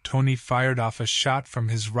word, Tony fired off a shot from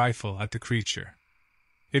his rifle at the creature.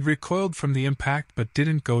 It recoiled from the impact but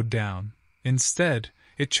didn't go down. Instead,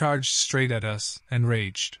 it charged straight at us and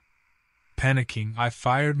raged. Panicking, I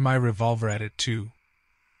fired my revolver at it too.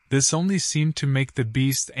 This only seemed to make the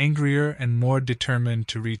beast angrier and more determined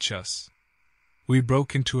to reach us. We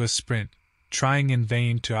broke into a sprint, trying in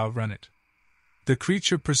vain to outrun it. The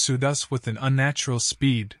creature pursued us with an unnatural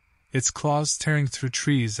speed, its claws tearing through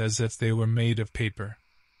trees as if they were made of paper.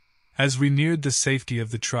 As we neared the safety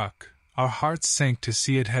of the truck, our hearts sank to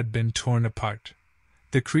see it had been torn apart.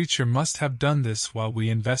 The creature must have done this while we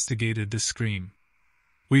investigated the scream.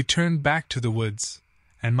 We turned back to the woods,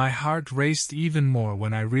 and my heart raced even more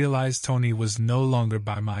when I realized Tony was no longer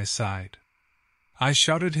by my side. I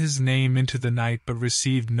shouted his name into the night but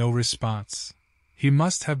received no response. He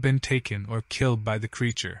must have been taken or killed by the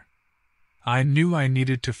creature. I knew I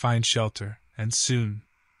needed to find shelter, and soon.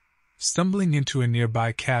 Stumbling into a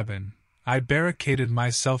nearby cabin, I barricaded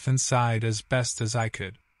myself inside as best as I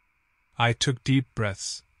could. I took deep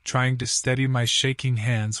breaths, trying to steady my shaking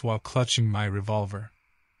hands while clutching my revolver.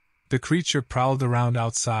 The creature prowled around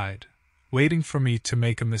outside, waiting for me to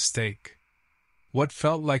make a mistake. What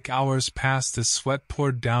felt like hours passed as sweat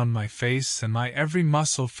poured down my face and my every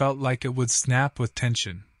muscle felt like it would snap with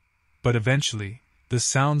tension. But eventually, the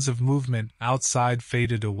sounds of movement outside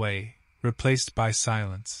faded away, replaced by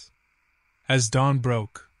silence. As dawn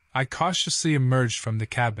broke, I cautiously emerged from the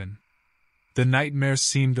cabin. The nightmare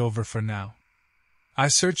seemed over for now. I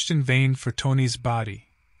searched in vain for Tony's body,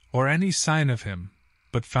 or any sign of him,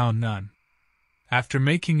 but found none. After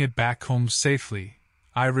making it back home safely,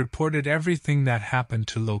 I reported everything that happened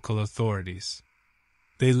to local authorities.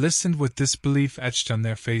 They listened with disbelief etched on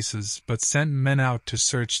their faces, but sent men out to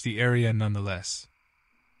search the area nonetheless.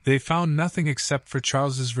 They found nothing except for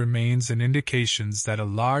Charles's remains and indications that a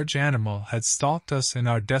large animal had stalked us in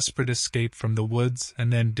our desperate escape from the woods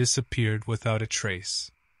and then disappeared without a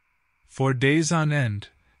trace. For days on end,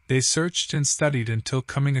 they searched and studied until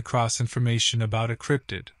coming across information about a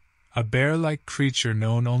cryptid, a bear-like creature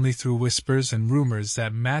known only through whispers and rumors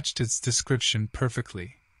that matched its description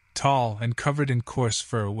perfectly, tall and covered in coarse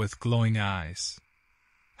fur with glowing eyes.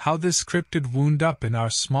 How this cryptid wound up in our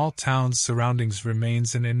small town's surroundings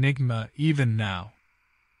remains an enigma even now.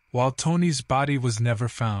 While Tony's body was never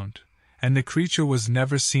found, and the creature was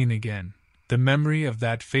never seen again, the memory of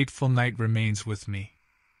that fateful night remains with me.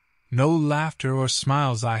 No laughter or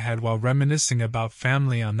smiles I had while reminiscing about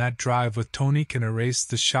family on that drive with Tony can erase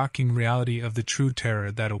the shocking reality of the true terror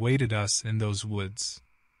that awaited us in those woods.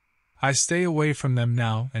 I stay away from them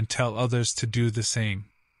now and tell others to do the same.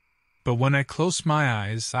 But when I close my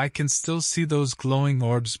eyes, I can still see those glowing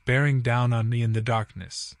orbs bearing down on me in the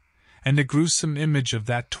darkness, and a gruesome image of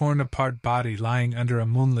that torn-apart body lying under a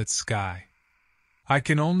moonlit sky. I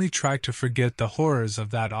can only try to forget the horrors of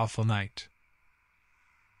that awful night.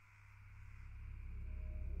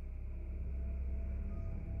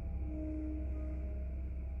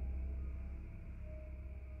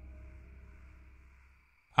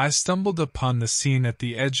 I stumbled upon the scene at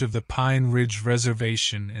the edge of the Pine Ridge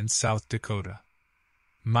Reservation in South Dakota.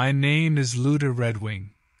 My name is Luda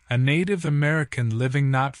Redwing, a Native American living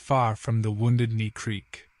not far from the Wounded Knee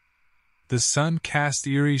Creek. The sun cast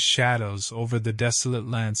eerie shadows over the desolate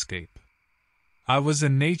landscape. I was a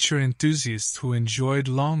nature enthusiast who enjoyed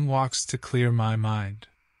long walks to clear my mind.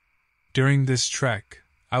 During this trek,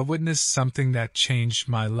 I witnessed something that changed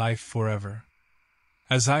my life forever.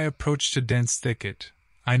 As I approached a dense thicket,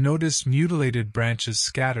 I noticed mutilated branches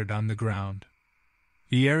scattered on the ground.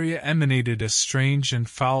 The area emanated a strange and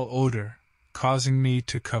foul odor, causing me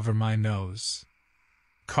to cover my nose.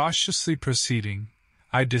 Cautiously proceeding,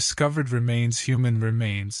 I discovered human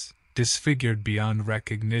remains, disfigured beyond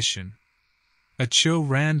recognition. A chill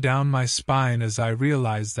ran down my spine as I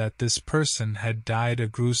realized that this person had died a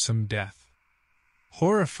gruesome death.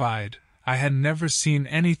 Horrified, I had never seen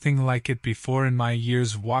anything like it before in my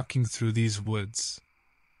years walking through these woods.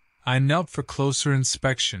 I knelt for closer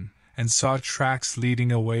inspection and saw tracks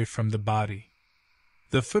leading away from the body.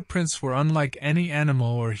 The footprints were unlike any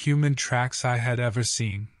animal or human tracks I had ever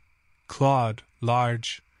seen, clawed,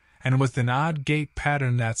 large, and with an odd gait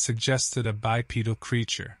pattern that suggested a bipedal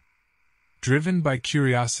creature. Driven by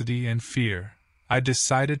curiosity and fear, I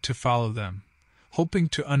decided to follow them, hoping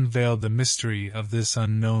to unveil the mystery of this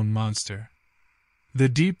unknown monster. The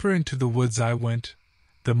deeper into the woods I went,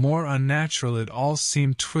 the more unnatural it all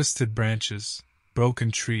seemed. Twisted branches,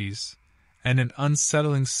 broken trees, and an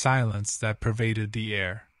unsettling silence that pervaded the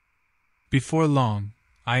air. Before long,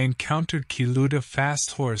 I encountered Kiluda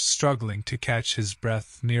Fast Horse struggling to catch his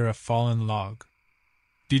breath near a fallen log.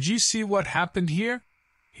 "Did you see what happened here?"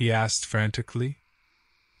 he asked frantically.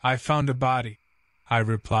 "I found a body," I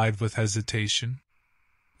replied with hesitation.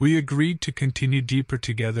 We agreed to continue deeper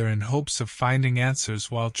together in hopes of finding answers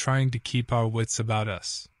while trying to keep our wits about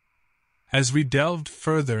us. As we delved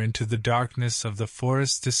further into the darkness of the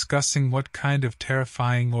forest discussing what kind of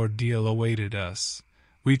terrifying ordeal awaited us,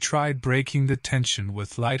 we tried breaking the tension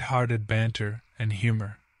with light-hearted banter and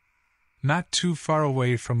humor. Not too far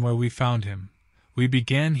away from where we found him, we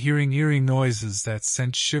began hearing eerie noises that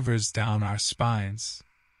sent shivers down our spines.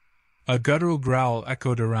 A guttural growl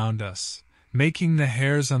echoed around us, making the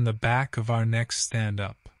hairs on the back of our necks stand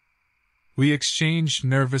up. We exchanged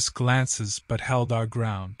nervous glances but held our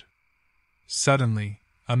ground. Suddenly,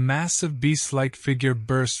 a massive beast-like figure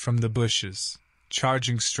burst from the bushes,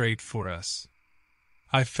 charging straight for us.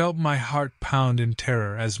 I felt my heart pound in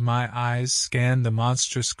terror as my eyes scanned the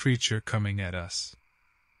monstrous creature coming at us.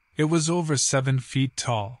 It was over 7 feet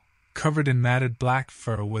tall, covered in matted black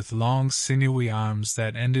fur with long sinewy arms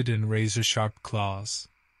that ended in razor-sharp claws.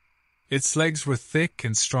 Its legs were thick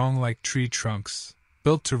and strong like tree trunks,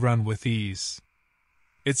 built to run with ease.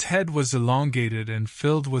 Its head was elongated and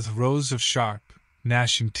filled with rows of sharp,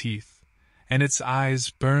 gnashing teeth, and its eyes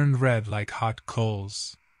burned red like hot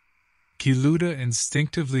coals. Kiluda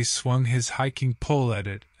instinctively swung his hiking pole at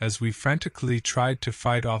it as we frantically tried to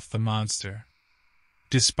fight off the monster.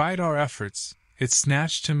 Despite our efforts, it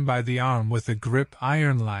snatched him by the arm with a grip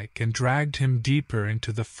iron-like and dragged him deeper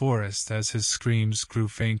into the forest as his screams grew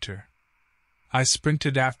fainter. I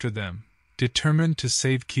sprinted after them, determined to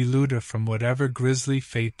save Kiluda from whatever grisly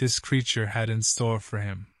fate this creature had in store for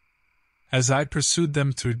him. As I pursued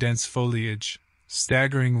them through dense foliage,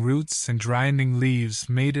 staggering roots and grinding leaves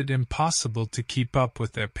made it impossible to keep up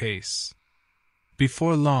with their pace.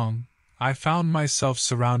 Before long, I found myself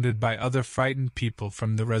surrounded by other frightened people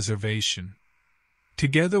from the reservation.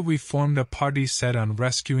 Together we formed a party set on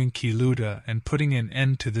rescuing Kiluta and putting an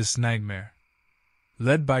end to this nightmare.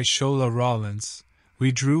 Led by Shola Rollins,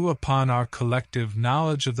 we drew upon our collective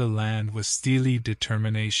knowledge of the land with steely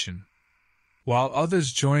determination. While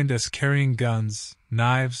others joined us carrying guns,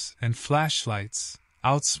 knives, and flashlights,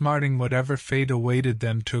 outsmarting whatever fate awaited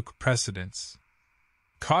them took precedence.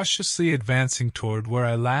 Cautiously advancing toward where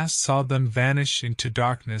I last saw them vanish into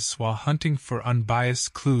darkness while hunting for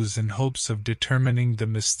unbiased clues in hopes of determining the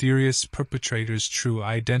mysterious perpetrator's true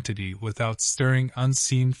identity without stirring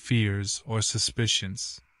unseen fears or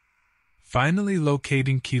suspicions. Finally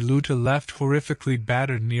locating Kiluta left horrifically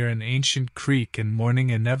battered near an ancient creek and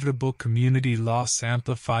mourning inevitable community loss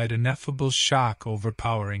amplified ineffable shock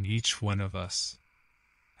overpowering each one of us.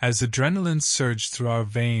 As adrenaline surged through our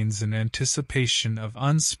veins in anticipation of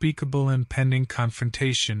unspeakable impending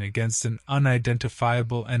confrontation against an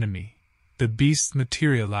unidentifiable enemy, the beast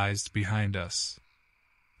materialized behind us.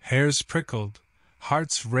 Hairs prickled,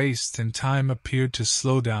 hearts raced, and time appeared to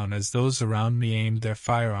slow down as those around me aimed their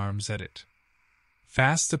firearms at it.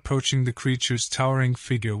 Fast approaching the creature's towering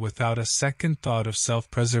figure without a second thought of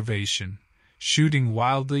self-preservation, shooting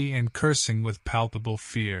wildly and cursing with palpable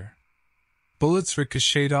fear. Bullets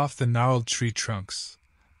ricocheted off the gnarled tree trunks,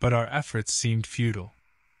 but our efforts seemed futile.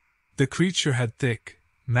 The creature had thick,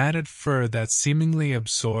 matted fur that seemingly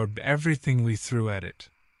absorbed everything we threw at it.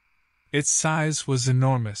 Its size was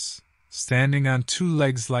enormous, standing on two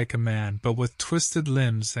legs like a man but with twisted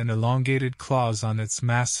limbs and elongated claws on its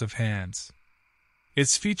massive hands.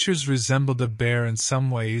 Its features resembled a bear in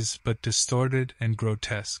some ways but distorted and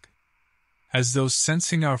grotesque. As though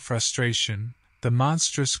sensing our frustration, the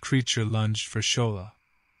monstrous creature lunged for Shola.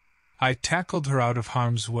 I tackled her out of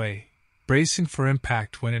harm's way, bracing for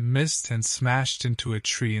impact when it missed and smashed into a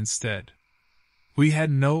tree instead. We had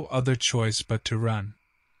no other choice but to run.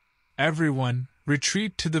 "Everyone,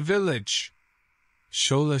 retreat to the village!"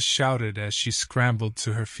 Shola shouted as she scrambled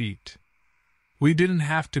to her feet. We didn't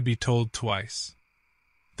have to be told twice.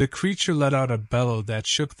 The creature let out a bellow that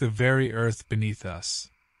shook the very earth beneath us.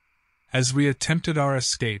 As we attempted our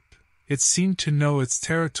escape, it seemed to know its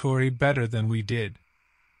territory better than we did.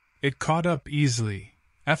 It caught up easily,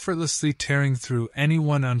 effortlessly tearing through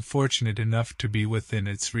anyone unfortunate enough to be within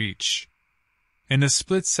its reach. In a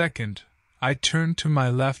split second, I turned to my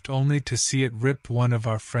left only to see it rip one of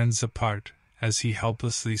our friends apart as he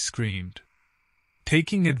helplessly screamed.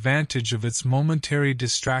 Taking advantage of its momentary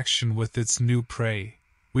distraction with its new prey,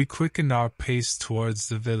 we quickened our pace towards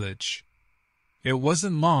the village. It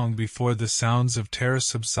wasn't long before the sounds of terror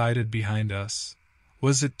subsided behind us.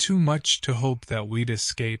 Was it too much to hope that we'd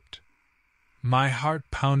escaped? My heart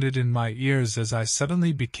pounded in my ears as I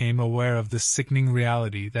suddenly became aware of the sickening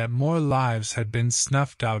reality that more lives had been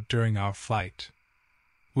snuffed out during our flight.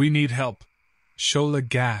 "We need help," Shola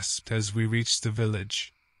gasped as we reached the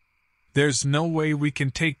village. "There's no way we can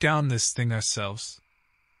take down this thing ourselves."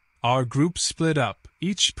 Our group split up,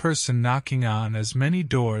 each person knocking on as many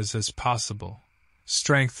doors as possible.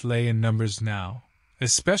 Strength lay in numbers now,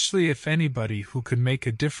 especially if anybody who could make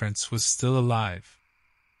a difference was still alive.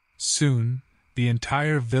 Soon, the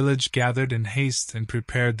entire village gathered in haste and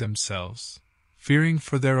prepared themselves, fearing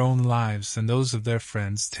for their own lives and those of their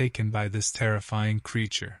friends taken by this terrifying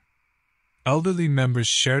creature. Elderly members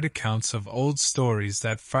shared accounts of old stories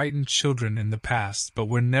that frightened children in the past but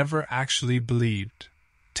were never actually believed,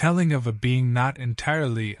 telling of a being not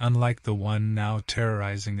entirely unlike the one now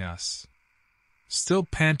terrorizing us. Still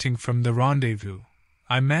panting from the rendezvous,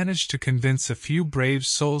 I managed to convince a few brave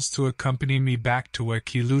souls to accompany me back to where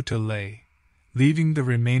Kiluta lay, leaving the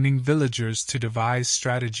remaining villagers to devise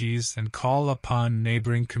strategies and call upon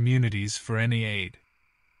neighboring communities for any aid.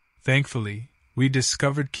 Thankfully, we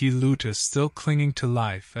discovered Kiluta still clinging to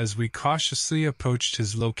life as we cautiously approached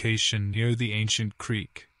his location near the ancient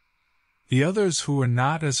creek. The others who were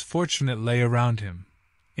not as fortunate lay around him,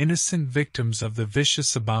 innocent victims of the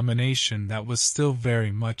vicious abomination that was still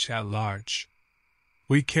very much at large.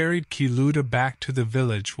 We carried Kiluta back to the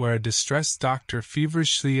village where a distressed doctor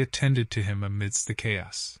feverishly attended to him amidst the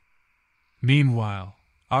chaos. Meanwhile,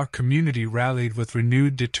 our community rallied with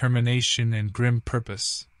renewed determination and grim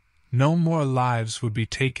purpose. No more lives would be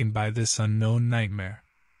taken by this unknown nightmare.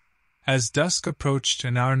 As dusk approached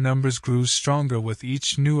and our numbers grew stronger with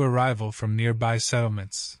each new arrival from nearby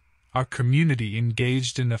settlements, our community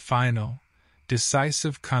engaged in a final,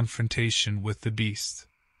 decisive confrontation with the beast.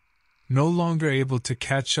 No longer able to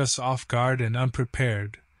catch us off guard and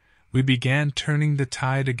unprepared, we began turning the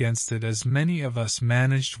tide against it as many of us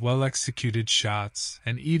managed well-executed shots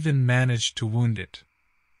and even managed to wound it.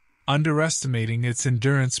 Underestimating its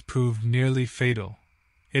endurance proved nearly fatal.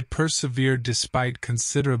 It persevered despite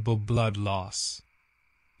considerable blood loss.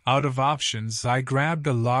 Out of options, I grabbed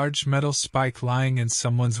a large metal spike lying in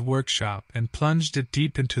someone's workshop and plunged it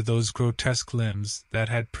deep into those grotesque limbs that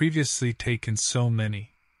had previously taken so many.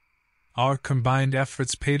 Our combined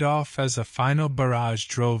efforts paid off as a final barrage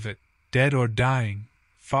drove it, dead or dying,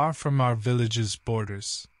 far from our village's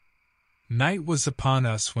borders. Night was upon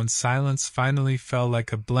us when silence finally fell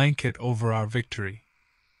like a blanket over our victory.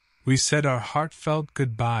 We said our heartfelt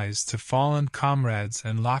goodbyes to fallen comrades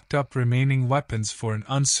and locked up remaining weapons for an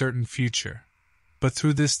uncertain future. But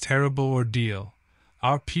through this terrible ordeal,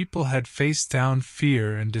 our people had faced down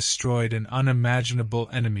fear and destroyed an unimaginable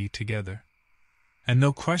enemy together. And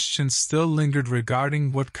no questions still lingered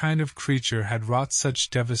regarding what kind of creature had wrought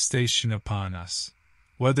such devastation upon us.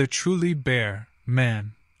 Whether truly bear,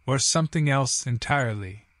 man, or something else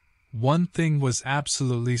entirely, one thing was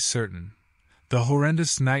absolutely certain. The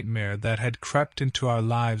horrendous nightmare that had crept into our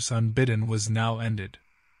lives unbidden was now ended.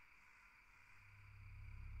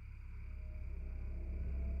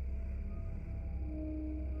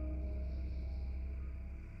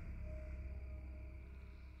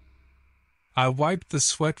 I wiped the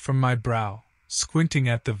sweat from my brow, squinting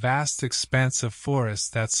at the vast expanse of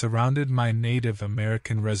forest that surrounded my Native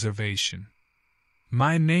American reservation.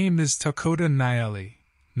 My name is Dakota Naeli,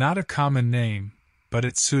 not a common name, but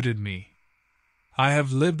it suited me. I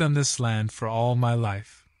have lived on this land for all my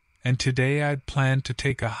life, and today I'd planned to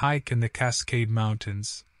take a hike in the Cascade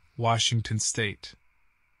Mountains, Washington State.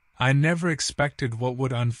 I never expected what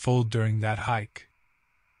would unfold during that hike.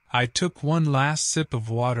 I took one last sip of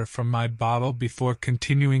water from my bottle before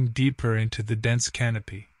continuing deeper into the dense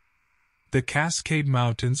canopy. The Cascade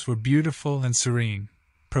Mountains were beautiful and serene,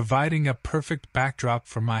 providing a perfect backdrop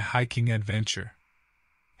for my hiking adventure.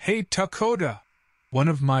 "Hey, Dakota!" one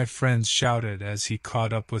of my friends shouted as he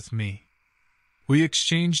caught up with me. We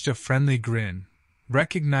exchanged a friendly grin,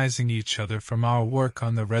 recognizing each other from our work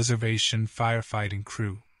on the reservation firefighting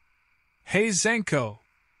crew. "Hey, Zenko!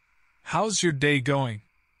 How's your day going?"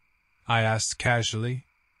 I asked casually.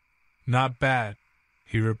 "Not bad,"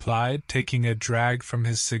 he replied, taking a drag from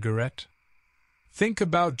his cigarette. "Think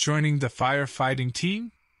about joining the firefighting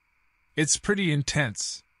team? It's pretty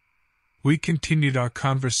intense." We continued our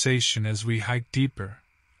conversation as we hiked deeper,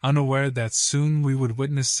 unaware that soon we would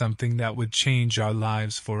witness something that would change our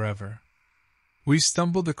lives forever. We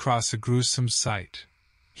stumbled across a gruesome sight.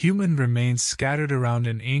 Human remains scattered around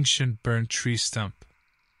an ancient burnt tree stump.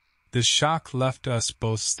 The shock left us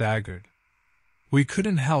both staggered. We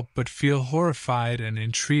couldn't help but feel horrified and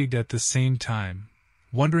intrigued at the same time,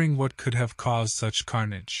 wondering what could have caused such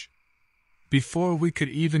carnage. Before we could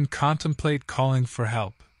even contemplate calling for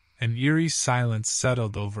help, an eerie silence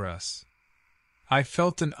settled over us. I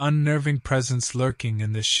felt an unnerving presence lurking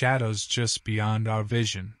in the shadows just beyond our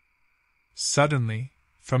vision. Suddenly,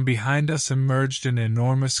 from behind us emerged an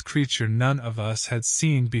enormous creature none of us had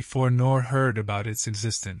seen before nor heard about its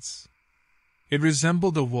existence. It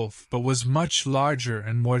resembled a wolf but was much larger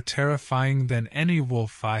and more terrifying than any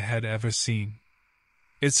wolf I had ever seen.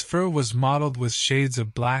 Its fur was mottled with shades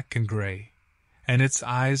of black and gray, and its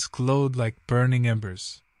eyes glowed like burning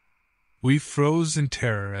embers. We froze in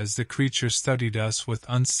terror as the creature studied us with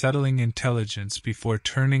unsettling intelligence before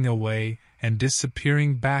turning away and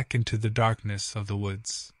disappearing back into the darkness of the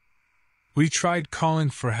woods. We tried calling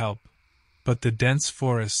for help, but the dense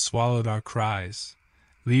forest swallowed our cries,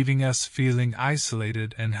 leaving us feeling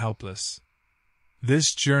isolated and helpless.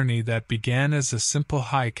 This journey that began as a simple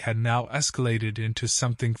hike had now escalated into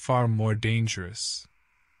something far more dangerous.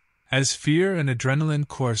 As fear and adrenaline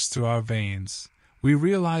coursed through our veins, we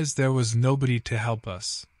realized there was nobody to help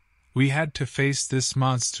us. We had to face this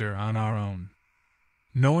monster on our own.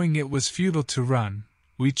 Knowing it was futile to run,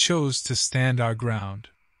 we chose to stand our ground.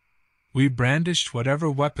 We brandished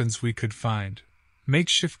whatever weapons we could find,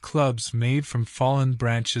 makeshift clubs made from fallen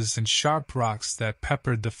branches and sharp rocks that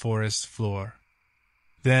peppered the forest floor.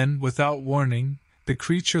 Then, without warning, the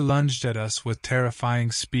creature lunged at us with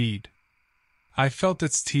terrifying speed. I felt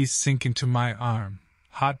its teeth sink into my arm,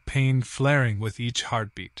 hot pain flaring with each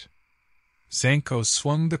heartbeat. Zenko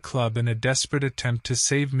swung the club in a desperate attempt to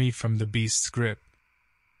save me from the beast's grip.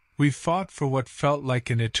 We fought for what felt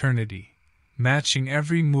like an eternity, matching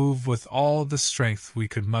every move with all the strength we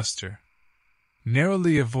could muster.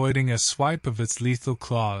 Narrowly avoiding a swipe of its lethal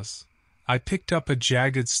claws, I picked up a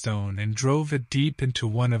jagged stone and drove it deep into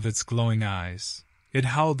one of its glowing eyes. It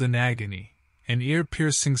howled in agony, an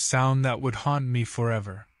ear-piercing sound that would haunt me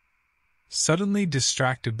forever. Suddenly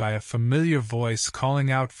distracted by a familiar voice calling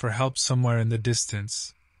out for help somewhere in the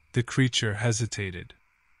distance, the creature hesitated.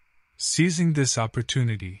 Seizing this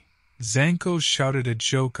opportunity, Zanko shouted a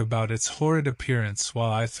joke about its horrid appearance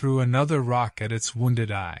while I threw another rock at its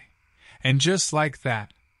wounded eye. And just like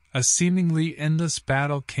that, a seemingly endless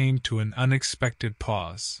battle came to an unexpected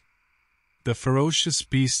pause. The ferocious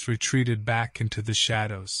beast retreated back into the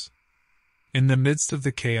shadows. In the midst of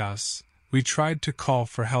the chaos, we tried to call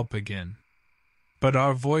for help again. But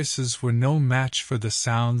our voices were no match for the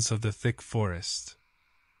sounds of the thick forest.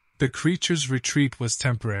 The creature's retreat was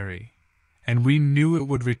temporary, and we knew it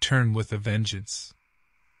would return with a vengeance.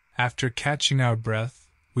 After catching our breath,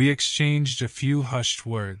 we exchanged a few hushed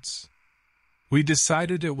words. We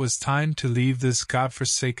decided it was time to leave this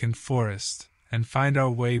godforsaken forest and find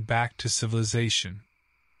our way back to civilization.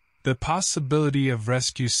 The possibility of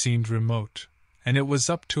rescue seemed remote, and it was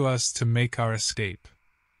up to us to make our escape.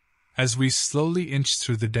 As we slowly inched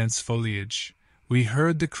through the dense foliage, we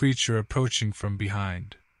heard the creature approaching from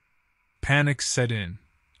behind. Panic set in,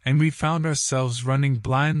 and we found ourselves running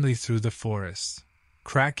blindly through the forest,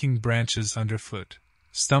 cracking branches underfoot,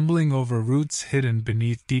 stumbling over roots hidden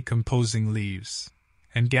beneath decomposing leaves,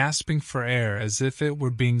 and gasping for air as if it were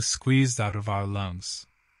being squeezed out of our lungs.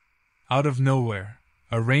 Out of nowhere,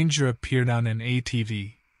 a ranger appeared on an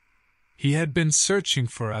ATV. He had been searching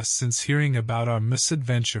for us since hearing about our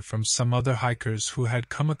misadventure from some other hikers who had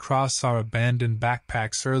come across our abandoned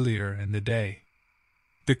backpacks earlier in the day.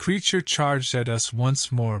 The creature charged at us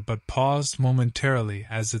once more but paused momentarily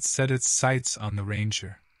as it set its sights on the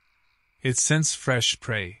ranger. It sensed fresh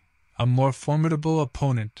prey, a more formidable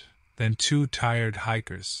opponent than two tired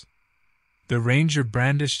hikers. The ranger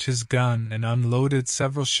brandished his gun and unloaded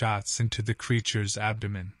several shots into the creature's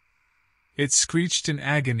abdomen. It screeched in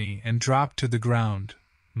agony and dropped to the ground,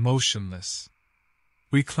 motionless.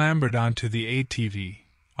 We clambered onto the ATV,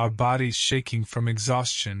 our bodies shaking from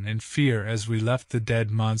exhaustion and fear as we left the dead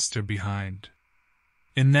monster behind.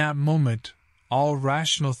 In that moment, all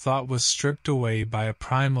rational thought was stripped away by a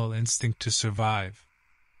primal instinct to survive.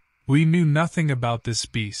 We knew nothing about this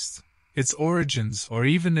beast, its origins, or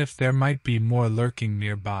even if there might be more lurking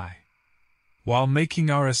nearby. While making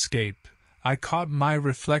our escape, I caught my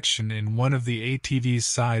reflection in one of the ATV's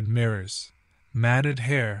side mirrors. Matted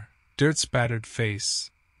hair, dirt-spattered face,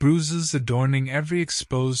 bruises adorning every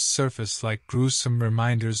exposed surface like gruesome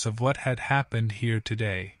reminders of what had happened here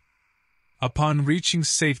today. Upon reaching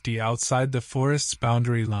safety outside the forest's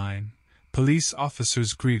boundary line, police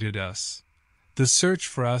officers greeted us. The search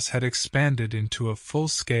for us had expanded into a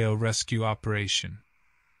full-scale rescue operation.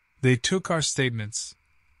 They took our statements,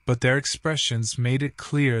 but their expressions made it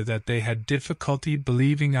clear that they had difficulty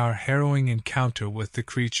believing our harrowing encounter with the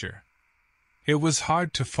creature. It was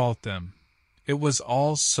hard to fault them. It was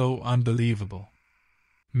all so unbelievable.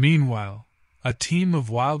 Meanwhile, a team of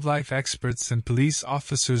wildlife experts and police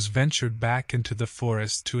officers ventured back into the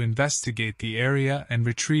forest to investigate the area and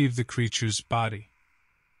retrieve the creature's body.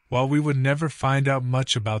 While we would never find out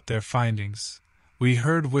much about their findings, we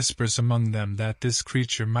heard whispers among them that this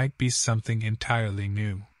creature might be something entirely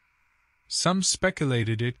new. Some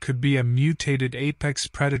speculated it could be a mutated apex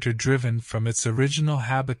predator driven from its original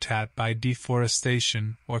habitat by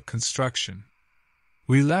deforestation or construction.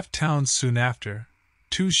 We left town soon after,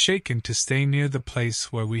 too shaken to stay near the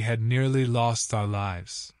place where we had nearly lost our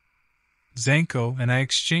lives. Zanko and I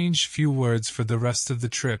exchanged few words for the rest of the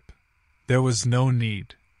trip. There was no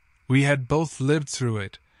need. We had both lived through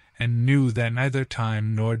it, and knew that neither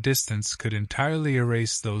time nor distance could entirely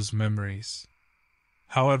erase those memories.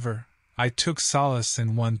 However, I took solace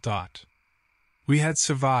in one thought. We had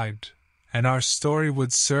survived, and our story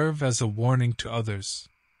would serve as a warning to others.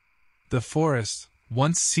 The forest,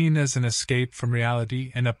 once seen as an escape from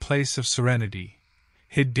reality and a place of serenity,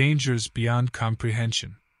 hid dangers beyond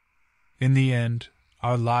comprehension. In the end,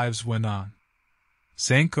 our lives went on.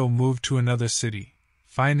 Zanko moved to another city,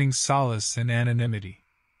 finding solace in anonymity.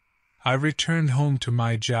 I returned home to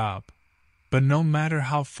my job, but no matter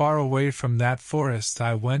how far away from that forest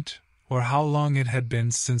I went, or how long it had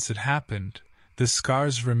been since it happened, the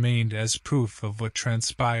scars remained as proof of what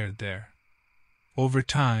transpired there. Over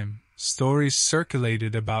time, stories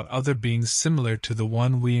circulated about other beings similar to the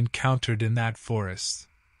one we encountered in that forest,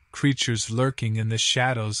 creatures lurking in the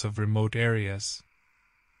shadows of remote areas.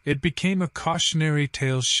 It became a cautionary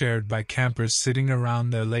tale shared by campers sitting around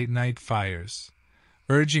their late-night fires,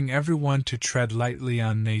 urging everyone to tread lightly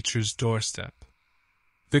on nature's doorstep.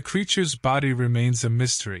 The creature's body remains a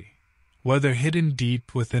mystery, whether hidden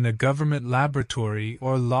deep within a government laboratory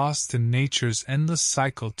or lost in nature's endless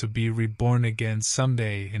cycle to be reborn again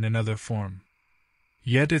someday in another form.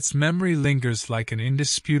 Yet its memory lingers like an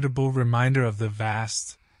indisputable reminder of the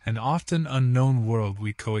vast and often unknown world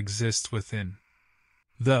we coexist within.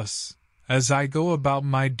 Thus, as I go about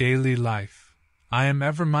my daily life, I am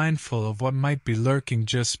ever mindful of what might be lurking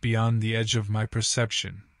just beyond the edge of my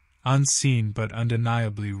perception, unseen but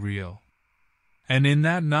undeniably real. And in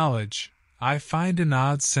that knowledge, I find an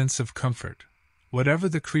odd sense of comfort. Whatever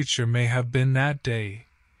the creature may have been that day,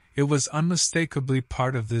 it was unmistakably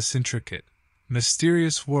part of this intricate,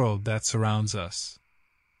 mysterious world that surrounds us.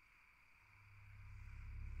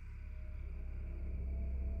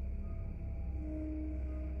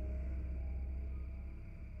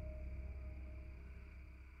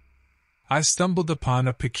 I stumbled upon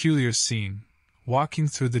a peculiar scene, walking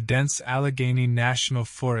through the dense Allegheny National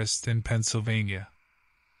Forest in Pennsylvania.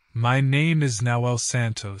 My name is Noel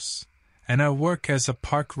Santos, and I work as a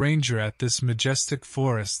park ranger at this majestic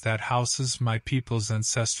forest that houses my people's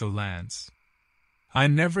ancestral lands. I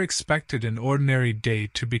never expected an ordinary day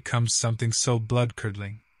to become something so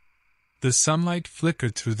blood-curdling. The sunlight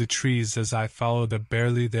flickered through the trees as I followed a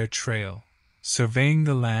barely there trail, surveying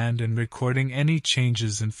the land and recording any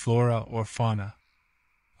changes in flora or fauna.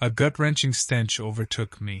 A gut-wrenching stench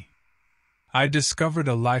overtook me. I discovered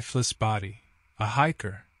a lifeless body, a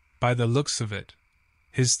hiker, by the looks of it,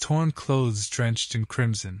 his torn clothes drenched in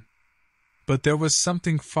crimson. But there was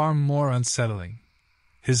something far more unsettling.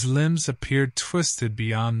 His limbs appeared twisted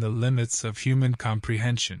beyond the limits of human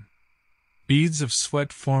comprehension. Beads of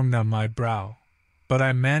sweat formed on my brow, but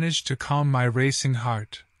I managed to calm my racing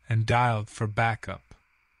heart and dialed for backup.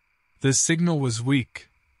 The signal was weak.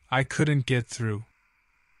 I couldn't get through.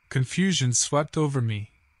 Confusion swept over me.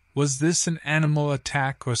 Was this an animal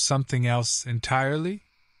attack or something else entirely?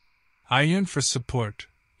 I yearned for support,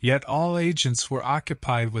 yet all agents were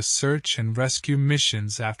occupied with search and rescue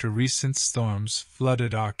missions after recent storms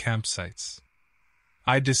flooded our campsites.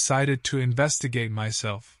 I decided to investigate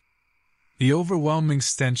myself. The overwhelming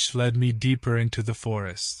stench led me deeper into the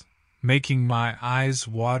forest, making my eyes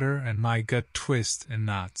water and my gut twist in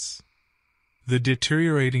knots. The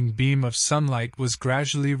deteriorating beam of sunlight was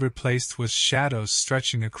gradually replaced with shadows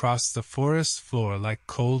stretching across the forest floor like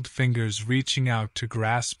cold fingers reaching out to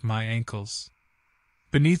grasp my ankles.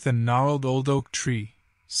 Beneath a gnarled old oak tree,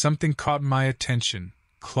 something caught my attention: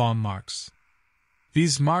 claw marks.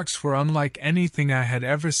 These marks were unlike anything I had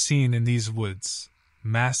ever seen in these woods,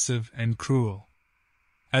 massive and cruel.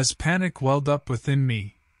 As panic welled up within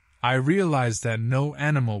me, I realized that no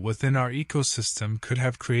animal within our ecosystem could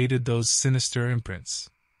have created those sinister imprints.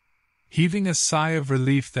 Heaving a sigh of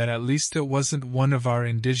relief that at least it wasn't one of our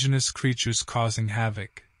indigenous creatures causing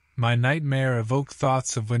havoc, my nightmare evoked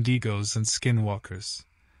thoughts of wendigos and skinwalkers,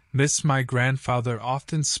 myths my grandfather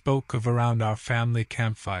often spoke of around our family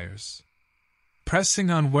campfires.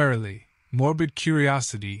 Pressing on warily, morbid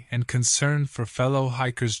curiosity and concern for fellow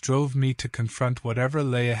hikers drove me to confront whatever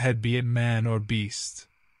lay ahead, be it man or beast.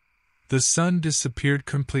 The sun disappeared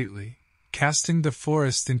completely, casting the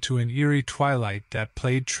forest into an eerie twilight that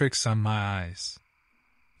played tricks on my eyes.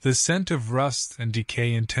 The scent of rust and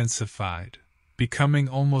decay intensified, becoming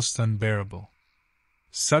almost unbearable.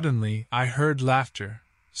 Suddenly, I heard laughter,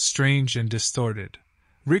 strange and distorted,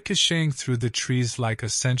 ricocheting through the trees like a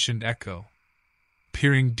sentient echo.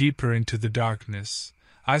 Peering deeper into the darkness,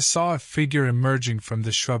 I saw a figure emerging from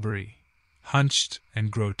the shrubbery, hunched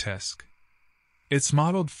and grotesque. Its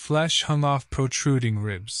mottled flesh hung off protruding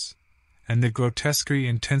ribs, and the grotesquerie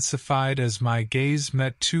intensified as my gaze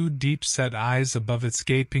met two deep-set eyes above its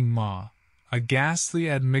gaping maw, a ghastly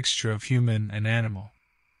admixture of human and animal.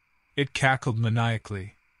 It cackled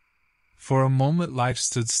maniacally. For a moment life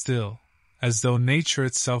stood still, as though nature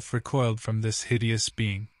itself recoiled from this hideous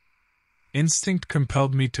being. Instinct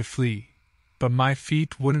compelled me to flee, but my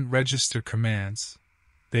feet wouldn't register commands.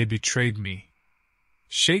 They betrayed me.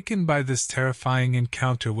 Shaken by this terrifying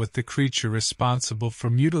encounter with the creature responsible for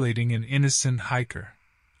mutilating an innocent hiker,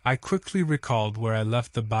 I quickly recalled where I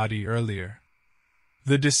left the body earlier.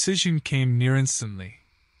 The decision came near instantly.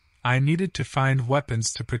 I needed to find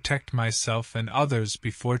weapons to protect myself and others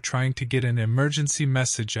before trying to get an emergency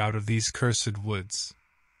message out of these cursed woods.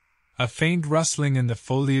 A faint rustling in the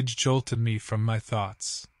foliage jolted me from my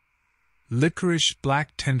thoughts. Licorice black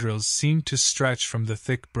tendrils seemed to stretch from the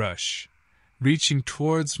thick brush, reaching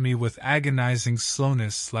towards me with agonizing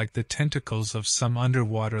slowness like the tentacles of some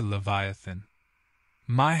underwater leviathan.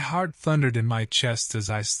 My heart thundered in my chest as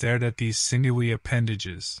I stared at these sinewy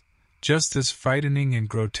appendages, just as frightening and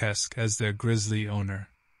grotesque as their grisly owner.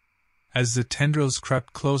 As the tendrils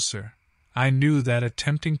crept closer, I knew that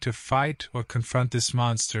attempting to fight or confront this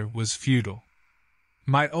monster was futile.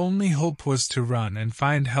 My only hope was to run and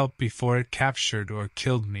find help before it captured or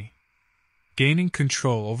killed me. Gaining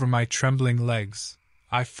control over my trembling legs,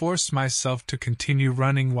 I forced myself to continue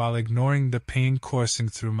running while ignoring the pain coursing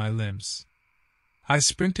through my limbs. I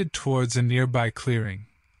sprinted towards a nearby clearing,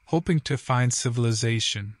 hoping to find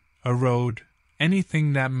civilization, a road,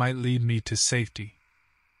 anything that might lead me to safety.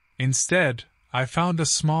 Instead, I found a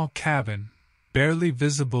small cabin, barely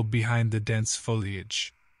visible behind the dense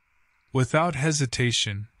foliage. Without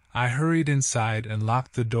hesitation, I hurried inside and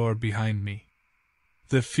locked the door behind me.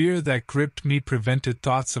 The fear that gripped me prevented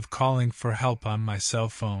thoughts of calling for help on my cell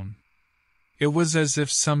phone. It was as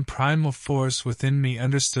if some primal force within me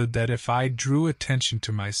understood that if I drew attention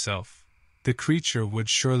to myself, the creature would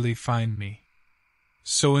surely find me.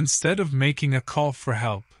 So instead of making a call for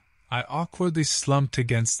help, I awkwardly slumped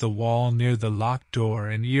against the wall near the locked door,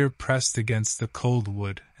 an ear pressed against the cold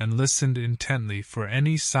wood, and listened intently for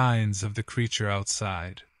any signs of the creature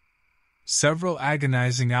outside. Several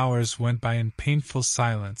agonizing hours went by in painful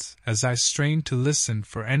silence as I strained to listen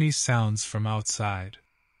for any sounds from outside.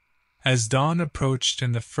 As dawn approached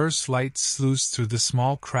and the first light sluiced through the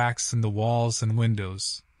small cracks in the walls and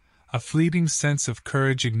windows, a fleeting sense of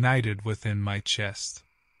courage ignited within my chest.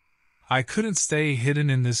 I couldn't stay hidden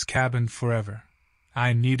in this cabin forever.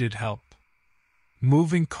 I needed help.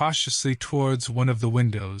 Moving cautiously towards one of the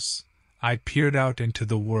windows, I peered out into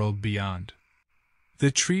the world beyond.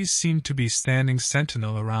 The trees seemed to be standing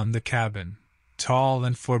sentinel around the cabin, tall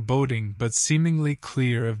and foreboding but seemingly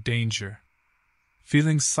clear of danger.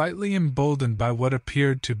 Feeling slightly emboldened by what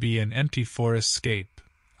appeared to be an empty forestscape,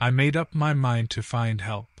 I made up my mind to find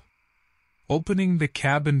help. Opening the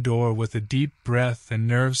cabin door with a deep breath and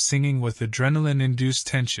nerves singing with adrenaline-induced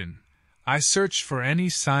tension, I searched for any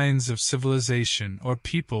signs of civilization or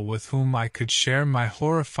people with whom I could share my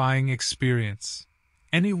horrifying experience,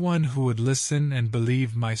 anyone who would listen and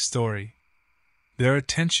believe my story. Their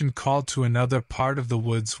attention called to another part of the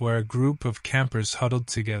woods where a group of campers huddled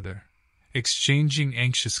together, exchanging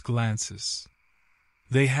anxious glances.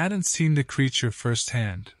 They hadn't seen the creature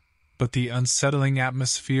firsthand, but the unsettling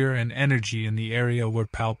atmosphere and energy in the area were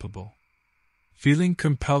palpable. Feeling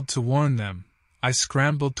compelled to warn them, I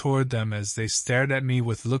scrambled toward them as they stared at me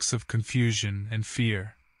with looks of confusion and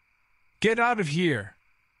fear. "Get out of here!"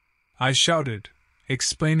 I shouted,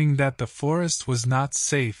 explaining that the forest was not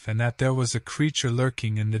safe and that there was a creature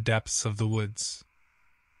lurking in the depths of the woods.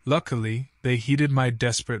 Luckily, they heeded my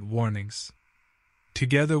desperate warnings.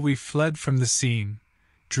 Together we fled from the scene,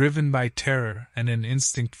 driven by terror and an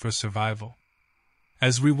instinct for survival.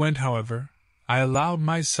 As we went, however, I allowed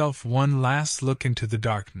myself one last look into the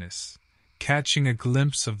darkness, catching a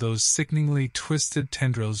glimpse of those sickeningly twisted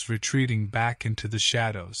tendrils retreating back into the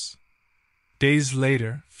shadows. Days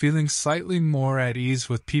later, feeling slightly more at ease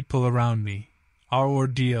with people around me, our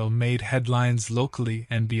ordeal made headlines locally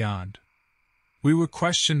and beyond. We were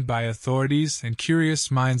questioned by authorities and curious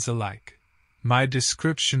minds alike, my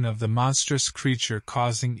description of the monstrous creature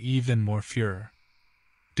causing even more furor.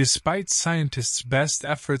 Despite scientists' best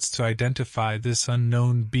efforts to identify this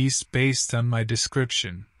unknown beast based on my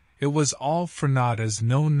description, it was all for naught as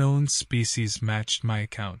no known species matched my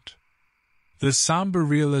account. The somber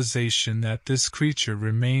realization that this creature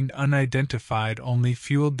remained unidentified only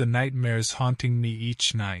fueled the nightmares haunting me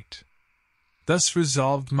each night. Thus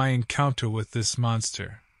resolved my encounter with this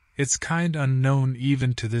monster, its kind unknown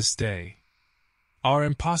even to this day. Our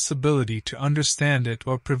impossibility to understand it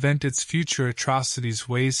or prevent its future atrocities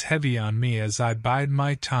weighs heavy on me as I bide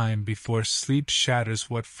my time before sleep shatters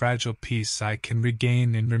what fragile peace I can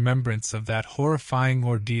regain in remembrance of that horrifying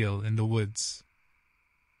ordeal in the woods.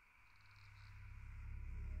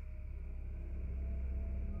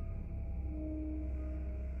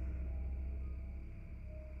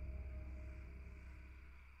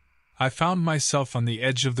 I found myself on the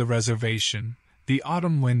edge of the reservation, the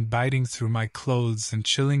autumn wind biting through my clothes and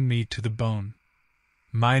chilling me to the bone.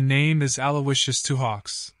 My name is Aloysius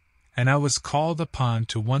Tuhawks, and I was called upon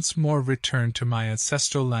to once more return to my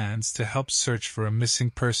ancestral lands to help search for a missing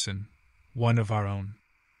person, one of our own.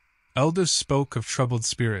 Elders spoke of troubled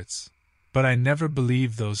spirits, but I never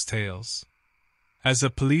believed those tales. As a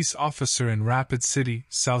police officer in Rapid City,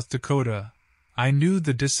 South Dakota, I knew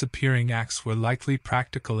the disappearing acts were likely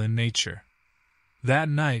practical in nature. That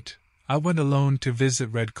night, I went alone to visit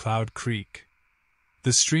Red Cloud Creek.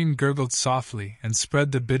 The stream gurgled softly and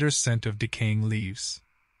spread the bitter scent of decaying leaves.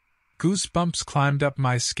 Goosebumps climbed up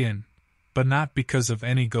my skin, but not because of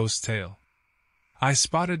any ghost tale. I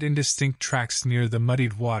spotted indistinct tracks near the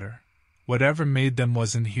muddied water. Whatever made them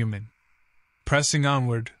wasn't human. Pressing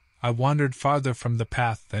onward, I wandered farther from the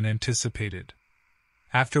path than anticipated.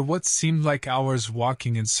 After what seemed like hours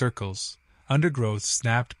walking in circles, undergrowth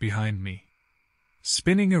snapped behind me.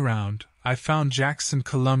 Spinning around, I found Jackson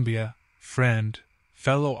Columbia, friend,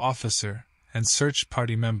 fellow officer, and search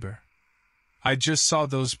party member. "I just saw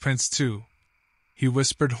those prints too," he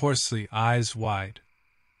whispered hoarsely, eyes wide.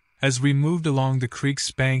 As we moved along the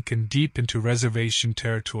creek's bank and deep into reservation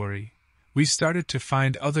territory, we started to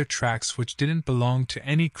find other tracks which didn't belong to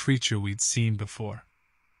any creature we'd seen before.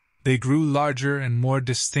 They grew larger and more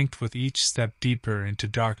distinct with each step deeper into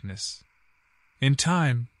darkness. In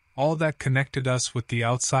time, all that connected us with the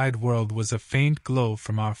outside world was a faint glow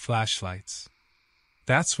from our flashlights.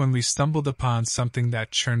 That's when we stumbled upon something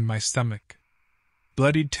that churned my stomach.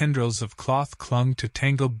 Bloodied tendrils of cloth clung to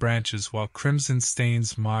tangled branches while crimson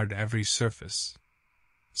stains marred every surface.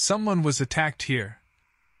 "Someone was attacked here,"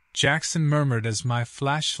 Jackson murmured as my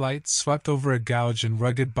flashlight swept over a gouge in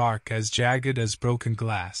rugged bark as jagged as broken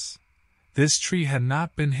glass. This tree had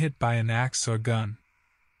not been hit by an axe or gun.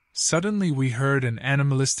 Suddenly we heard an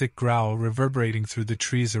animalistic growl reverberating through the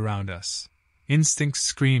trees around us. Instinct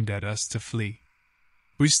screamed at us to flee.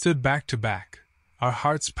 We stood back to back, our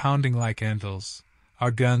hearts pounding like anvils,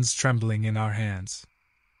 our guns trembling in our hands.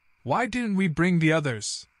 "Why didn't we bring the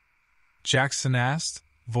others?" Jackson asked,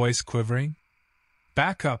 voice quivering.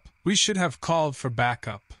 "Backup, we should have called for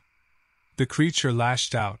backup." The creature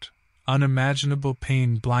lashed out, unimaginable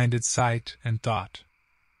pain blinded sight and thought.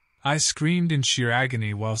 I screamed in sheer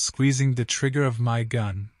agony while squeezing the trigger of my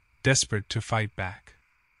gun, desperate to fight back.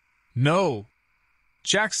 "No!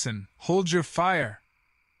 Jackson, hold your fire!"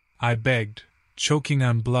 I begged, choking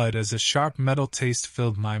on blood as a sharp metal taste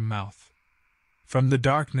filled my mouth. From the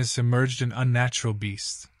darkness emerged an unnatural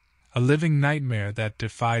beast, a living nightmare that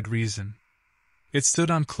defied reason. It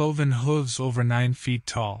stood on cloven hooves over 9 feet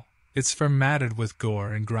tall, its fur matted with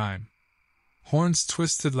gore and grime. Horns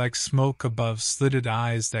twisted like smoke above slitted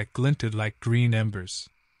eyes that glinted like green embers.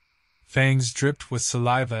 Fangs dripped with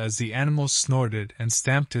saliva as the animal snorted and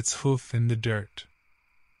stamped its hoof in the dirt.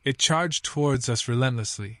 It charged towards us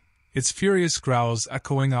relentlessly, its furious growls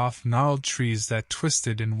echoing off gnarled trees that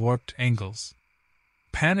twisted in warped angles.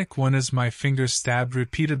 Panic won as my fingers stabbed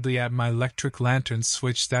repeatedly at my electric lantern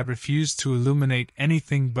switch that refused to illuminate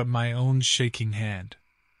anything but my own shaking hand.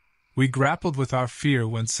 We grappled with our fear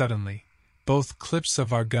when suddenly, both clips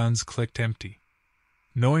of our guns clicked empty.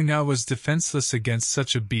 Knowing I was defenseless against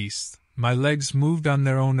such a beast, my legs moved on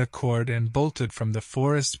their own accord and bolted from the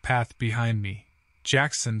forest path behind me.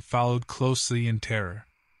 Jackson followed closely in terror.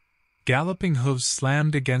 Galloping hooves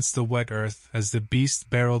slammed against the wet earth as the beast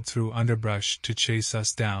barreled through underbrush to chase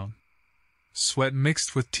us down. Sweat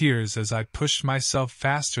mixed with tears as I pushed myself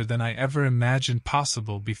faster than I ever imagined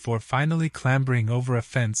possible before finally clambering over a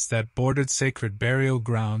fence that bordered sacred burial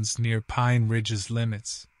grounds near Pine Ridge's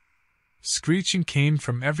limits. Screeching came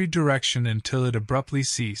from every direction until it abruptly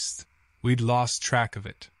ceased. We'd lost track of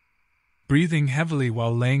it. Breathing heavily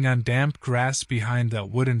while laying on damp grass behind that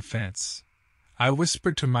wooden fence, I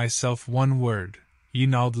whispered to myself one word,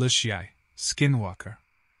 Yinald Lishai, Skinwalker.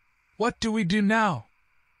 "What do we do now?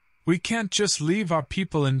 We can't just leave our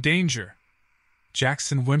people in danger."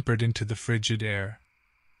 Jackson whimpered into the frigid air.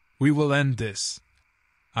 "We will end this,"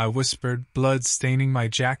 I whispered, blood staining my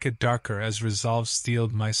jacket darker as resolve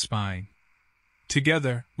steeled my spine.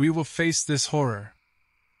 "Together, we will face this horror."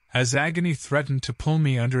 As agony threatened to pull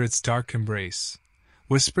me under its dark embrace,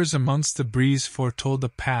 whispers amongst the breeze foretold a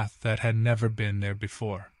path that had never been there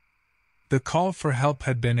before. The call for help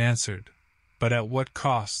had been answered, but at what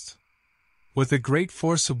cost? With a great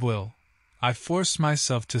force of will, I forced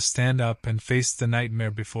myself to stand up and face the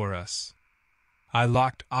nightmare before us. I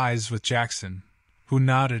locked eyes with Jackson, who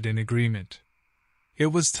nodded in agreement. It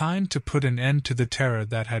was time to put an end to the terror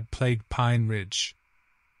that had plagued Pine Ridge.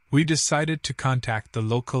 We decided to contact the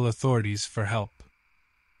local authorities for help.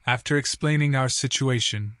 After explaining our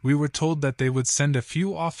situation, we were told that they would send a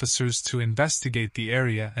few officers to investigate the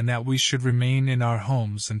area and that we should remain in our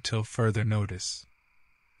homes until further notice.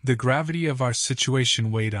 The gravity of our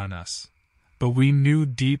situation weighed on us, but we knew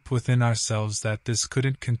deep within ourselves that this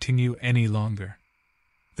couldn't continue any longer.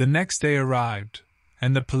 The next day arrived,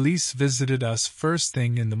 and the police visited us first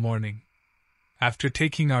thing in the morning. After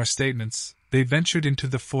taking our statements, they ventured into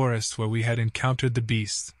the forest where we had encountered the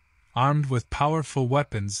beast, armed with powerful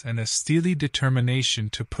weapons and a steely determination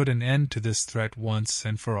to put an end to this threat once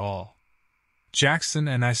and for all. Jackson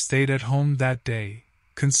and I stayed at home that day,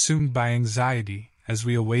 consumed by anxiety, as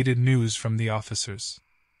we awaited news from the officers.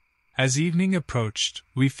 As evening approached,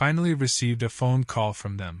 we finally received a phone call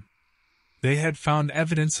from them. They had found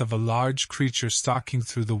evidence of a large creature stalking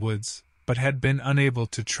through the woods, but had been unable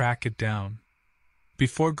to track it down.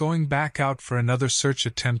 Before going back out for another search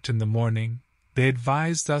attempt in the morning, they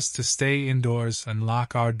advised us to stay indoors and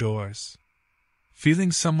lock our doors.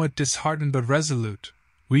 Feeling somewhat disheartened but resolute,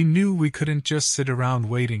 we knew we couldn't just sit around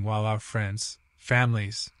waiting while our friends,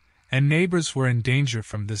 families, and neighbors were in danger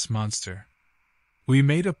from this monster. We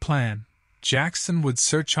made a plan. Jackson would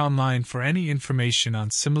search online for any information on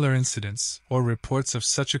similar incidents or reports of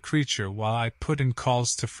such a creature, while I put in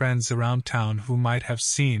calls to friends around town who might have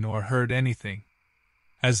seen or heard anything.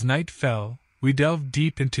 As night fell, we delved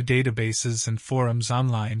deep into databases and forums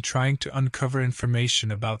online, trying to uncover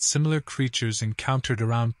information about similar creatures encountered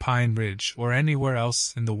around Pine Ridge or anywhere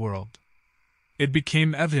else in the world. It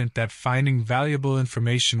became evident that finding valuable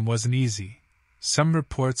information wasn't easy. Some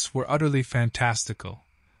reports were utterly fantastical,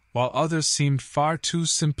 while others seemed far too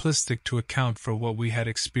simplistic to account for what we had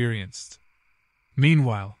experienced.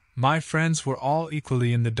 Meanwhile, my friends were all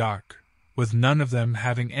equally in the dark, with none of them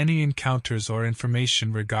having any encounters or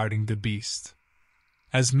information regarding the beast.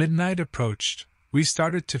 As midnight approached, we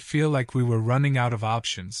started to feel like we were running out of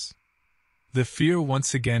options. The fear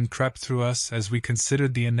once again crept through us as we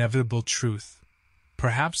considered the inevitable truth.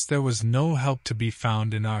 Perhaps there was no help to be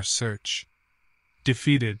found in our search.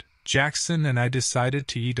 Defeated, Jackson and I decided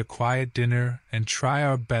to eat a quiet dinner and try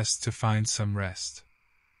our best to find some rest.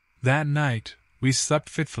 That night, we slept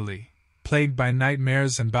fitfully, plagued by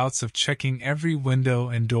nightmares and bouts of checking every window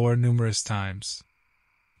and door numerous times.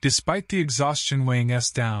 Despite the exhaustion weighing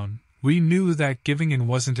us down, we knew that giving in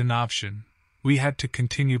wasn't an option. We had to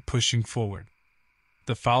continue pushing forward.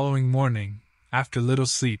 The following morning, after little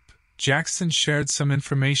sleep, Jackson shared some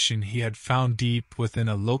information he had found deep within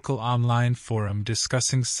a local online forum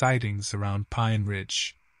discussing sightings around Pine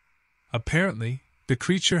Ridge. Apparently, the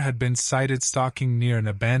creature had been sighted stalking near an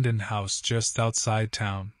abandoned house just outside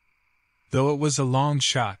town. Though it was a long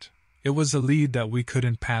shot, it was a lead that we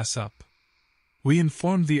couldn't pass up. We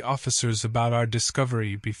informed the officers about our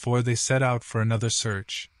discovery before they set out for another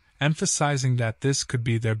search, emphasizing that this could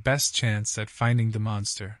be their best chance at finding the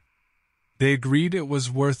monster. They agreed it was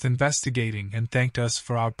worth investigating and thanked us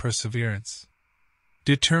for our perseverance.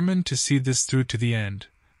 Determined to see this through to the end,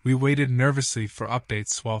 we waited nervously for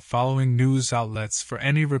updates while following news outlets for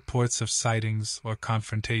any reports of sightings or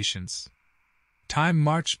confrontations. Time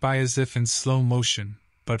marched by as if in slow motion,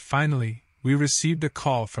 but finally, we received a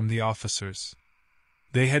call from the officers.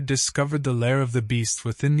 They had discovered the lair of the beast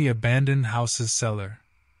within the abandoned house's cellar.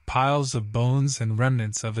 Piles of bones and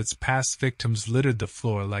remnants of its past victims littered the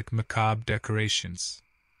floor like macabre decorations.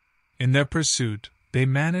 In their pursuit, they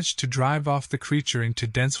managed to drive off the creature into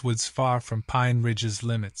dense woods far from Pine Ridge's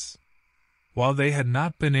limits. While they had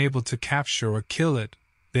not been able to capture or kill it,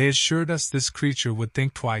 they assured us this creature would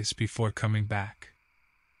think twice before coming back.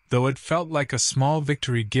 Though it felt like a small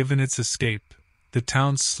victory given its escape, the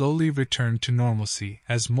town slowly returned to normalcy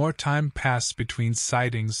as more time passed between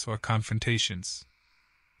sightings or confrontations.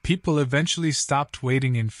 People eventually stopped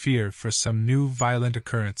waiting in fear for some new violent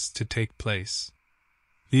occurrence to take place.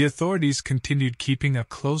 The authorities continued keeping a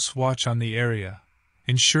close watch on the area,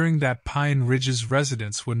 ensuring that Pine Ridge's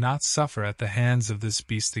residents would not suffer at the hands of this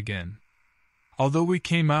beast again. Although we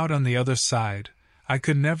came out on the other side, I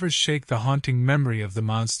could never shake the haunting memory of the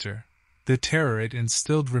monster. The terror it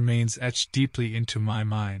instilled remains etched deeply into my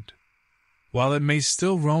mind. While it may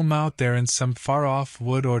still roam out there in some far-off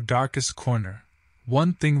wood or darkest corner,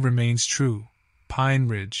 one thing remains true: Pine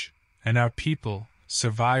Ridge, and our people,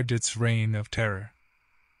 survived its reign of terror.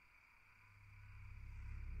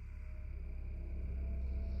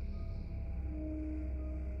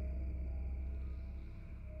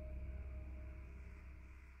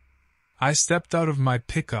 I stepped out of my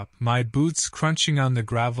pickup, my boots crunching on the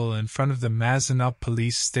gravel in front of the Mazenop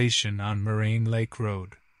police station on Moraine Lake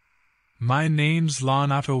Road. My name's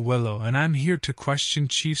Lon Otto Willow, and I'm here to question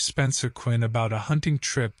Chief Spencer Quinn about a hunting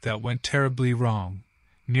trip that went terribly wrong,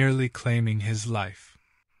 nearly claiming his life.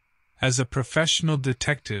 As a professional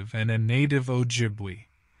detective and a native Ojibwe,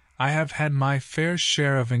 I have had my fair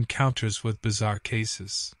share of encounters with bizarre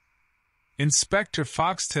cases. Inspector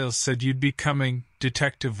Foxtail said you'd be coming,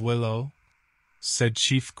 Detective Willow, said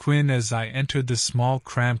Chief Quinn as I entered the small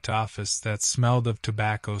cramped office that smelled of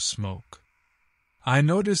tobacco smoke. I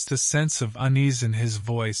noticed a sense of unease in his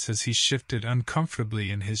voice as he shifted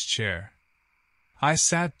uncomfortably in his chair. I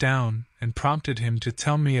sat down and prompted him to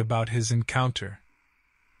tell me about his encounter.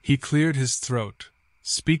 He cleared his throat,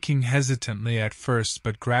 speaking hesitantly at first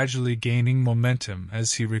but gradually gaining momentum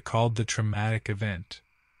as he recalled the traumatic event.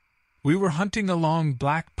 We were hunting along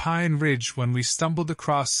Black Pine Ridge when we stumbled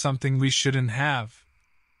across something we shouldn't have,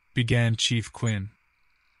 began Chief Quinn.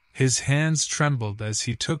 His hands trembled as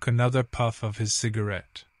he took another puff of his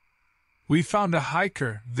cigarette. "We found a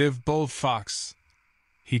hiker, Viv Bullfox,"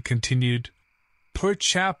 he continued. "Poor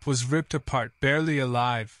chap was ripped apart, barely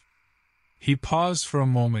alive." He paused for a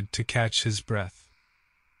moment to catch his breath.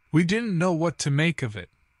 "We didn't know what to make of it.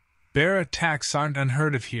 Bear attacks aren't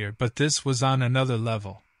unheard of here, but this was on another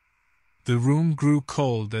level." The room grew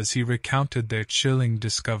cold as he recounted their chilling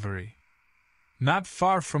discovery. "Not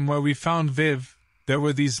far from where we found Viv, there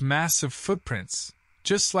were these massive footprints,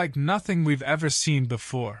 just like nothing we've ever seen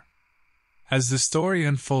before." As the story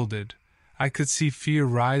unfolded, I could see fear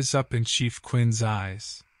rise up in Chief Quinn's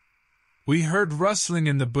eyes. "We heard rustling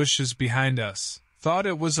in the bushes behind us, thought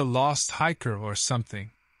it was a lost hiker or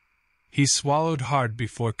something." He swallowed hard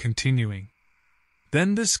before continuing.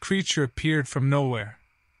 "Then this creature appeared from nowhere.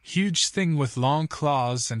 Huge thing with long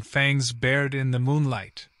claws and fangs bared in the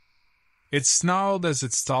moonlight. It snarled as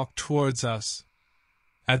it stalked towards us."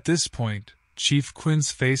 At this point, Chief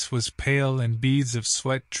Quinn's face was pale and beads of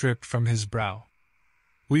sweat dripped from his brow.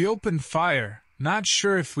 "We opened fire, not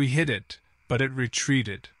sure if we hit it, but it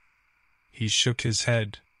retreated." He shook his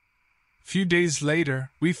head. "Few days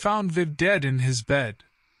later, we found Viv dead in his bed.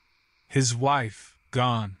 His wife,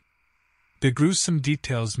 gone." The gruesome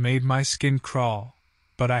details made my skin crawl,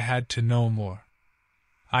 but I had to know more.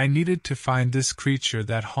 I needed to find this creature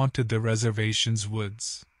that haunted the reservation's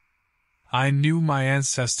woods. I knew my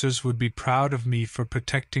ancestors would be proud of me for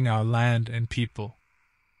protecting our land and people.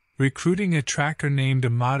 Recruiting a tracker named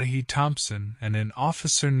Amadahi Thompson and an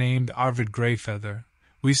officer named Arvid Greyfeather,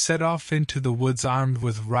 we set off into the woods armed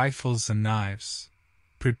with rifles and knives,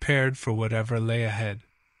 prepared for whatever lay ahead.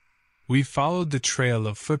 We followed the trail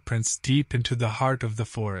of footprints deep into the heart of the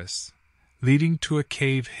forest, leading to a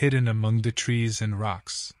cave hidden among the trees and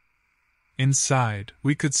rocks. Inside,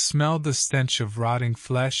 we could smell the stench of rotting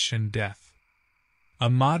flesh and death.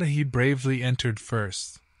 Amadahi bravely entered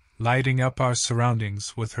first, lighting up our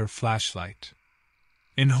surroundings with her flashlight.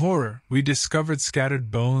 In horror, we discovered scattered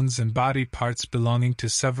bones and body parts belonging to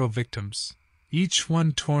several victims, each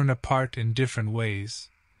one torn apart in different ways,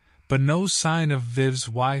 but no sign of Viv's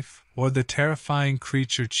wife or the terrifying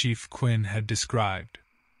creature Chief Quinn had described.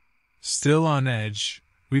 Still on edge,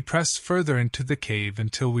 we pressed further into the cave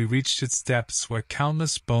until we reached its depths where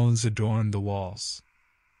countless bones adorned the walls.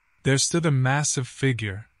 There stood a massive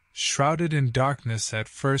figure, shrouded in darkness at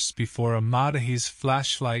first before Amadahi's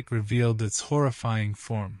flashlight revealed its horrifying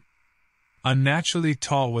form. Unnaturally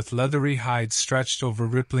tall with leathery hide stretched over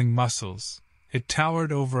rippling muscles, it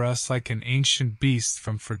towered over us like an ancient beast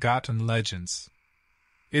from forgotten legends.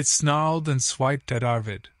 It snarled and swiped at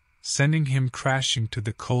Arvid, sending him crashing to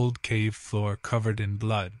the cold cave floor covered in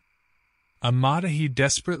blood. Amadahi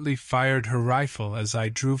desperately fired her rifle as I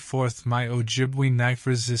drew forth my Ojibwe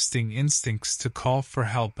knife-resisting instincts to call for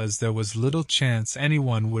help, as there was little chance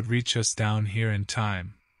anyone would reach us down here in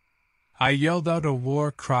time. I yelled out a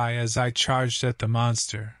war cry as I charged at the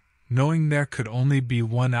monster, knowing there could only be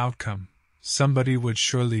one outcome: somebody would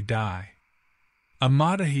surely die.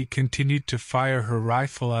 Amadahi continued to fire her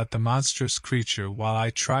rifle at the monstrous creature while I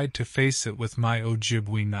tried to face it with my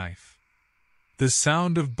Ojibwe knife. The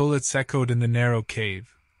sound of bullets echoed in the narrow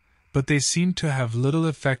cave, but they seemed to have little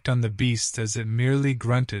effect on the beast as it merely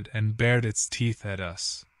grunted and bared its teeth at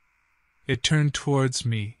us. It turned towards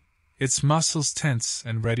me, its muscles tense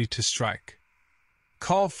and ready to strike.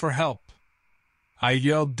 "Call for help!" I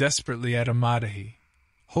yelled desperately at Amadahi,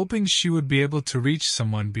 hoping she would be able to reach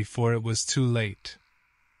someone before it was too late.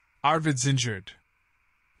 "Arvid's injured.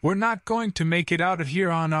 We're not going to make it out of here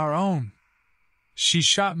on our own." She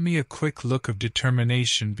shot me a quick look of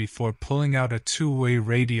determination before pulling out a two-way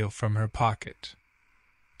radio from her pocket.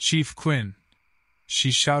 "Chief Quinn,"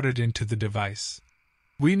 she shouted into the device,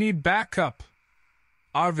 "we need backup.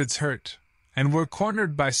 Arvid's hurt, and we're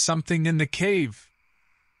cornered by something in the cave."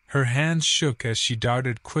 Her hands shook as she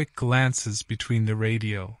darted quick glances between the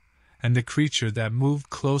radio and the creature that moved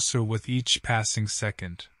closer with each passing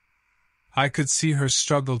second. I could see her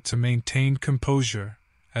struggle to maintain composure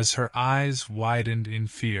as her eyes widened in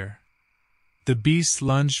fear. The beast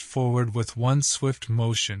lunged forward with one swift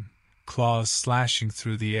motion, claws slashing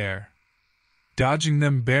through the air. Dodging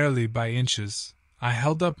them barely by inches, I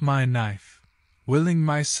held up my knife, willing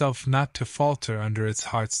myself not to falter under its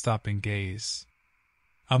heart-stopping gaze.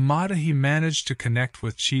 Amadahi managed to connect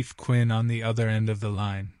with Chief Quinn on the other end of the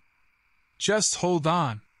line. "Just hold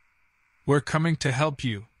on. We're coming to help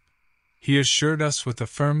you," he assured us with a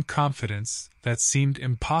firm confidence that seemed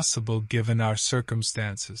impossible given our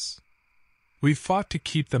circumstances. We fought to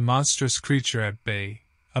keep the monstrous creature at bay,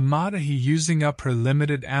 Amadahi using up her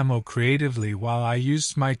limited ammo creatively while I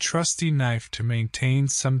used my trusty knife to maintain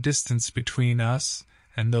some distance between us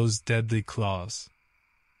and those deadly claws.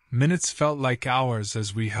 Minutes felt like hours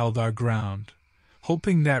as we held our ground,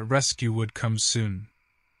 hoping that rescue would come soon.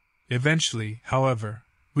 Eventually, however,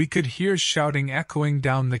 we could hear shouting echoing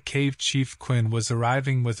down the cave. Chief Quinn was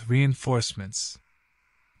arriving with reinforcements.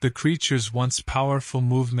 The creature's once powerful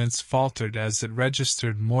movements faltered as it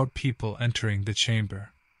registered more people entering the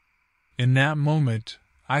chamber. In that moment,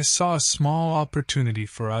 I saw a small opportunity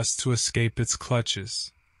for us to escape its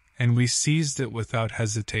clutches, and we seized it without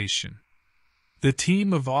hesitation. The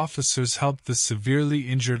team of officers helped the severely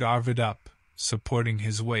injured Arvid up, supporting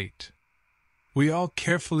his weight. We all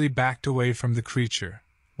carefully backed away from the creature,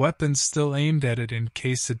 weapons still aimed at it in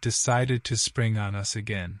case it decided to spring on us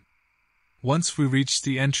again. Once we reached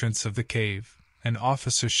the entrance of the cave, an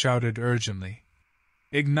officer shouted urgently,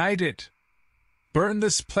 "Ignite it! Burn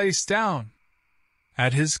this place down!"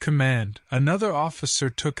 At his command, another officer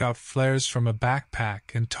took out flares from a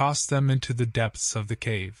backpack and tossed them into the depths of the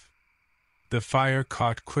cave. The fire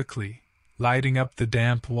caught quickly, lighting up the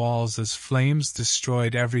damp walls as flames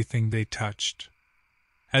destroyed everything they touched.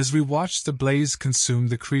 As we watched the blaze consume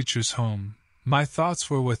the creature's home, my thoughts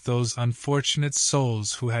were with those unfortunate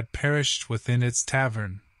souls who had perished within its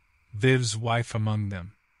tavern, Viv's wife among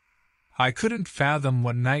them. I couldn't fathom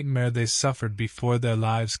what nightmare they suffered before their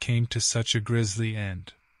lives came to such a grisly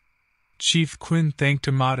end. Chief Quinn thanked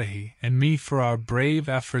Amadahi and me for our brave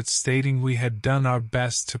efforts, stating we had done our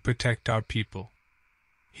best to protect our people.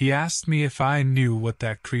 He asked me if I knew what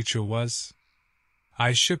that creature was.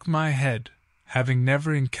 I shook my head, having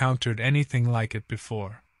never encountered anything like it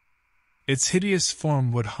before. Its hideous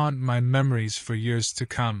form would haunt my memories for years to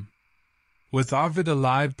come. With Arvid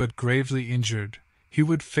alive but gravely injured, he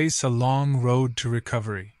would face a long road to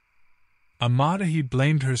recovery. Amadahi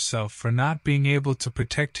blamed herself for not being able to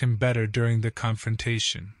protect him better during the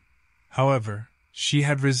confrontation. However, she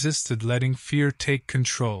had resisted letting fear take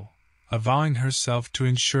control, avowing herself to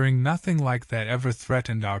ensuring nothing like that ever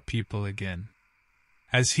threatened our people again.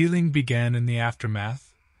 As healing began in the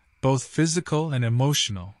aftermath, both physical and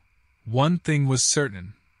emotional, one thing was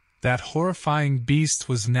certain: that horrifying beast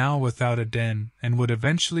was now without a den and would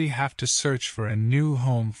eventually have to search for a new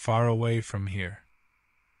home far away from here.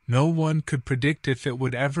 No one could predict if it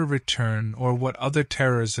would ever return or what other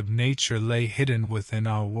terrors of nature lay hidden within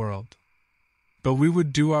our world. But we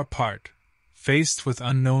would do our part, faced with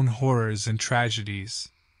unknown horrors and tragedies,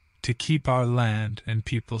 to keep our land and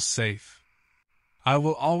people safe. I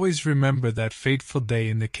will always remember that fateful day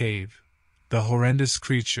in the cave, the horrendous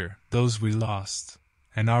creature, those we lost,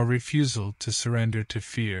 and our refusal to surrender to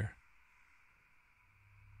fear.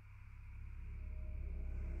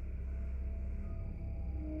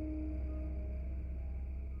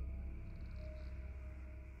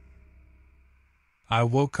 I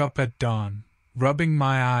woke up at dawn, rubbing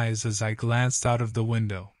my eyes as I glanced out of the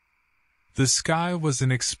window. The sky was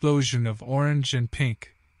an explosion of orange and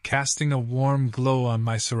pink, casting a warm glow on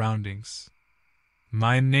my surroundings.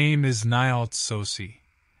 My name is Nyalt Sosi,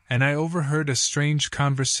 and I overheard a strange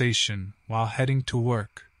conversation while heading to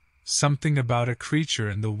work, something about a creature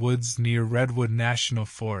in the woods near Redwood National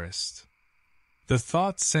Forest. The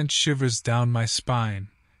thought sent shivers down my spine,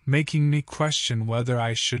 making me question whether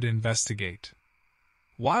I should investigate.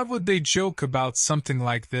 Why would they joke about something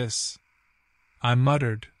like this? I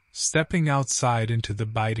muttered, stepping outside into the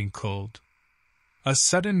biting cold. A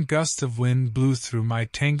sudden gust of wind blew through my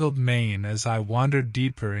tangled mane as I wandered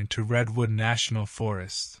deeper into Redwood National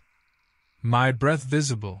Forest. My breath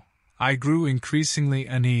visible, I grew increasingly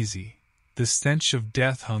uneasy. The stench of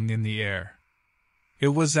death hung in the air. It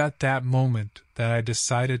was at that moment that I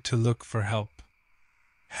decided to look for help.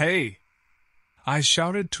 "Hey!" I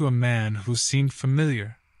shouted to a man who seemed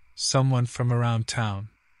familiar, someone from around town.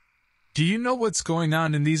 "Do you know what's going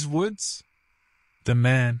on in these woods?" The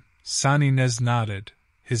man, Saninez, nodded,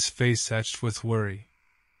 his face etched with worry.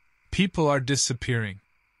 "People are disappearing.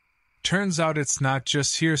 Turns out it's not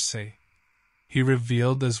just hearsay," he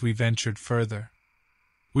revealed as we ventured further.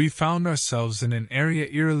 We found ourselves in an area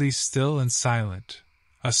eerily still and silent,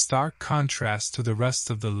 a stark contrast to the rest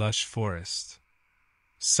of the lush forest.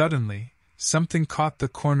 Suddenly, something caught the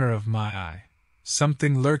corner of my eye,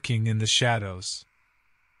 something lurking in the shadows.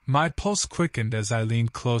 My pulse quickened as I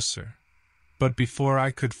leaned closer, but before I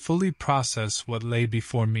could fully process what lay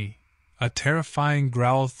before me, a terrifying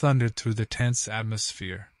growl thundered through the tense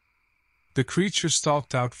atmosphere. The creature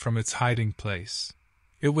stalked out from its hiding place.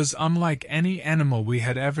 It was unlike any animal we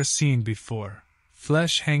had ever seen before,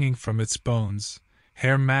 flesh hanging from its bones,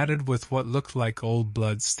 hair matted with what looked like old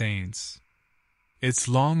blood stains. Its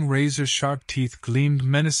long razor-sharp teeth gleamed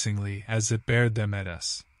menacingly as it bared them at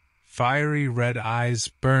us. Fiery red eyes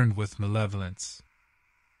burned with malevolence.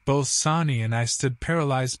 Both Sonny and I stood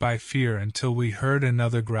paralyzed by fear until we heard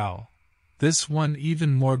another growl, this one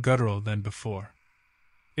even more guttural than before.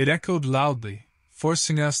 It echoed loudly,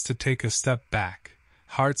 forcing us to take a step back,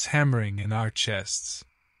 hearts hammering in our chests.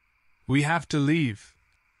 "We have to leave,"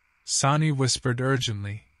 Sonny whispered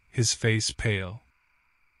urgently, his face pale.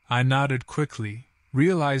 I nodded quickly,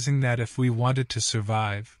 realizing that if we wanted to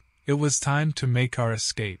survive, it was time to make our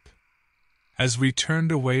escape. As we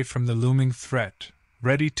turned away from the looming threat,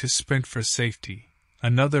 ready to sprint for safety,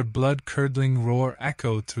 another blood-curdling roar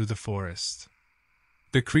echoed through the forest.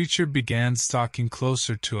 The creature began stalking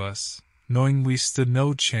closer to us, knowing we stood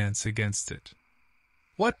no chance against it.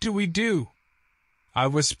 "What do we do?" I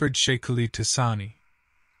whispered shakily to Sonny.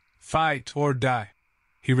 "Fight or die,"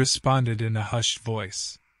 he responded in a hushed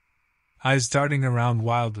voice. Eyes darting around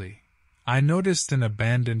wildly, I noticed an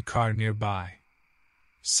abandoned car nearby.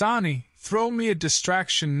 "Sonny, throw me a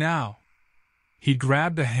distraction now." He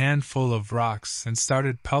grabbed a handful of rocks and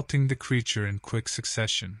started pelting the creature in quick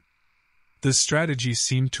succession. The strategy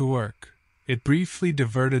seemed to work. It briefly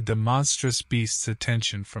diverted the monstrous beast's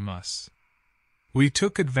attention from us. We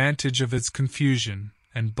took advantage of its confusion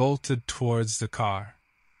and bolted towards the car.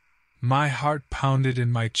 My heart pounded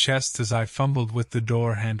in my chest as I fumbled with the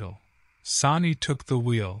door handle. Sonny took the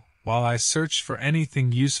wheel, while I searched for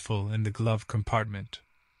anything useful in the glove compartment.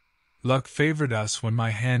 Luck favored us when my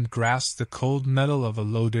hand grasped the cold metal of a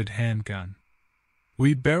loaded handgun.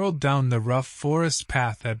 We barreled down the rough forest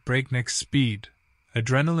path at breakneck speed.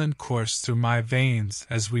 Adrenaline coursed through my veins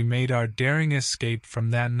as we made our daring escape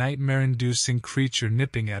from that nightmare-inducing creature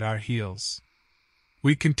nipping at our heels.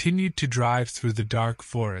 We continued to drive through the dark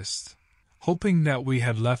forest, hoping that we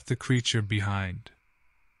had left the creature behind.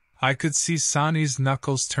 I could see Sonny's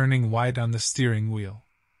knuckles turning white on the steering wheel.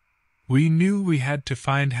 We knew we had to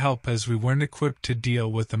find help as we weren't equipped to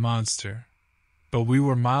deal with the monster, but we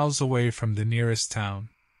were miles away from the nearest town.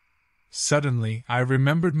 Suddenly, I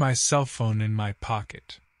remembered my cell phone in my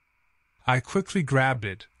pocket. I quickly grabbed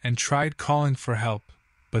it and tried calling for help,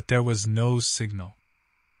 but there was no signal.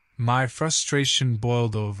 My frustration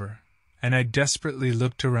boiled over, and I desperately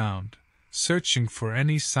looked around, searching for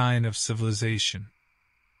any sign of civilization.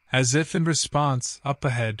 As if in response, up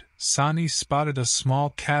ahead, Sonny spotted a small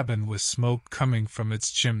cabin with smoke coming from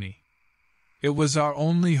its chimney. It was our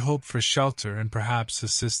only hope for shelter and perhaps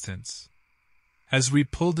assistance. As we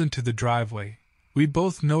pulled into the driveway, we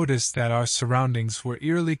both noticed that our surroundings were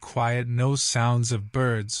eerily quiet. No sounds of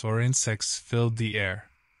birds or insects filled the air.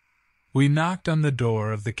 We knocked on the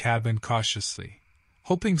door of the cabin cautiously,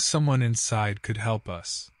 hoping someone inside could help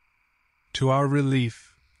us. To our relief,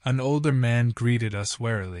 an older man greeted us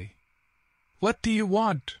warily. "What do you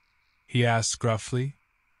want?" he asked gruffly.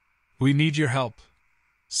 "We need your help,"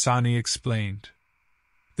 Sonny explained.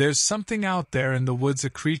 "There's something out there in the woods, a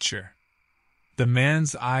creature." The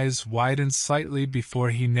man's eyes widened slightly before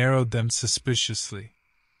he narrowed them suspiciously.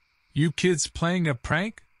 "You kids playing a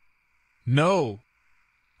prank?" "No,"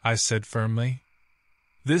 I said firmly.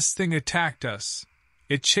 "This thing attacked us.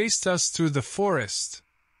 It chased us through the forest."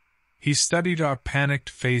 He studied our panicked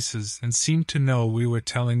faces and seemed to know we were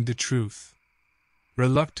telling the truth.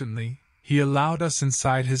 Reluctantly, he allowed us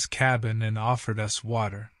inside his cabin and offered us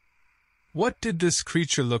water. "What did this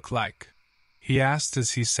creature look like?" he asked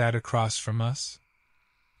as he sat across from us.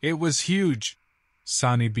 "It was huge,"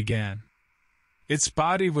 Sonny began. "Its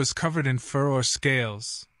body was covered in fur or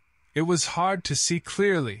scales. It was hard to see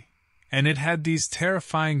clearly, and it had these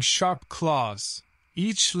terrifying sharp claws.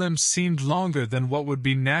 Each limb seemed longer than what would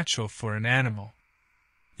be natural for an animal."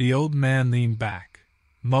 The old man leaned back,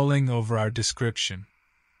 mulling over our description.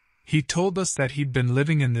 He told us that he'd been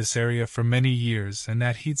living in this area for many years and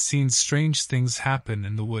that he'd seen strange things happen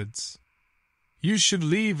in the woods. "You should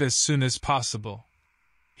leave as soon as possible,"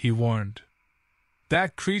 he warned.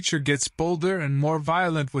 "That creature gets bolder and more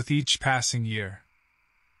violent with each passing year.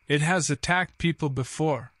 It has attacked people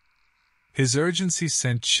before." His urgency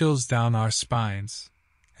sent chills down our spines,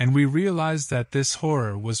 and we realized that this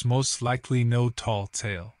horror was most likely no tall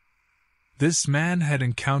tale. This man had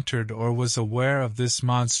encountered or was aware of this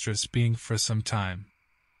monstrous being for some time.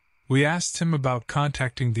 We asked him about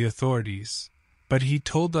contacting the authorities, but he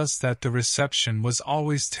told us that the reception was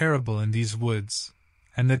always terrible in these woods,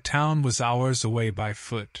 and the town was hours away by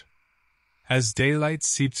foot. As daylight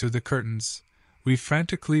seeped through the curtains, we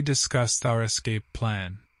frantically discussed our escape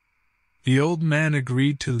plan. The old man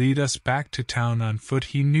agreed to lead us back to town on foot.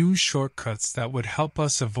 He knew shortcuts that would help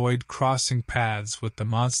us avoid crossing paths with the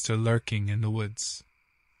monster lurking in the woods.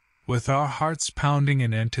 With our hearts pounding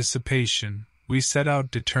in anticipation, we set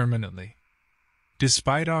out determinedly.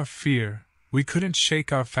 Despite our fear, we couldn't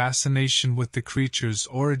shake our fascination with the creature's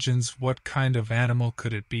origins. What kind of animal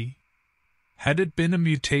could it be? Had it been a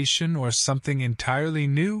mutation or something entirely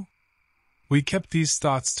new? We kept these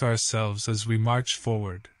thoughts to ourselves as we marched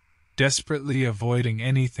forward, desperately avoiding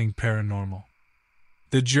anything paranormal.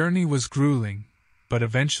 The journey was grueling, but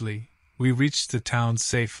eventually, we reached the town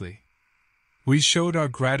safely. We showed our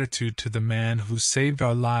gratitude to the man who saved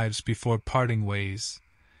our lives before parting ways,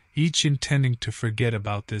 each intending to forget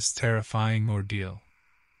about this terrifying ordeal.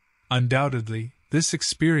 Undoubtedly, this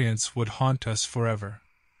experience would haunt us forever.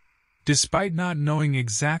 Despite not knowing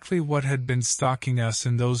exactly what had been stalking us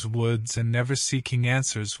in those woods and never seeking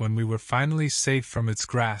answers when we were finally safe from its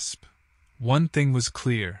grasp, one thing was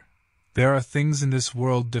clear: there are things in this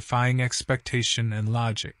world defying expectation and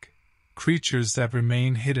logic. Creatures that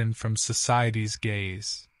remain hidden from society's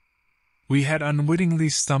gaze. We had unwittingly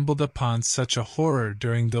stumbled upon such a horror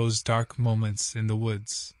during those dark moments in the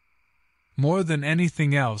woods. More than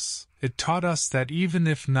anything else, it taught us that even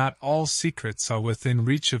if not all secrets are within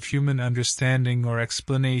reach of human understanding or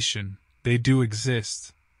explanation, they do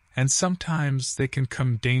exist, and sometimes they can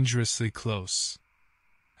come dangerously close.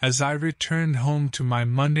 As I returned home to my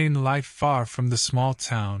mundane life far from the small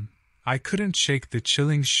town, I couldn't shake the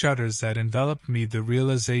chilling shudders that enveloped me, the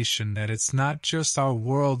realization that it's not just our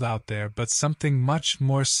world out there but something much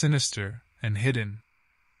more sinister and hidden.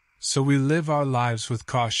 So we live our lives with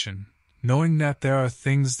caution, knowing that there are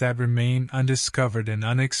things that remain undiscovered and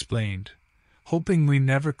unexplained, hoping we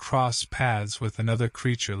never cross paths with another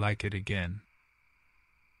creature like it again.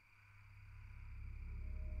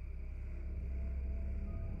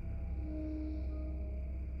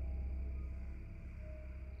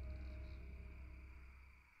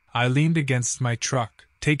 I leaned against my truck,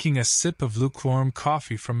 taking a sip of lukewarm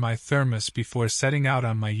coffee from my thermos before setting out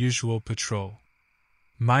on my usual patrol.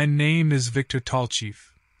 My name is Victor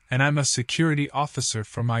Tallchief, and I'm a security officer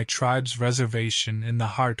for my tribe's reservation in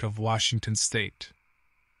the heart of Washington State.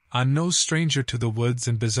 I'm no stranger to the woods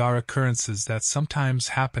and bizarre occurrences that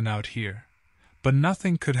sometimes happen out here, but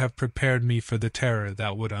nothing could have prepared me for the terror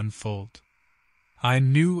that would unfold. I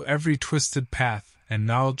knew every twisted path and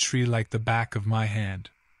gnarled tree like the back of my hand.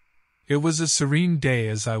 It was a serene day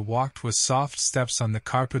as I walked with soft steps on the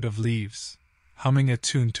carpet of leaves, humming a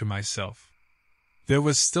tune to myself. There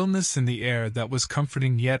was stillness in the air that was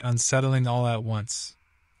comforting yet unsettling all at once,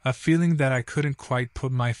 a feeling that I couldn't quite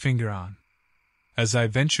put my finger on. As I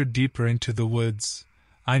ventured deeper into the woods,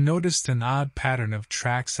 I noticed an odd pattern of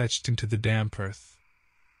tracks etched into the damp earth.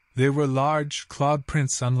 They were large, clawed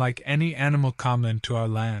prints unlike any animal common to our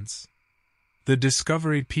lands. The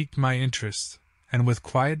discovery piqued my interest, and with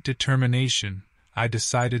quiet determination, I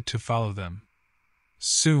decided to follow them.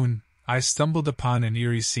 Soon, I stumbled upon an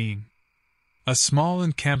eerie scene. A small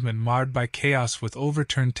encampment marred by chaos with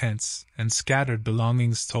overturned tents and scattered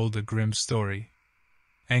belongings told a grim story.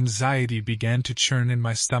 Anxiety began to churn in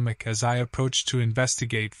my stomach as I approached to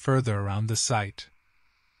investigate further around the site.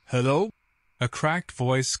 "Hello?" A cracked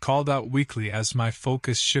voice called out weakly as my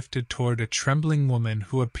focus shifted toward a trembling woman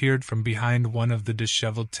who appeared from behind one of the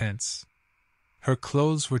disheveled tents. Her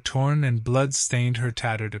clothes were torn and blood stained her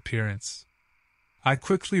tattered appearance. I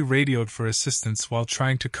quickly radioed for assistance while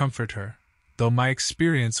trying to comfort her, though my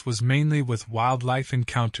experience was mainly with wildlife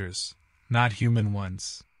encounters, not human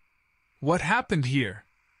ones. "What happened here?"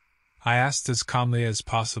 I asked as calmly as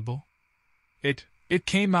possible. It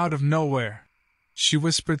came out of nowhere," she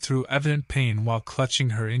whispered through evident pain while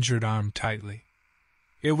clutching her injured arm tightly.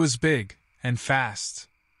 "It was big and fast."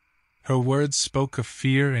 Her words spoke of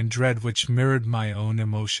fear and dread which mirrored my own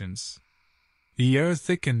emotions. The air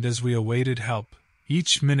thickened as we awaited help,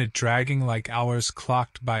 each minute dragging like hours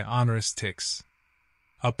clocked by onerous ticks.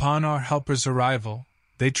 Upon our helpers' arrival,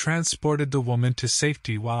 they transported the woman to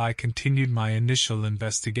safety while I continued my initial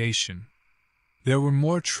investigation. There were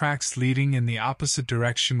more tracks leading in the opposite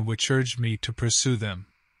direction which urged me to pursue them.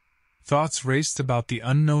 Thoughts raced about the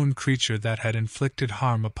unknown creature that had inflicted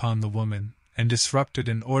harm upon the woman and disrupted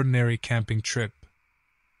an ordinary camping trip.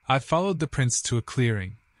 I followed the prince to a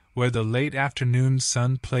clearing, where the late afternoon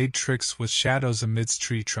sun played tricks with shadows amidst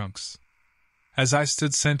tree trunks. As I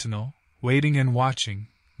stood sentinel, waiting and watching,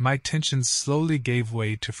 my tension slowly gave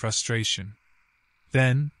way to frustration.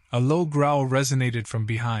 Then, a low growl resonated from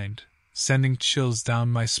behind, sending chills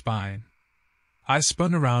down my spine. I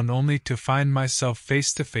spun around only to find myself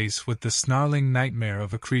face to face with the snarling nightmare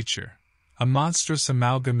of a creature. A monstrous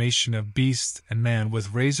amalgamation of beast and man with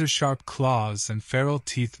razor-sharp claws and feral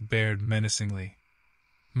teeth bared menacingly.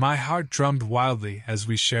 My heart drummed wildly as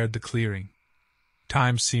we shared the clearing.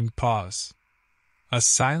 Time seemed pause. A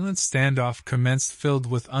silent standoff commenced filled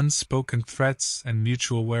with unspoken threats and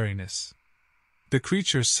mutual wariness. The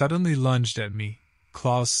creature suddenly lunged at me,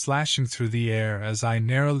 claws slashing through the air as I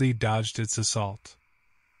narrowly dodged its assault.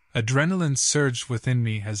 Adrenaline surged within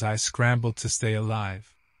me as I scrambled to stay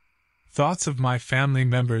alive. Thoughts of my family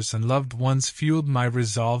members and loved ones fueled my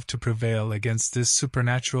resolve to prevail against this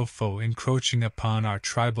supernatural foe encroaching upon our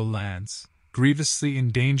tribal lands, grievously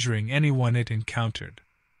endangering anyone it encountered.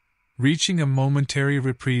 Reaching a momentary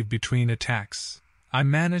reprieve between attacks, I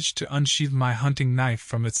managed to unsheath my hunting knife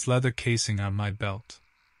from its leather casing on my belt.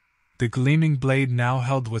 The gleaming blade now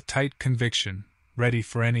held with tight conviction, ready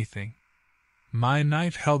for anything. My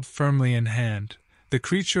knife held firmly in hand, the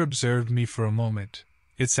creature observed me for a moment,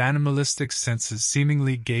 its animalistic senses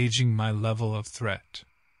seemingly gauging my level of threat.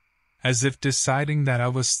 As if deciding that I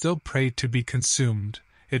was still prey to be consumed,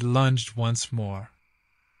 it lunged once more.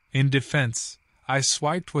 In defense, I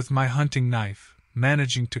swiped with my hunting knife,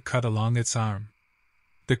 managing to cut along its arm.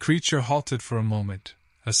 The creature halted for a moment,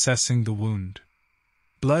 assessing the wound.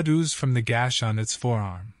 Blood oozed from the gash on its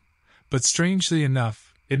forearm, but strangely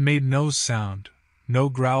enough, it made no sound, no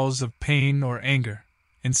growls of pain or anger.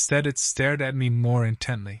 Instead, it stared at me more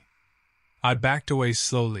intently. I backed away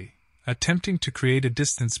slowly, attempting to create a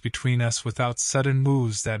distance between us without sudden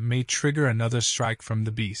moves that may trigger another strike from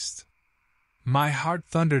the beast. My heart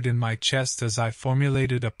thundered in my chest as I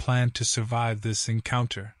formulated a plan to survive this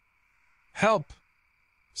encounter. "Help!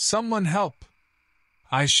 Someone help!"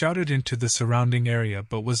 I shouted into the surrounding area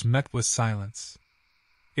but was met with silence.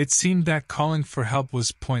 It seemed that calling for help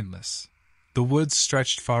was pointless. The woods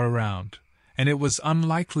stretched far around, and it was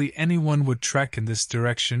unlikely anyone would trek in this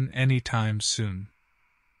direction any time soon.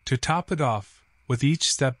 To top it off, with each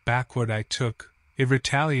step backward I took, it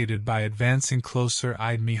retaliated by advancing closer,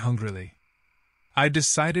 eyed me hungrily. I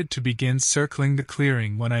decided to begin circling the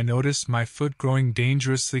clearing when I noticed my foot growing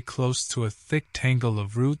dangerously close to a thick tangle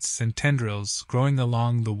of roots and tendrils growing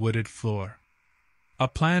along the wooded floor. A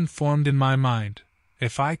plan formed in my mind.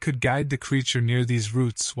 If I could guide the creature near these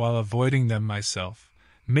roots while avoiding them myself,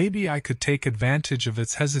 maybe I could take advantage of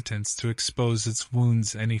its hesitance to expose its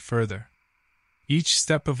wounds any further. Each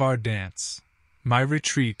step of our dance, my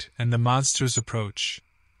retreat and the monster's approach,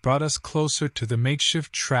 brought us closer to the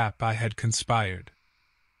makeshift trap I had conspired.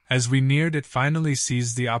 As we neared, it finally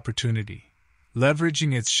seized the opportunity,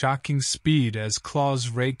 leveraging its shocking speed as claws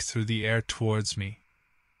raked through the air towards me.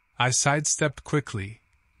 I sidestepped quickly,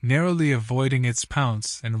 narrowly avoiding its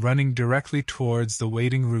pounce and running directly towards the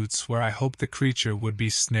waiting roots where I hoped the creature would be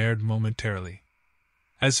snared momentarily.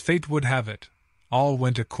 As fate would have it, all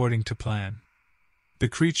went according to plan. The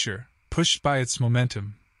creature, pushed by its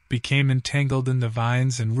momentum, became entangled in the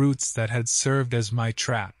vines and roots that had served as my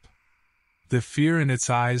trap. The fear in its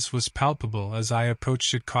eyes was palpable as I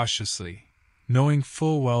approached it cautiously, knowing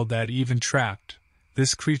full well that even trapped,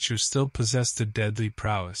 this creature still possessed a deadly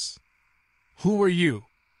prowess. "Who are you?"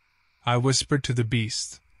 I whispered to the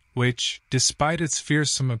beast, which, despite its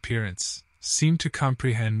fearsome appearance, seemed to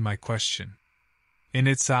comprehend my question. In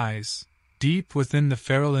its eyes, deep within the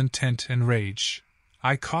feral intent and rage,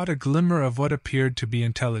 I caught a glimmer of what appeared to be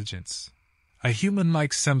intelligence, a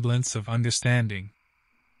human-like semblance of understanding.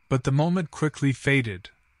 But the moment quickly faded,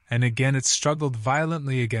 and again it struggled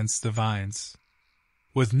violently against the vines.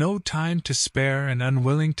 With no time to spare and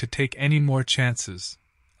unwilling to take any more chances,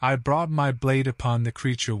 I brought my blade upon the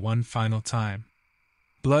creature one final time.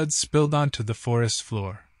 Blood spilled onto the forest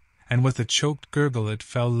floor, and with a choked gurgle it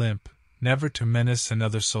fell limp, never to menace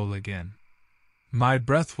another soul again. My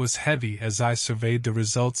breath was heavy as I surveyed the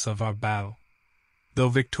results of our battle. Though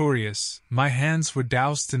victorious, my hands were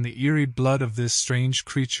doused in the eerie blood of this strange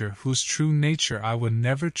creature whose true nature I would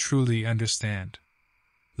never truly understand.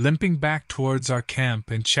 Limping back towards our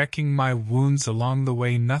camp and checking my wounds along the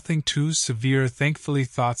way, nothing too severe, thankfully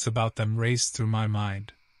thoughts about them raced through my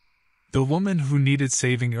mind. The woman who needed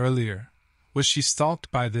saving earlier, was she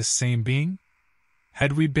stalked by this same being?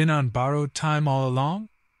 Had we been on borrowed time all along?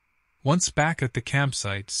 Once back at the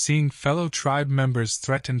campsite, seeing fellow tribe members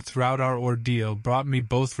threatened throughout our ordeal brought me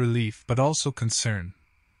both relief but also concern,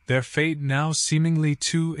 their fate now seemingly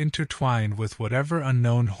too intertwined with whatever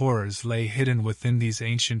unknown horrors lay hidden within these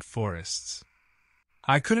ancient forests.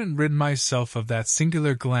 I couldn't rid myself of that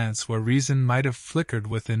singular glance where reason might have flickered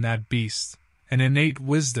within that beast, an innate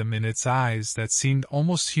wisdom in its eyes that seemed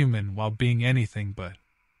almost human while being anything but.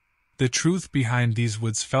 The truth behind these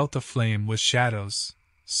woods felt aflame with shadows,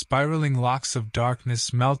 spiraling locks of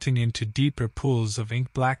darkness melting into deeper pools of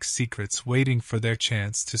ink-black secrets waiting for their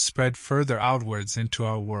chance to spread further outwards into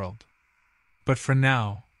our world. But for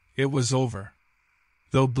now, it was over.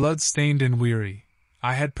 Though blood-stained and weary,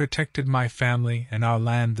 I had protected my family and our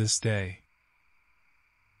land this day.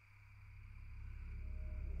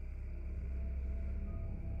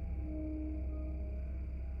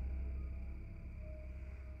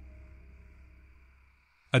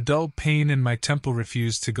 A dull pain in my temple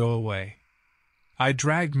refused to go away. I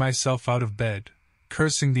dragged myself out of bed,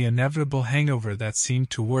 cursing the inevitable hangover that seemed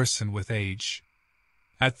to worsen with age.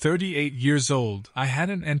 At 38 years old, I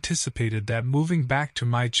hadn't anticipated that moving back to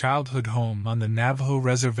my childhood home on the Navajo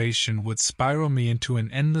reservation would spiral me into an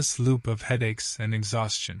endless loop of headaches and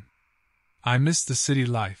exhaustion. I missed the city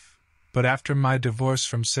life, but after my divorce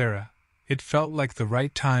from Sarah, it felt like the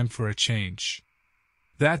right time for a change.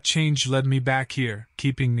 That change led me back here,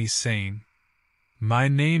 keeping me sane. My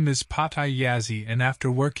name is Patai Yazi, and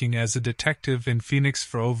after working as a detective in Phoenix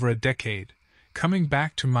for over a decade, coming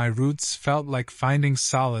back to my roots felt like finding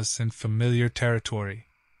solace in familiar territory.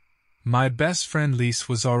 My best friend Lise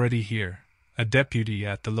was already here, a deputy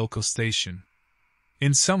at the local station.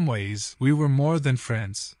 In some ways, we were more than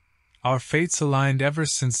friends. Our fates aligned ever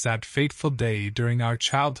since that fateful day during our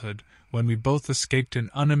childhood when we both escaped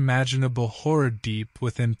an unimaginable horror deep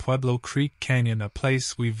within Pueblo Creek Canyon, a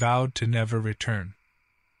place we vowed to never return.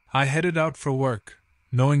 I headed out for work,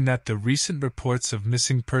 knowing that the recent reports of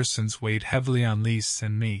missing persons weighed heavily on Lise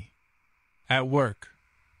and me. At work,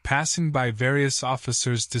 passing by various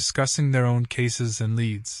officers discussing their own cases and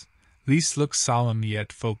leads, Lise looked solemn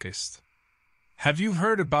yet focused. "Have you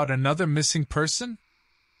heard about another missing person?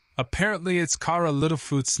 Apparently it's Kara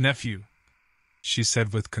Littlefoot's nephew," she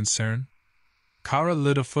said with concern. Kara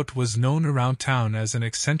Littlefoot was known around town as an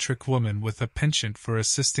eccentric woman with a penchant for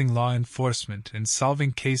assisting law enforcement in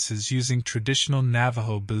solving cases using traditional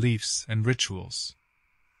Navajo beliefs and rituals.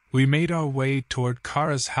 We made our way toward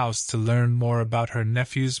Kara's house to learn more about her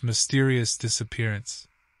nephew's mysterious disappearance.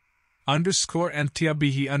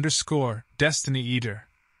 _Ntiabihi_ Destiny Eater,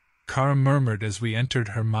 Kara murmured as we entered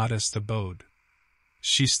her modest abode.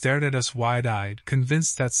 She stared at us wide-eyed,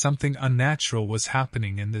 convinced that something unnatural was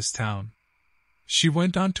happening in this town. She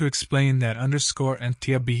went on to explain that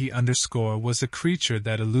 _Ntiabihi_ was a creature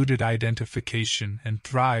that eluded identification and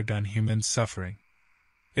thrived on human suffering.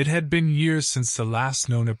 It had been years since the last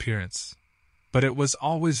known appearance, but it was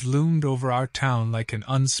always loomed over our town like an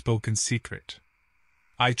unspoken secret.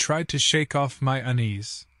 I tried to shake off my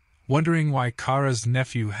unease, wondering why Kara's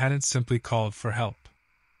nephew hadn't simply called for help.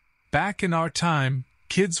 Back in our time,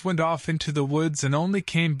 kids went off into the woods and only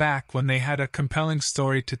came back when they had a compelling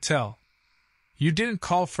story to tell. You didn't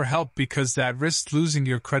call for help because that risked losing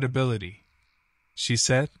your credibility, she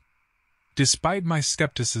said. Despite my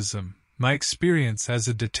skepticism, my experience as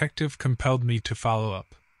a detective compelled me to follow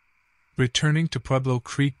up. Returning to Pueblo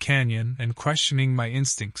Creek Canyon and questioning my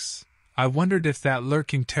instincts, I wondered if that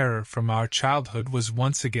lurking terror from our childhood was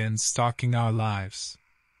once again stalking our lives.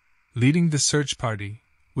 Leading the search party,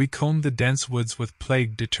 we combed the dense woods with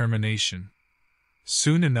plagued determination.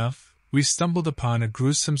 Soon enough, we stumbled upon a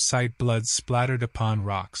gruesome sight: blood splattered upon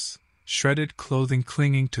rocks, shredded clothing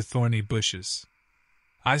clinging to thorny bushes.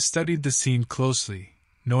 I studied the scene closely,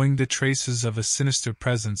 knowing the traces of a sinister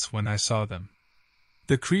presence when I saw them.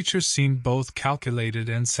 The creature seemed both calculated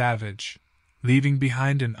and savage, leaving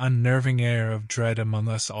behind an unnerving air of dread among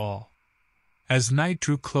us all. As night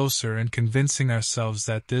drew closer and convincing ourselves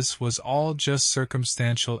that this was all just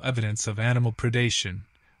circumstantial evidence of animal predation,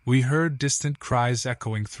 we heard distant cries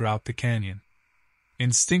echoing throughout the canyon.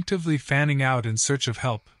 Instinctively fanning out in search of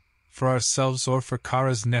help, for ourselves or for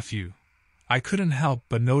Kara's nephew, I couldn't help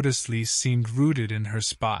but notice Lise seemed rooted in her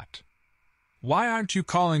spot. "Why aren't you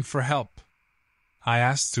calling for help?" I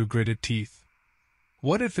asked through gritted teeth.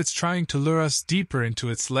 "What if it's trying to lure us deeper into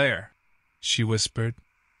its lair?" she whispered.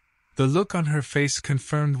 The look on her face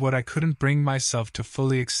confirmed what I couldn't bring myself to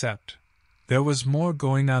fully accept. There was more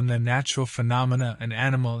going on than natural phenomena and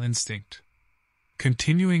animal instinct.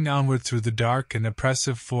 Continuing onward through the dark and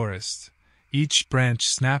oppressive forest, each branch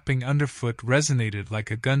snapping underfoot resonated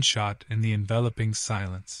like a gunshot in the enveloping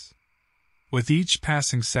silence. With each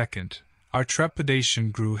passing second, our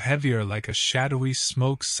trepidation grew heavier, like a shadowy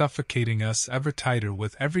smoke suffocating us ever tighter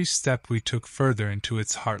with every step we took further into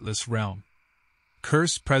its heartless realm.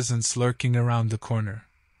 Cursed presence lurking around the corner.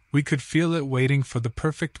 We could feel it waiting for the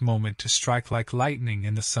perfect moment to strike like lightning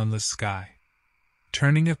in the sunless sky.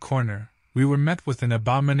 Turning a corner, we were met with an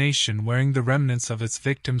abomination wearing the remnants of its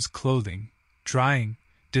victim's clothing, drying,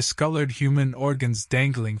 discolored human organs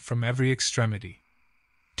dangling from every extremity.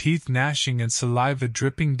 Teeth gnashing and saliva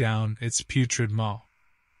dripping down its putrid maw.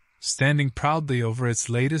 Standing proudly over its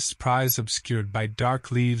latest prize obscured by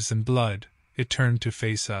dark leaves and blood, it turned to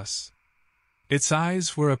face us. Its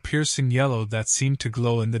eyes were a piercing yellow that seemed to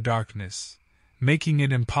glow in the darkness, making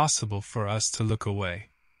it impossible for us to look away.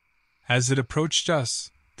 As it approached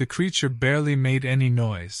us, the creature barely made any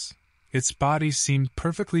noise. Its body seemed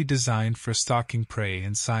perfectly designed for stalking prey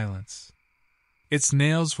in silence. Its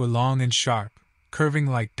nails were long and sharp, curving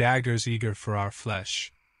like daggers eager for our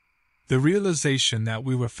flesh. The realization that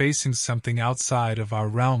we were facing something outside of our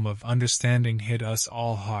realm of understanding hit us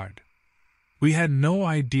all hard. We had no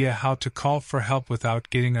idea how to call for help without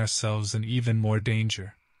getting ourselves in even more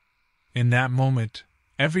danger. In that moment,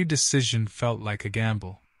 every decision felt like a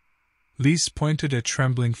gamble. Lise pointed a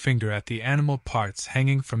trembling finger at the animal parts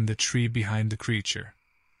hanging from the tree behind the creature.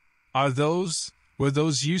 Were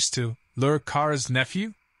those used to lure Kara's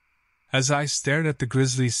nephew? As I stared at the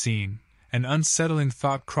grisly scene, an unsettling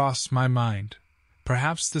thought crossed my mind.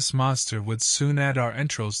 Perhaps this monster would soon add our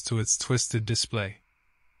entrails to its twisted display.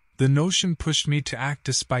 The notion pushed me to act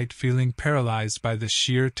despite feeling paralyzed by the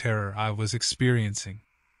sheer terror I was experiencing.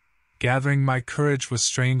 Gathering my courage with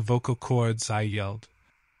straying vocal cords, I yelled,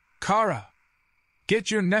 "Kara!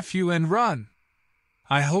 Get your nephew and run!"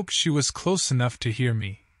 I hoped she was close enough to hear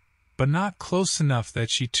me, but not close enough that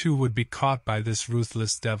she too would be caught by this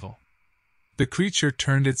ruthless devil. The creature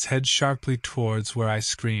turned its head sharply towards where I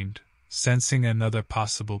screamed, sensing another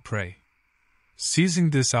possible prey.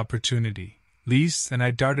 Seizing this opportunity, Lise and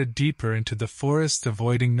I darted deeper into the forest,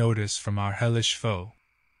 avoiding notice from our hellish foe.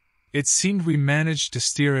 It seemed we managed to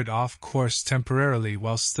steer it off course temporarily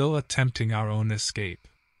while still attempting our own escape.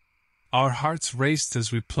 Our hearts raced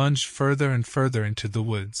as we plunged further and further into the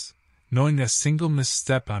woods, knowing a single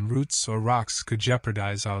misstep on roots or rocks could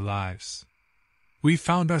jeopardize our lives. We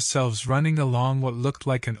found ourselves running along what looked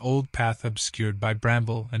like an old path obscured by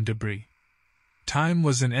bramble and debris. Time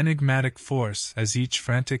was an enigmatic force as each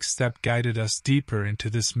frantic step guided us deeper into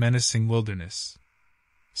this menacing wilderness.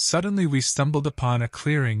 Suddenly we stumbled upon a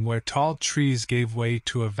clearing where tall trees gave way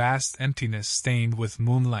to a vast emptiness stained with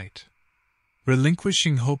moonlight.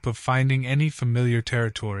 Relinquishing hope of finding any familiar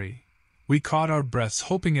territory, we caught our breaths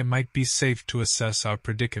hoping it might be safe to assess our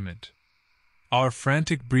predicament. Our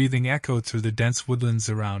frantic breathing echoed through the dense woodlands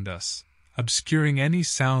around us, obscuring any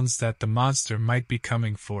sounds that the monster might be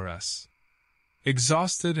coming for us.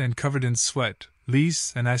 Exhausted and covered in sweat,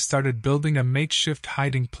 Lise and I started building a makeshift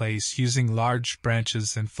hiding place using large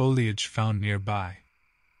branches and foliage found nearby.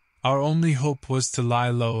 Our only hope was to lie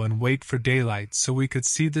low and wait for daylight so we could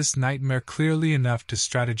see this nightmare clearly enough to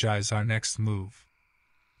strategize our next move.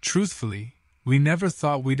 Truthfully, we never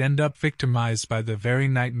thought we'd end up victimized by the very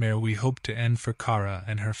nightmare we hoped to end for Kara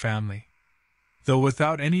and her family. Though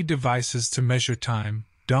without any devices to measure time,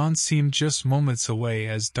 dawn seemed just moments away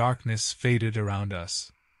as darkness faded around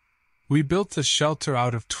us. We built a shelter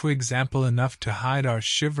out of twigs ample enough to hide our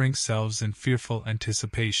shivering selves in fearful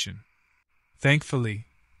anticipation. Thankfully,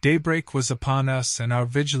 daybreak was upon us and our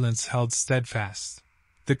vigilance held steadfast.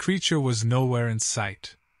 The creature was nowhere in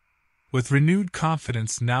sight. With renewed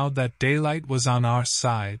confidence now that daylight was on our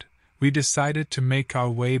side, we decided to make our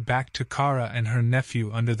way back to Kara and her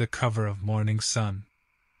nephew under the cover of morning sun.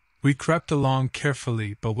 We crept along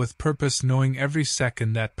carefully but with purpose, knowing every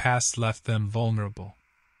second that passed left them vulnerable.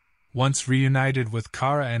 Once reunited with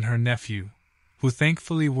Kara and her nephew, who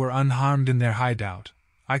thankfully were unharmed in their hideout,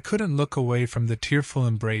 I couldn't look away from the tearful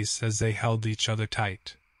embrace as they held each other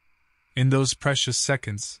tight. In those precious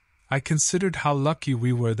seconds, I considered how lucky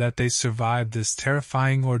we were that they survived this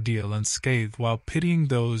terrifying ordeal unscathed while pitying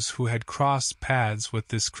those who had crossed paths with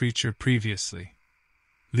this creature previously.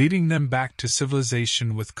 Leading them back to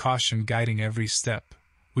civilization with caution guiding every step,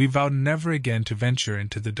 we vowed never again to venture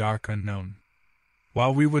into the dark unknown.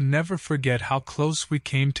 While we would never forget how close we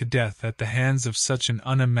came to death at the hands of such an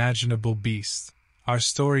unimaginable beast, our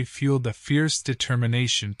story fueled a fierce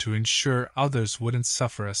determination to ensure others wouldn't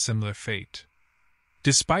suffer a similar fate.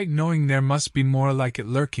 Despite knowing there must be more like it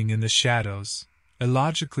lurking in the shadows,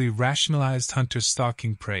 illogically rationalized hunters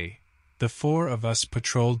stalking prey, the four of us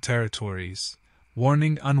patrolled territories,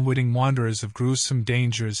 warning unwitting wanderers of gruesome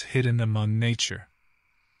dangers hidden among nature.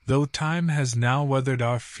 Though time has now weathered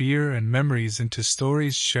our fear and memories into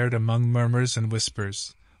stories shared among murmurs and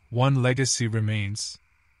whispers, one legacy remains.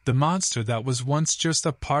 The monster that was once just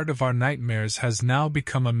a part of our nightmares has now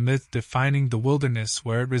become a myth defining the wilderness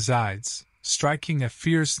where it resides, striking a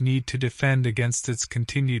fierce need to defend against its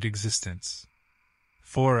continued existence.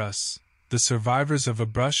 For us, the survivors of a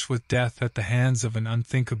brush with death at the hands of an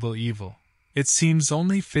unthinkable evil, it seems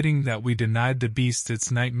only fitting that we denied the beast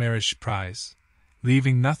its nightmarish prize,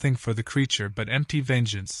 leaving nothing for the creature but empty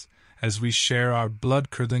vengeance, as we share our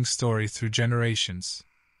blood-curdling story through generations.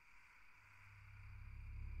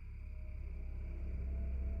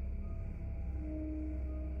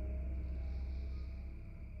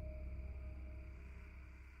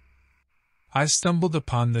 I stumbled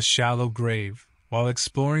upon the shallow grave, while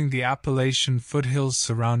exploring the Appalachian foothills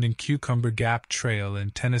surrounding Cucumber Gap Trail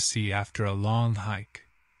in Tennessee after a long hike.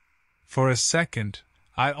 For a second,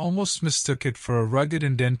 I almost mistook it for a rugged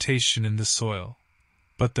indentation in the soil,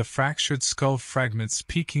 but the fractured skull fragments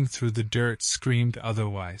peeking through the dirt screamed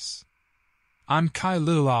otherwise. I'm Kai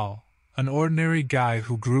Little Owl, an ordinary guy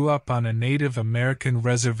who grew up on a Native American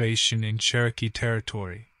reservation in Cherokee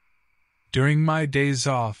Territory. During my days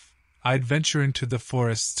off, I'd venture into the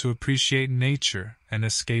forests to appreciate nature and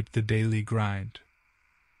escape the daily grind.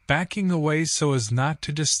 Backing away so as not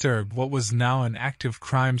to disturb what was now an active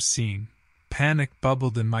crime scene, panic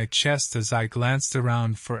bubbled in my chest as I glanced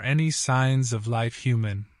around for any signs of life,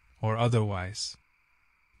 human or otherwise.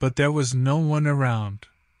 But there was no one around,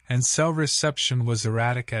 and cell reception was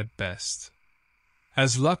erratic at best.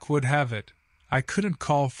 As luck would have it, I couldn't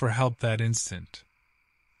call for help that instant.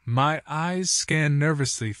 My eyes scanned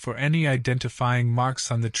nervously for any identifying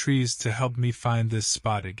marks on the trees to help me find this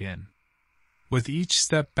spot again. With each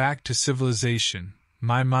step back to civilization,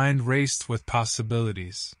 my mind raced with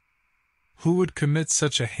possibilities. Who would commit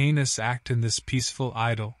such a heinous act in this peaceful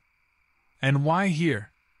idyll? And why here?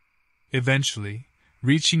 Eventually,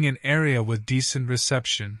 reaching an area with decent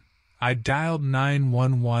reception, I dialed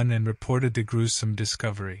 911 and reported the gruesome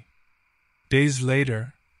discovery. Days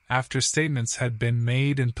later, after statements had been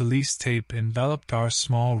made and police tape enveloped our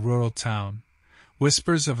small rural town,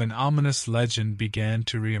 whispers of an ominous legend began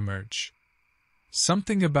to reemerge.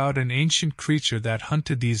 Something about an ancient creature that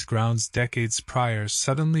hunted these grounds decades prior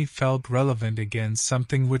suddenly felt relevant again,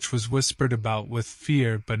 something which was whispered about with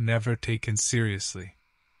fear but never taken seriously.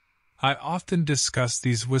 I often discussed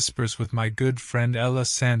these whispers with my good friend Ella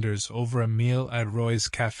Sanders over a meal at Roy's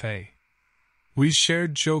Cafe. We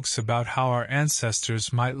shared jokes about how our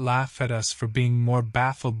ancestors might laugh at us for being more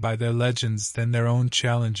baffled by their legends than their own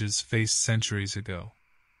challenges faced centuries ago.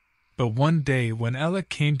 But one day when Ella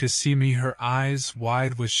came to see me, her eyes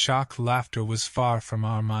wide with shocked laughter was far from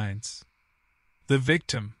our minds. The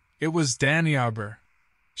victim, it was Danny Arbor,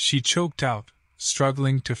 she choked out,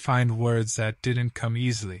 struggling to find words that didn't come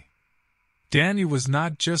easily. Danny was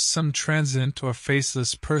not just some transient or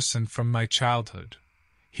faceless person from my childhood.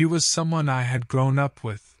 He was someone I had grown up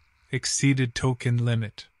with, exceeded token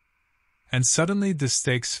limit. And suddenly the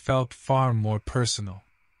stakes felt far more personal.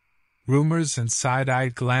 Rumors and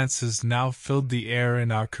side-eyed glances now filled the air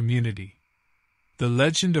in our community. The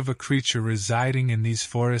legend of a creature residing in these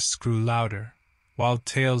forests grew louder, while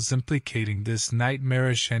tales implicating this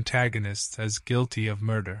nightmarish antagonist as guilty of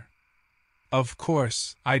murder. Of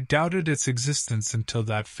course, I doubted its existence until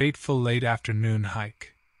that fateful late afternoon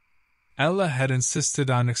hike. Ella had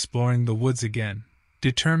insisted on exploring the woods again,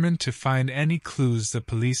 determined to find any clues the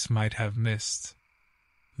police might have missed.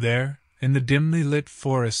 There, in the dimly lit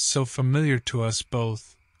forest so familiar to us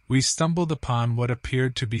both, we stumbled upon what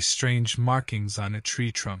appeared to be strange markings on a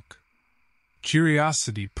tree trunk.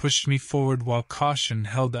 Curiosity pushed me forward while caution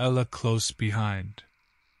held Ella close behind.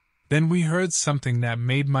 Then we heard something that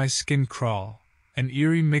made my skin crawl, an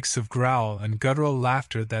eerie mix of growl and guttural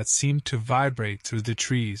laughter that seemed to vibrate through the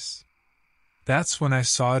trees. That's when I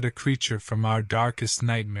saw it, a creature from our darkest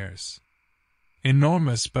nightmares.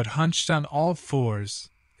 Enormous but hunched on all fours,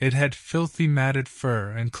 it had filthy matted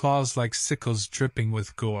fur and claws like sickles dripping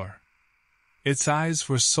with gore. Its eyes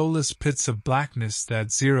were soulless pits of blackness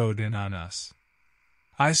that zeroed in on us.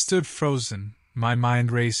 I stood frozen, my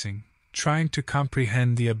mind racing, trying to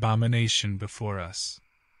comprehend the abomination before us.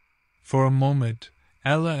 For a moment,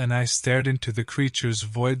 Ella and I stared into the creature's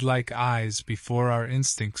void-like eyes before our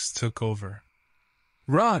instincts took over.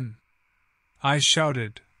 "Run!" I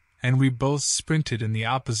shouted, and we both sprinted in the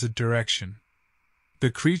opposite direction.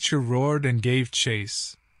 The creature roared and gave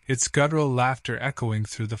chase, its guttural laughter echoing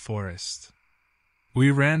through the forest.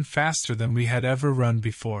 We ran faster than we had ever run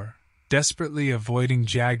before, desperately avoiding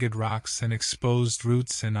jagged rocks and exposed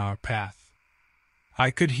roots in our path. I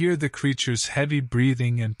could hear the creature's heavy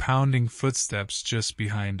breathing and pounding footsteps just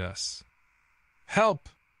behind us. "Help!"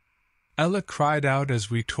 Ella cried out as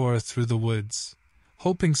we tore through the woods,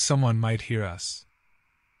 hoping someone might hear us.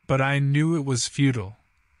 But I knew it was futile.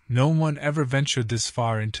 No one ever ventured this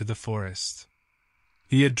far into the forest.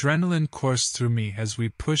 The adrenaline coursed through me as we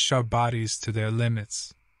pushed our bodies to their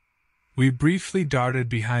limits. We briefly darted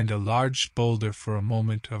behind a large boulder for a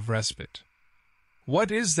moment of respite. "What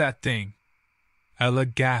is that thing?" Ella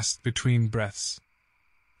gasped between breaths.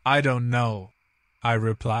 "I don't know," I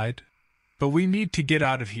replied, "but we need to get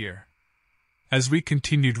out of here." As we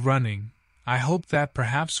continued running, I hoped that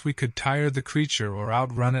perhaps we could tire the creature or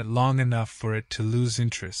outrun it long enough for it to lose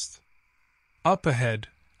interest. Up ahead,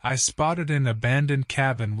 I spotted an abandoned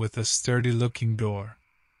cabin with a sturdy-looking door.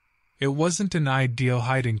 It wasn't an ideal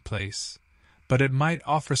hiding place, but it might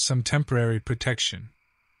offer some temporary protection.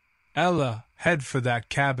 "Ella, head for that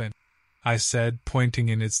cabin," I said, pointing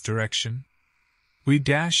in its direction. We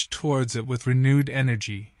dashed towards it with renewed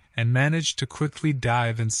energy, and managed to quickly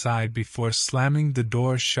dive inside before slamming the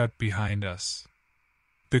door shut behind us.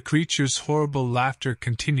 The creature's horrible laughter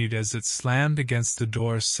continued as it slammed against the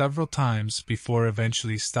door several times before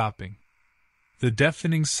eventually stopping. The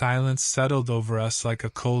deafening silence settled over us like a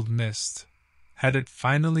cold mist. Had it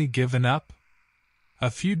finally given up? A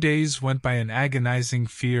few days went by in agonizing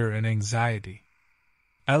fear and anxiety.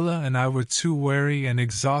 Ella and I were too weary and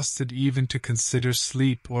exhausted even to consider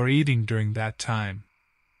sleep or eating during that time.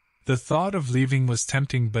 The thought of leaving was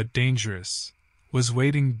tempting but dangerous. Was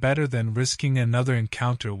waiting better than risking another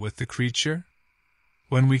encounter with the creature?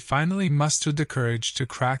 When we finally mustered the courage to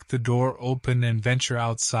crack the door open and venture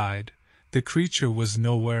outside, the creature was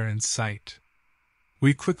nowhere in sight.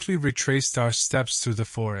 We quickly retraced our steps through the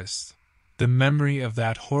forest, the memory of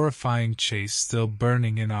that horrifying chase still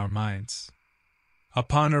burning in our minds.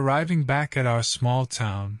 Upon arriving back at our small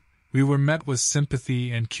town, we were met with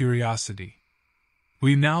sympathy and curiosity.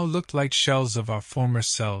 We now looked like shells of our former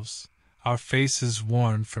selves, our faces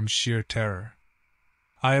worn from sheer terror.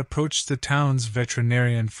 I approached the town's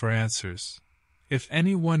veterinarian for answers. If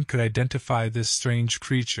anyone could identify this strange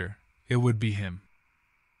creature, it would be him.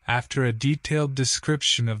 After a detailed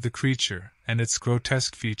description of the creature and its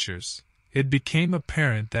grotesque features, it became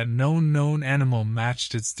apparent that no known animal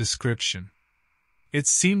matched its description. It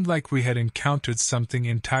seemed like we had encountered something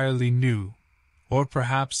entirely new, or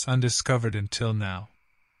perhaps undiscovered until now.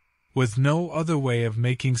 With no other way of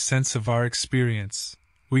making sense of our experience,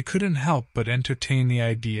 we couldn't help but entertain the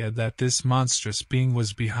idea that this monstrous being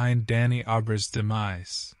was behind Danny Arbor's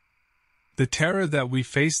demise. The terror that we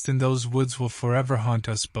faced in those woods will forever haunt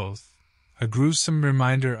us both, a gruesome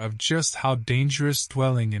reminder of just how dangerous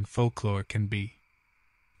dwelling in folklore can be.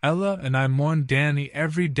 Ella and I mourned Danny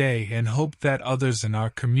every day and hoped that others in our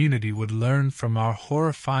community would learn from our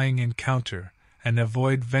horrifying encounter and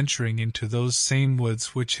avoid venturing into those same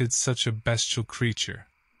woods which hid such a bestial creature.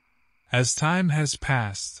 As time has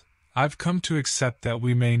passed, I've come to accept that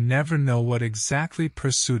we may never know what exactly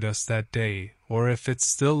pursued us that day, or if it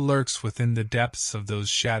still lurks within the depths of those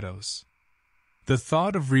shadows. The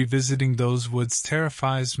thought of revisiting those woods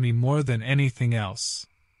terrifies me more than anything else,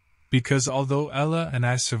 because although Ella and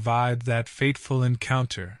I survived that fateful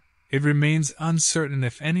encounter, it remains uncertain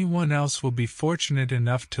if anyone else will be fortunate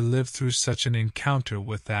enough to live through such an encounter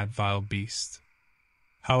with that vile beast.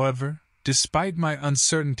 However, despite my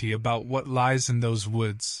uncertainty about what lies in those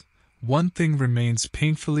woods, one thing remains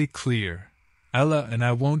painfully clear. Ella and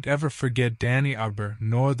I won't ever forget Danny Arbor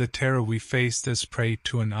nor the terror we faced as prey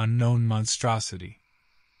to an unknown monstrosity.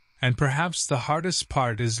 And perhaps the hardest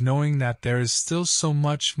part is knowing that there is still so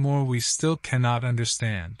much more we still cannot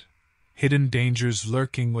understand. Hidden dangers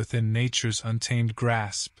lurking within nature's untamed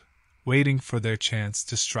grasp, waiting for their chance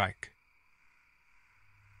to strike.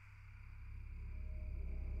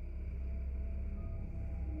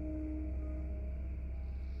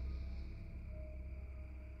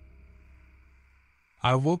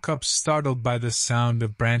 I woke up startled by the sound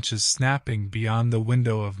of branches snapping beyond the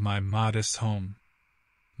window of my modest home.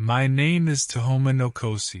 My name is Tahoma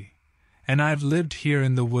Nokosi, and I've lived here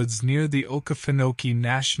in the woods near the Okefenokee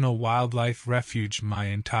National Wildlife Refuge my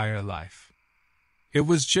entire life. It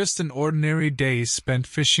was just an ordinary day spent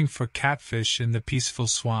fishing for catfish in the peaceful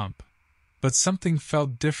swamp, but something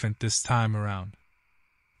felt different this time around.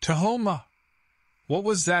 "Tahoma, what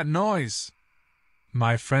was that noise?"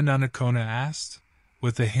 my friend Anakona asked,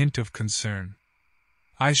 with a hint of concern.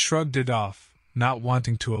 I shrugged it off, not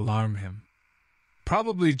wanting to alarm him.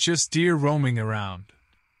 "Probably just deer roaming around,"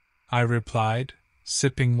 I replied,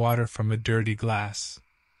 sipping water from a dirty glass.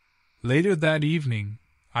 Later that evening,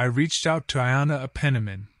 I reached out to Ayana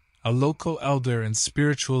Apeneman, a local elder and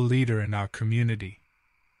spiritual leader in our community.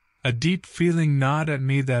 A deep feeling gnawed at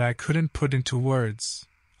me that I couldn't put into words,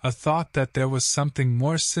 a thought that there was something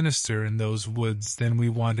more sinister in those woods than we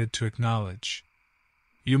wanted to acknowledge.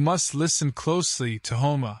 "You must listen closely,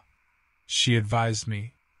 Tahoma," she advised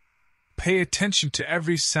me. "Pay attention to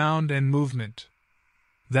every sound and movement."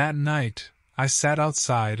 That night, I sat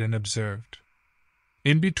outside and observed.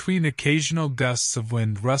 In between occasional gusts of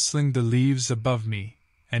wind rustling the leaves above me,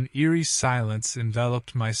 an eerie silence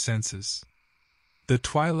enveloped my senses. The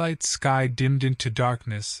twilight sky dimmed into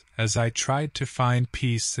darkness as I tried to find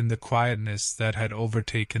peace in the quietness that had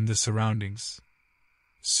overtaken the surroundings.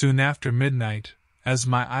 Soon after midnight, as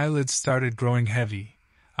my eyelids started growing heavy,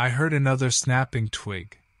 I heard another snapping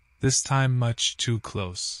twig, this time much too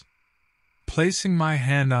close. Placing my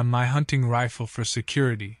hand on my hunting rifle for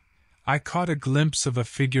security, I caught a glimpse of a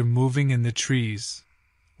figure moving in the trees,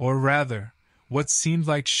 or rather, what seemed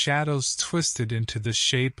like shadows twisted into the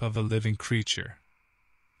shape of a living creature.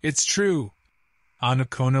 "It's true,"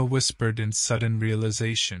 Anakona whispered in sudden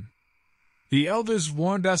realization. "The elders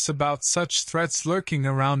warned us about such threats lurking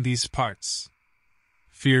around these parts."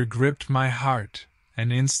 Fear gripped my heart,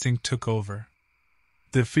 and instinct took over.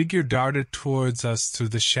 The figure darted towards us through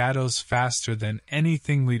the shadows faster than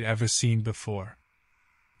anything we'd ever seen before.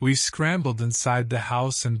 We scrambled inside the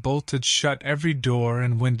house and bolted shut every door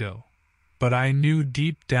and window, but I knew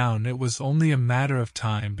deep down it was only a matter of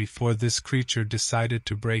time before this creature decided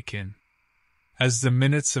to break in. As the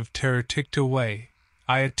minutes of terror ticked away,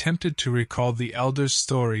 I attempted to recall the elders'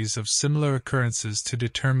 stories of similar occurrences to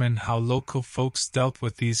determine how local folks dealt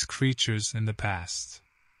with these creatures in the past.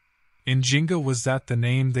 Njinga, was that the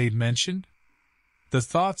name they'd mentioned? The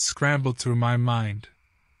thoughts scrambled through my mind,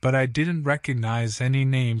 but I didn't recognize any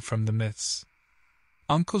name from the myths.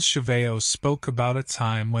 Uncle Cheveo spoke about a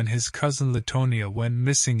time when his cousin Latonia went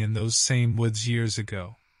missing in those same woods years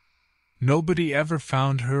ago. Nobody ever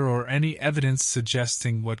found her or any evidence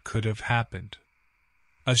suggesting what could have happened.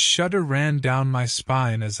 A shudder ran down my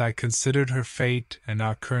spine as I considered her fate and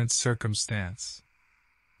our current circumstance.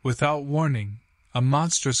 Without warning, a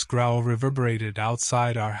monstrous growl reverberated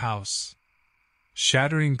outside our house.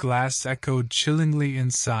 Shattering glass echoed chillingly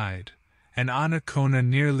inside, and Anakona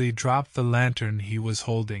nearly dropped the lantern he was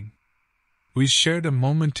holding. We shared a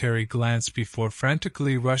momentary glance before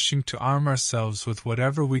frantically rushing to arm ourselves with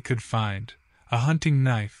whatever we could find: a hunting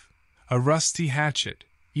knife, a rusty hatchet,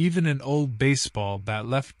 even an old baseball bat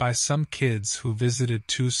left by some kids who visited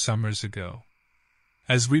 2 summers ago.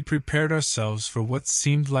 As we prepared ourselves for what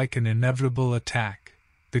seemed like an inevitable attack,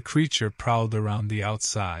 the creature prowled around the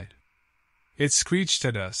outside. It screeched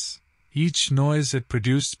at us, each noise it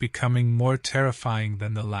produced becoming more terrifying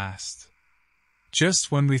than the last.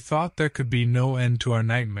 Just when we thought there could be no end to our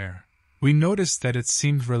nightmare, we noticed that it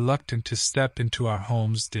seemed reluctant to step into our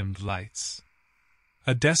home's dimmed lights.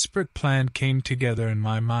 A desperate plan came together in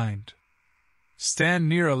my mind. "Stand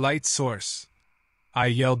near a light source," I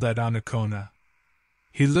yelled at Anakona.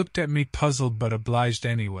 He looked at me puzzled but obliged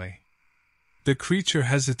anyway. The creature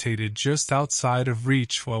hesitated just outside of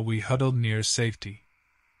reach while we huddled near safety.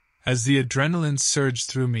 As the adrenaline surged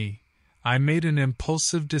through me, I made an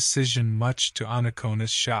impulsive decision much to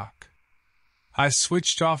Anakona's shock. I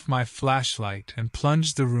switched off my flashlight and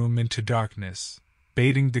plunged the room into darkness,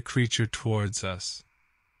 baiting the creature towards us.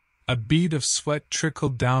 A bead of sweat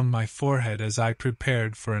trickled down my forehead as I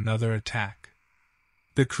prepared for another attack.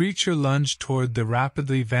 The creature lunged toward the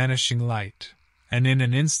rapidly vanishing light, and in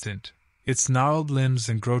an instant, its gnarled limbs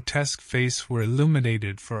and grotesque face were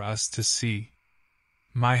illuminated for us to see.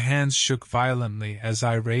 My hands shook violently as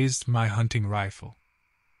I raised my hunting rifle.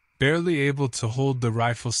 Barely able to hold the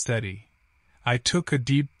rifle steady, I took a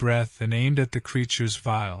deep breath and aimed at the creature's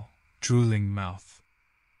vile, drooling mouth.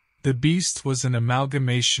 The beast was an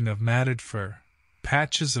amalgamation of matted fur,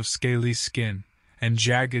 patches of scaly skin, and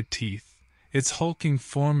jagged teeth, its hulking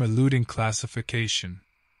form eluding classification.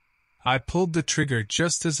 I pulled the trigger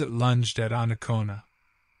just as it lunged at Anakona.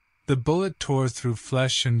 The bullet tore through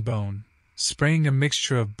flesh and bone, spraying a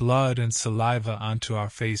mixture of blood and saliva onto our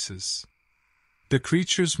faces. The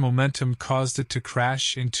creature's momentum caused it to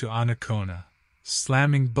crash into Anakona,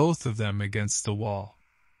 slamming both of them against the wall.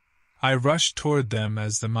 I rushed toward them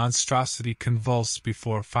as the monstrosity convulsed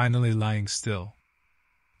before finally lying still.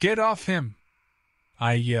 "Get off him!"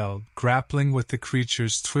 I yelled, grappling with the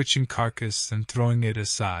creature's twitching carcass and throwing it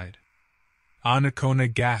aside.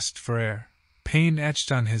 Anakona gasped for air, pain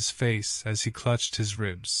etched on his face as he clutched his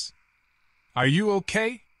ribs. "Are you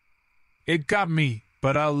okay?" "It got me,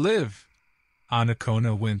 but I'll live."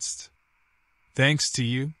 Anakona winced. "Thanks to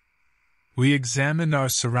you." We examined our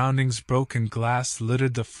surroundings. Broken glass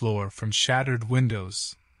littered the floor from shattered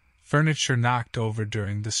windows, furniture knocked over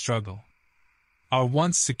during the struggle. Our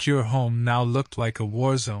once secure home now looked like a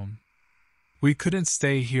war zone. We couldn't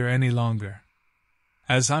stay here any longer.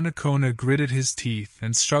 As Anakona gritted his teeth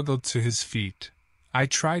and struggled to his feet, I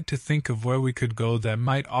tried to think of where we could go that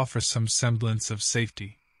might offer some semblance of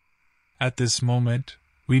safety. At this moment,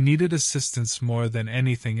 we needed assistance more than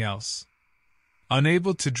anything else.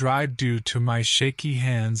 Unable to drive due to my shaky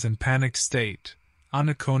hands and panicked state,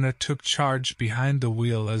 Anakona took charge behind the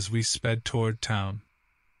wheel as we sped toward town.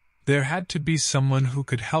 There had to be someone who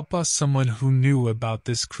could help us, someone who knew about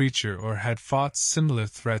this creature or had fought similar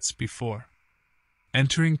threats before.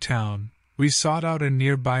 Entering town, we sought out a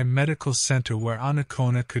nearby medical center where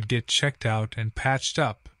Anakona could get checked out and patched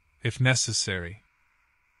up, if necessary.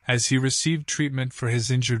 As he received treatment for his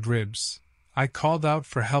injured ribs, I called out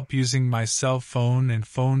for help using my cell phone and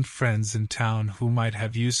phoned friends in town who might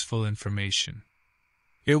have useful information.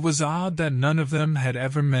 It was odd that none of them had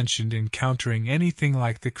ever mentioned encountering anything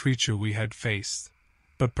like the creature we had faced,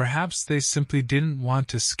 but perhaps they simply didn't want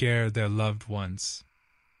to scare their loved ones.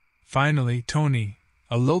 Finally, Tony,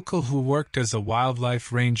 a local who worked as a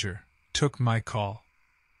wildlife ranger, took my call.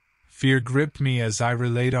 Fear gripped me as I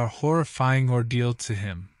relayed our horrifying ordeal to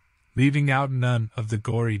him, leaving out none of the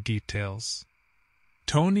gory details.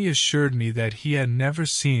 Tony assured me that he had never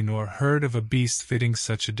seen or heard of a beast fitting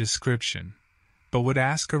such a description, but would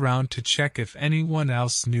ask around to check if anyone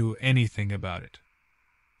else knew anything about it.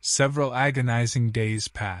 Several agonizing days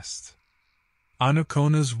passed.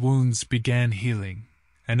 Anakona's wounds began healing,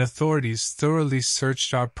 and authorities thoroughly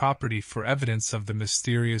searched our property for evidence of the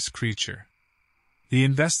mysterious creature. The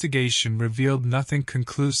investigation revealed nothing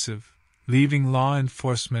conclusive, leaving law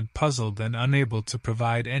enforcement puzzled and unable to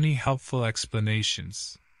provide any helpful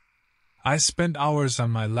explanations. I spent hours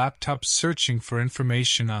on my laptop searching for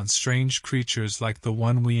information on strange creatures like the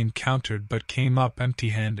one we encountered but came up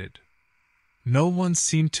empty-handed. No one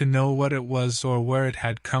seemed to know what it was or where it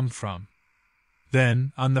had come from.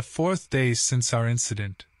 Then, on the 4th day since our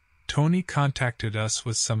incident, Tony contacted us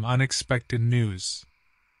with some unexpected news.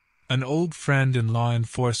 An old friend in law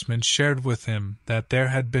enforcement shared with him that there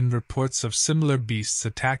had been reports of similar beasts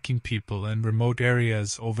attacking people in remote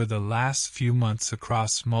areas over the last few months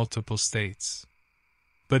across multiple states.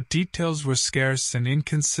 But details were scarce and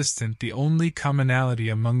inconsistent. The only commonality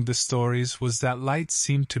among the stories was that light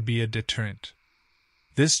seemed to be a deterrent.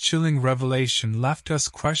 This chilling revelation left us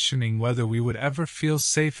questioning whether we would ever feel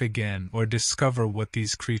safe again or discover what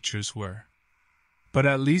these creatures were. But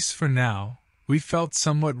at least for now, we felt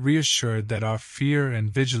somewhat reassured that our fear and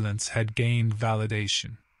vigilance had gained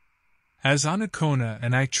validation. As Anakona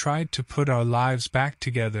and I tried to put our lives back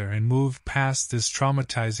together and move past this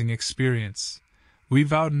traumatizing experience, we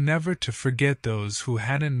vowed never to forget those who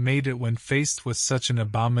hadn't made it when faced with such an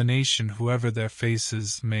abomination, whoever their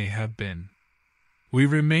faces may have been. We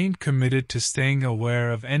remained committed to staying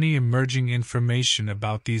aware of any emerging information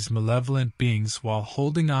about these malevolent beings while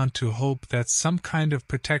holding on to hope that some kind of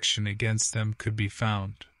protection against them could be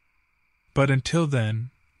found. But until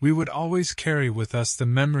then, we would always carry with us the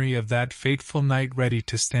memory of that fateful night, ready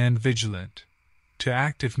to stand vigilant, to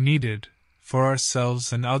act if needed, for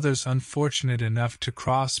ourselves and others unfortunate enough to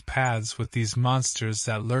cross paths with these monsters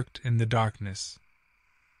that lurked in the darkness.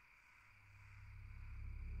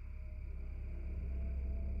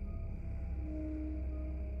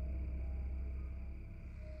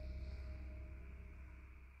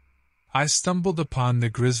 I stumbled upon the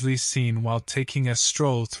grisly scene while taking a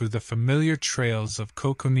stroll through the familiar trails of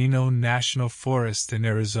Coconino National Forest in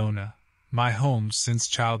Arizona, my home since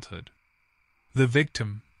childhood. The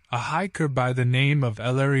victim, a hiker by the name of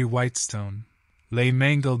Ellery Whitestone, lay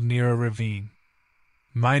mangled near a ravine.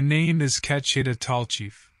 My name is Cacheta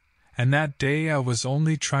Tallchief, and that day I was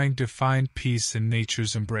only trying to find peace in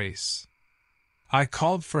nature's embrace. I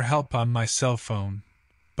called for help on my cell phone,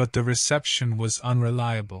 but the reception was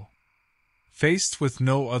unreliable. Faced with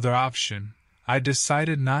no other option, I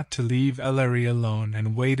decided not to leave Ellery alone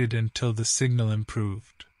and waited until the signal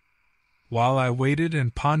improved. While I waited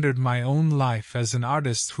and pondered my own life as an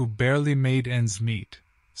artist who barely made ends meet,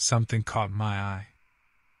 something caught my eye.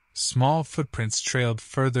 Small footprints trailed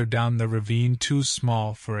further down the ravine, too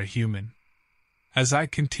small for a human. As I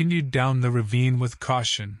continued down the ravine with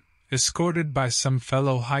caution, escorted by some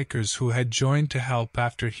fellow hikers who had joined to help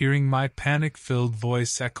after hearing my panic-filled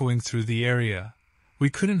voice echoing through the area, we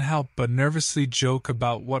couldn't help but nervously joke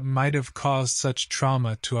about what might have caused such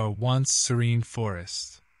trauma to our once serene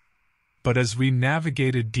forest. But as we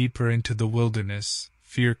navigated deeper into the wilderness,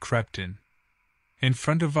 fear crept in. In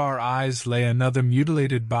front of our eyes lay another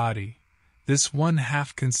mutilated body, this one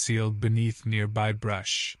half concealed beneath nearby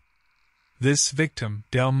brush. This victim,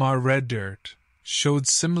 Delmar Red Dirt, showed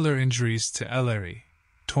similar injuries to Ellery,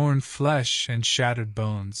 torn flesh and shattered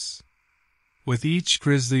bones. With each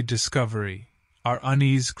grisly discovery, our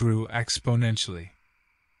unease grew exponentially.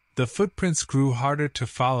 The footprints grew harder to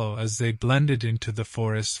follow as they blended into the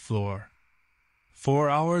forest floor. For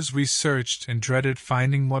hours we searched and dreaded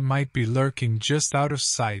finding what might be lurking just out of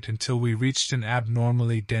sight until we reached an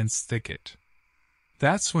abnormally dense thicket.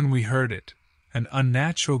 That's when we heard it, an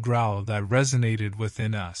unnatural growl that resonated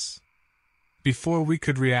within us. Before we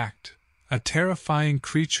could react, a terrifying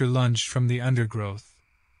creature lunged from the undergrowth,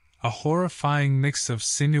 a horrifying mix of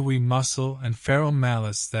sinewy muscle and feral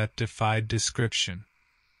malice that defied description.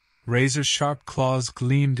 Razor-sharp claws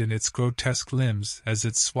gleamed in its grotesque limbs as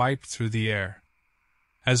it swiped through the air.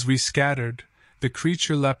 As we scattered, the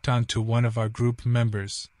creature leapt onto one of our group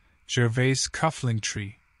members, Gervais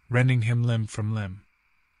Cufflingtree, rending him limb from limb.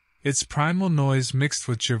 Its primal noise mixed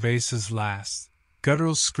with Gervais's last,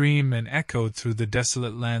 guttural scream and echoed through the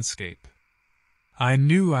desolate landscape. I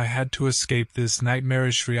knew I had to escape this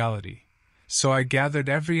nightmarish reality, so I gathered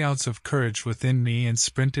every ounce of courage within me and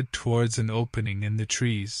sprinted towards an opening in the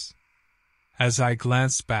trees. As I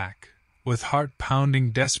glanced back, with heart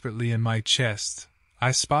pounding desperately in my chest,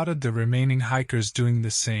 I spotted the remaining hikers doing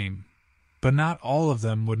the same, but not all of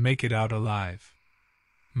them would make it out alive.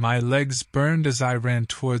 My legs burned as I ran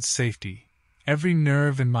towards safety, every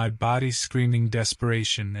nerve in my body screaming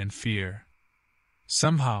desperation and fear.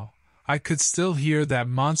 Somehow, I could still hear that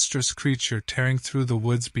monstrous creature tearing through the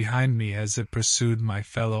woods behind me as it pursued my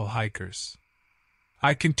fellow hikers.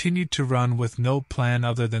 I continued to run with no plan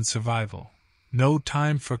other than survival, no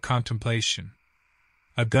time for contemplation.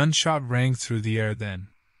 A gunshot rang through the air then.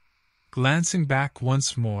 Glancing back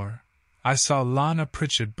once more, I saw Lana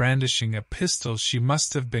Pritchett brandishing a pistol she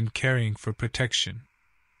must have been carrying for protection.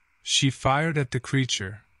 She fired at the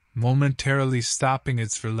creature, momentarily stopping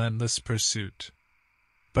its relentless pursuit.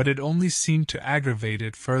 But it only seemed to aggravate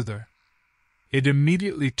it further. It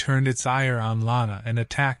immediately turned its ire on Lana and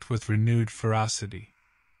attacked with renewed ferocity.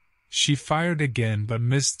 She fired again but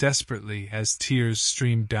missed desperately as tears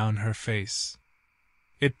streamed down her face.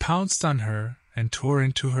 It pounced on her and tore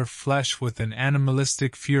into her flesh with an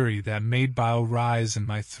animalistic fury that made bile rise in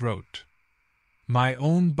my throat. My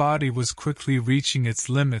own body was quickly reaching its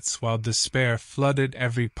limits while despair flooded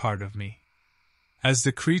every part of me. As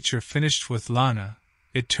the creature finished with Lana,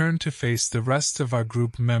 it turned to face the rest of our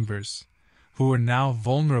group members, who were now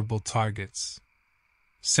vulnerable targets.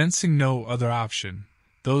 Sensing no other option,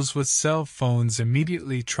 those with cell phones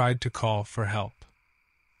immediately tried to call for help.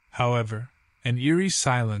 However, an eerie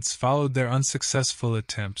silence followed their unsuccessful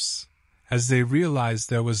attempts, as they realized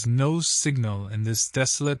there was no signal in this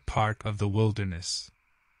desolate part of the wilderness.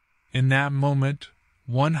 In that moment,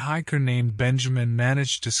 one hiker named Benjamin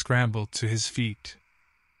managed to scramble to his feet.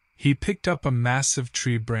 He picked up a massive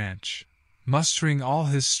tree branch, mustering all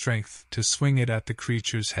his strength to swing it at the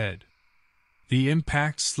creature's head. The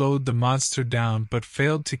impact slowed the monster down but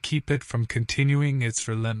failed to keep it from continuing its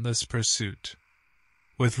relentless pursuit.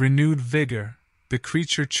 With renewed vigor, the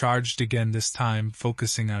creature charged again, this time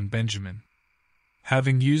focusing on Benjamin.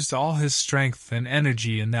 Having used all his strength and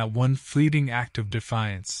energy in that one fleeting act of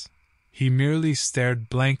defiance, he merely stared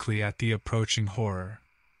blankly at the approaching horror.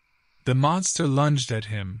 The monster lunged at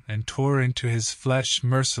him and tore into his flesh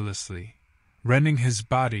mercilessly, rending his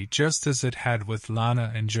body just as it had with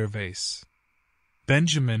Lana and Gervais.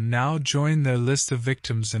 Benjamin now joined their list of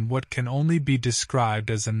victims in what can only be described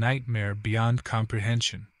as a nightmare beyond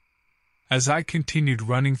comprehension. As I continued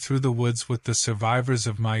running through the woods with the survivors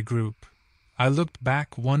of my group, I looked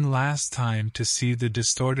back one last time to see the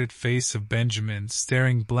distorted face of Benjamin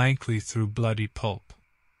staring blankly through bloody pulp.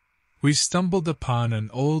 We stumbled upon an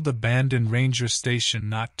old abandoned ranger station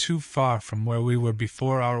not too far from where we were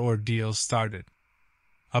before our ordeal started.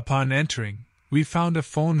 Upon entering, we found a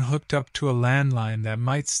phone hooked up to a landline that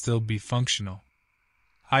might still be functional.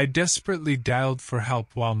 I desperately dialed for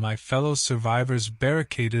help while my fellow survivors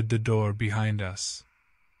barricaded the door behind us.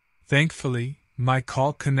 Thankfully, my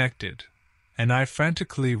call connected, and I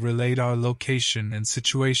frantically relayed our location and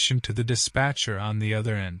situation to the dispatcher on the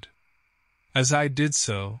other end. As I did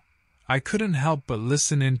so, I couldn't help but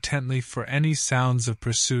listen intently for any sounds of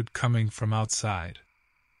pursuit coming from outside.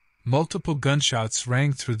 Multiple gunshots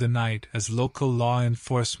rang through the night as local law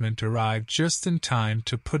enforcement arrived just in time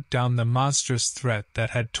to put down the monstrous threat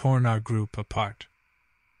that had torn our group apart.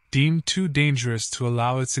 Deemed too dangerous to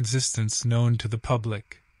allow its existence known to the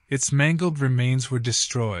public, its mangled remains were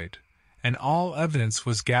destroyed, and all evidence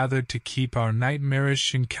was gathered to keep our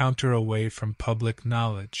nightmarish encounter away from public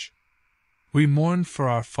knowledge. We mourned for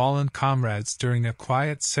our fallen comrades during a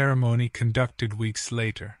quiet ceremony conducted weeks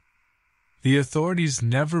later. The authorities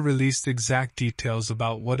never released exact details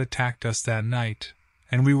about what attacked us that night,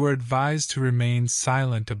 and we were advised to remain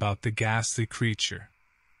silent about the ghastly creature.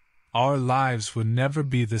 Our lives would never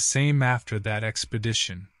be the same after that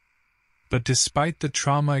expedition. But despite the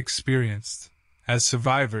trauma experienced, as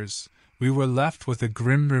survivors, we were left with a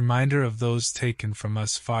grim reminder of those taken from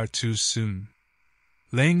us far too soon.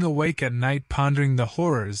 Laying awake at night pondering the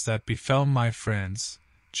horrors that befell my friends,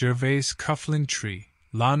 Gervais Cufflingtree,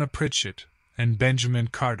 Lana Pritchett, and Benjamin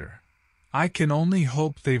Carter, I can only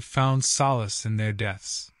hope they've found solace in their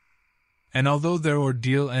deaths. And although their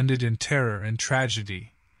ordeal ended in terror and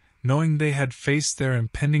tragedy, knowing they had faced their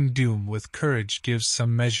impending doom with courage gives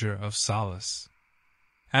some measure of solace.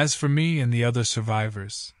 As for me and the other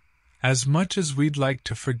survivors, as much as we'd like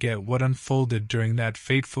to forget what unfolded during that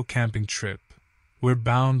fateful camping trip, we're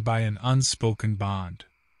bound by an unspoken bond.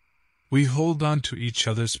 We hold on to each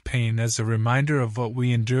other's pain as a reminder of what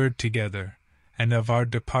we endured together, and of our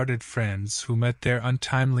departed friends who met their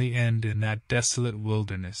untimely end in that desolate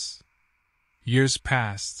wilderness. Years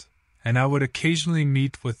passed, and I would occasionally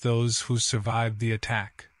meet with those who survived the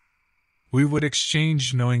attack. We would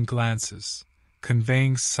exchange knowing glances,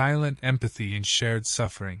 conveying silent empathy and shared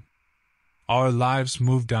suffering. Our lives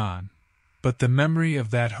moved on, but the memory of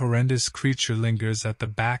that horrendous creature lingers at the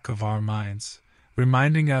back of our minds,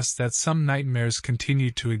 reminding us that some nightmares continue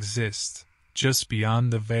to exist, just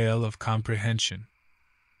beyond the veil of comprehension.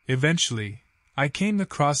 Eventually, I came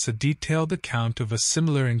across a detailed account of a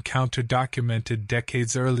similar encounter documented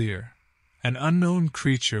decades earlier, an unknown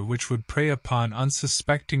creature which would prey upon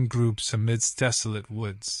unsuspecting groups amidst desolate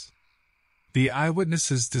woods. The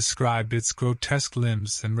eyewitnesses described its grotesque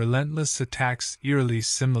limbs and relentless attacks eerily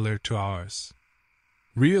similar to ours.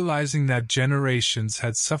 Realizing that generations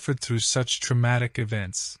had suffered through such traumatic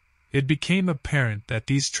events, it became apparent that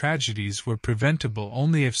these tragedies were preventable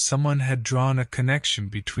only if someone had drawn a connection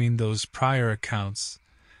between those prior accounts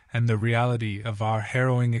and the reality of our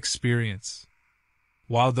harrowing experience.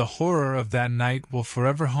 While the horror of that night will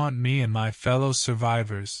forever haunt me and my fellow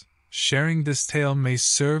survivors, sharing this tale may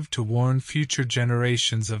serve to warn future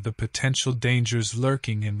generations of the potential dangers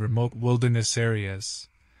lurking in remote wilderness areas,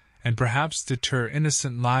 and perhaps deter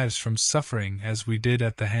innocent lives from suffering as we did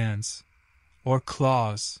at the hands, or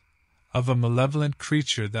claws, of a malevolent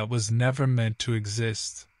creature that was never meant to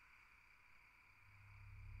exist.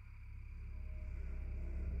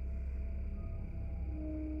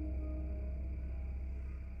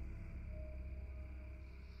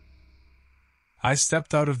 I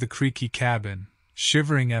stepped out of the creaky cabin,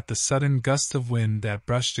 shivering at the sudden gust of wind that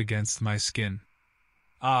brushed against my skin.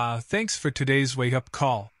 Thanks for today's wake-up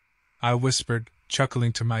call," I whispered,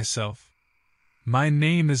 chuckling to myself. "My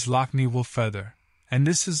name is Lockney Wolfeather, and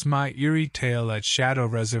this is my eerie tale at Shadow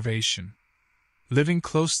Reservation. Living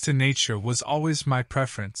close to nature was always my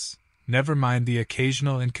preference, never mind the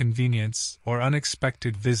occasional inconvenience or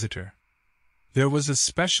unexpected visitor. There was a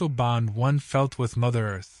special bond one felt with Mother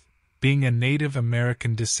Earth, being a Native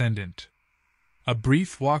American descendant. A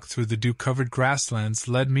brief walk through the dew-covered grasslands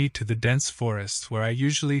led me to the dense forest where I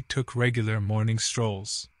usually took regular morning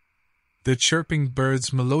strolls. The chirping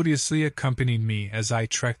birds melodiously accompanied me as I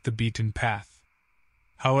trekked the beaten path.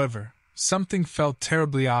 However, something felt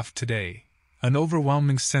terribly off today. An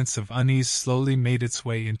overwhelming sense of unease slowly made its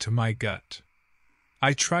way into my gut.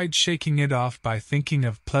 I tried shaking it off by thinking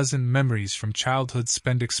of pleasant memories from childhood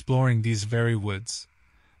spent exploring these very woods,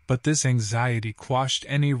 but this anxiety quashed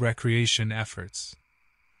any recreation efforts.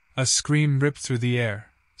 A scream ripped through the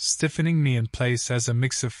air, stiffening me in place as a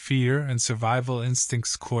mix of fear and survival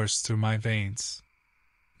instincts coursed through my veins.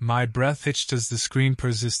 My breath hitched as the scream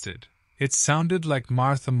persisted. It sounded like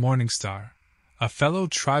Martha Morningstar, a fellow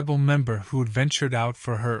tribal member who'd ventured out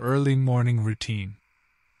for her early morning routine.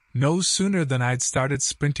 No sooner than I'd started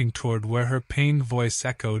sprinting toward where her pained voice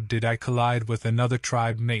echoed did I collide with another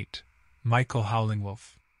tribe mate, Michael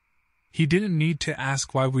Howlingwolf. He didn't need to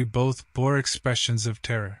ask why we both bore expressions of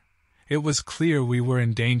terror. It was clear we were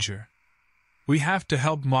in danger. "We have to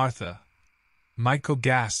help Martha," Michael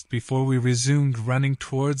gasped before we resumed running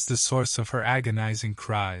towards the source of her agonizing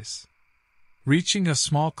cries. Reaching a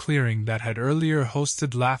small clearing that had earlier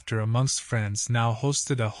hosted laughter amongst friends now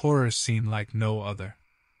hosted a horror scene like no other.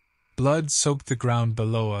 Blood soaked the ground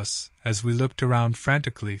below us as we looked around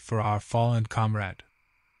frantically for our fallen comrade.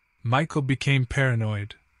 Michael became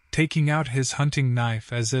paranoid, taking out his hunting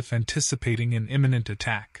knife as if anticipating an imminent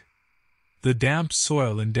attack. The damp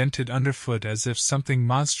soil indented underfoot as if something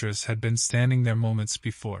monstrous had been standing there moments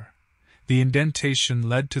before. The indentation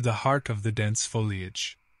led to the heart of the dense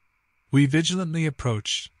foliage. We vigilantly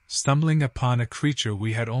approached, stumbling upon a creature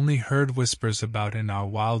we had only heard whispers about in our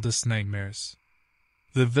wildest nightmares.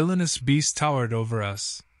 The villainous beast towered over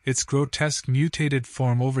us, its grotesque mutated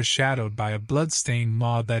form overshadowed by a blood-stained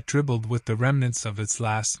maw that dribbled with the remnants of its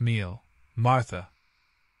last meal, Martha.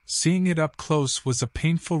 Seeing it up close was a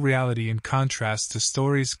painful reality in contrast to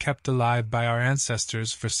stories kept alive by our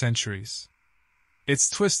ancestors for centuries. Its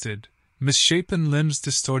twisted, misshapen limbs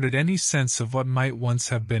distorted any sense of what might once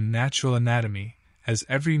have been natural anatomy, as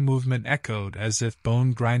every movement echoed as if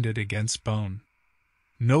bone grinded against bone.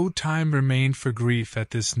 No time remained for grief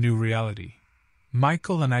at this new reality.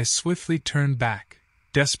 Michael and I swiftly turned back,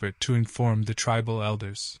 desperate to inform the tribal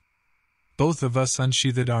elders. Both of us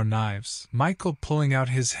unsheathed our knives, Michael pulling out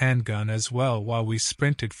his handgun as well while we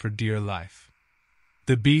sprinted for dear life.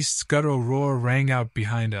 The beast's guttural roar rang out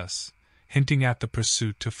behind us, hinting at the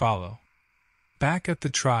pursuit to follow. Back at the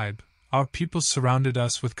tribe, our people surrounded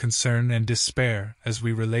us with concern and despair as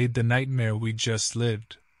we relayed the nightmare we just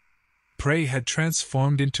lived. Prey had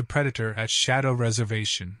transformed into predator at Shadow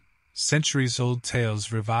Reservation, centuries-old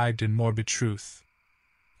tales revived in morbid truth.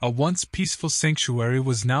 A once peaceful sanctuary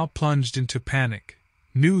was now plunged into panic.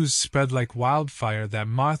 News spread like wildfire that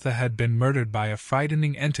Martha had been murdered by a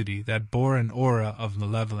frightening entity that bore an aura of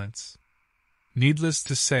malevolence. Needless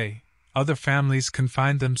to say, other families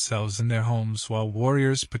confined themselves in their homes while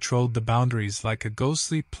warriors patrolled the boundaries like a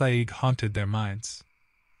ghostly plague haunted their minds.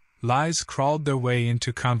 Lies crawled their way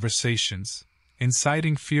into conversations,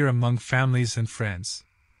 inciting fear among families and friends.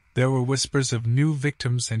 There were whispers of new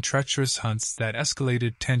victims and treacherous hunts that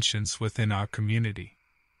escalated tensions within our community.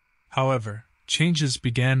 However, changes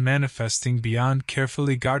began manifesting beyond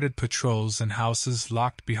carefully guarded patrols and houses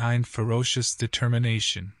locked behind ferocious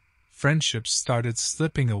determination. Friendships started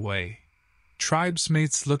slipping away.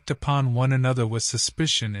 Tribesmates looked upon one another with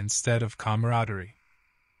suspicion instead of camaraderie.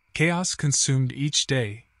 Chaos consumed each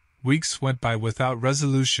day. Weeks went by without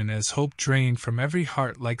resolution as hope drained from every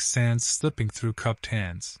heart like sand slipping through cupped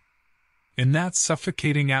hands. In that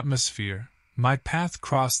suffocating atmosphere, my path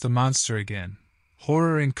crossed the monster again,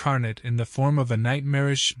 horror incarnate in the form of a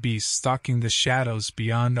nightmarish beast stalking the shadows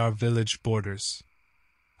beyond our village borders.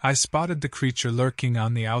 I spotted the creature lurking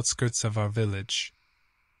on the outskirts of our village.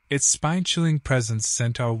 Its spine-chilling presence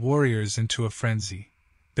sent our warriors into a frenzy,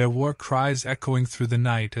 their war cries echoing through the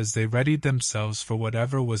night as they readied themselves for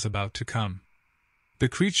whatever was about to come. The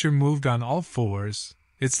creature moved on all fours,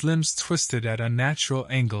 its limbs twisted at unnatural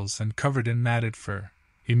angles and covered in matted fur,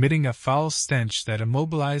 emitting a foul stench that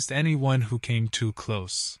immobilized anyone who came too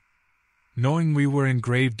close. Knowing we were in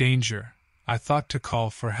grave danger, I thought to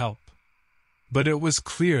call for help. But it was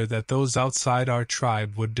clear that those outside our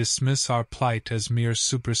tribe would dismiss our plight as mere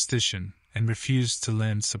superstition and refuse to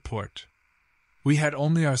lend support. We had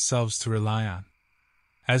only ourselves to rely on.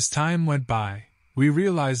 As time went by, we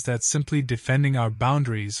realized that simply defending our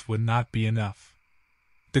boundaries would not be enough.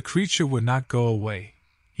 The creature would not go away.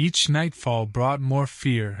 Each nightfall brought more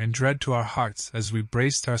fear and dread to our hearts as we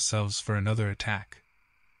braced ourselves for another attack.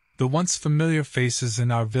 The once familiar faces in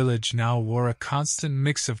our village now wore a constant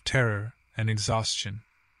mix of terror and exhaustion.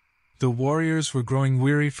 The warriors were growing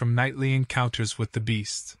weary from nightly encounters with the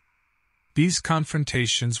beast. These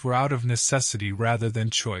confrontations were out of necessity rather than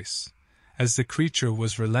choice, as the creature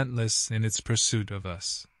was relentless in its pursuit of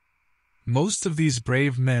us. Most of these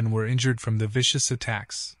brave men were injured from the vicious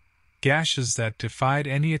attacks, gashes that defied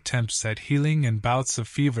any attempts at healing and bouts of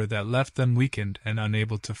fever that left them weakened and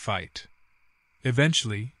unable to fight.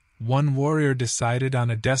 Eventually, one warrior decided on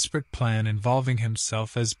a desperate plan involving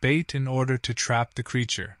himself as bait in order to trap the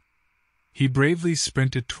creature. He bravely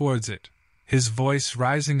sprinted towards it, his voice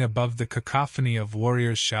rising above the cacophony of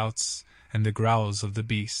warriors' shouts and the growls of the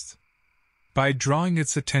beast. By drawing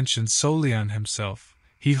its attention solely on himself,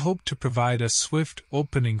 he hoped to provide a swift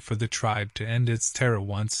opening for the tribe to end its terror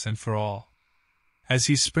once and for all. As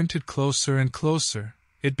he sprinted closer and closer,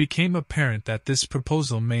 it became apparent that this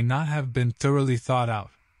proposal may not have been thoroughly thought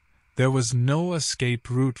out. There was no escape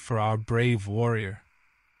route for our brave warrior.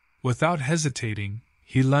 Without hesitating,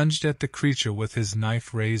 he lunged at the creature with his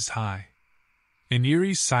knife raised high. An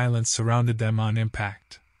eerie silence surrounded them on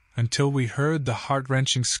impact, until we heard the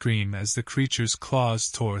heart-wrenching scream as the creature's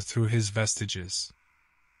claws tore through his vestiges.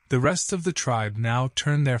 The rest of the tribe now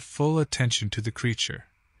turned their full attention to the creature,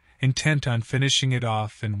 intent on finishing it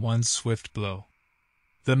off in one swift blow.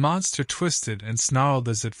 The monster twisted and snarled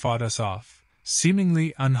as it fought us off,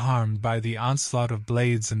 seemingly unharmed by the onslaught of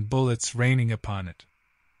blades and bullets raining upon it.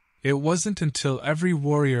 It wasn't until every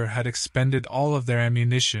warrior had expended all of their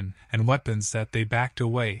ammunition and weapons that they backed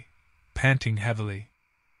away, panting heavily.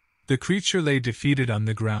 The creature lay defeated on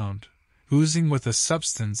the ground, oozing with a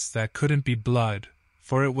substance that couldn't be blood,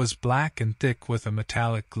 for it was black and thick with a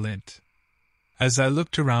metallic glint. As I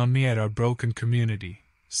looked around me at our broken community,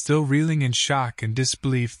 still reeling in shock and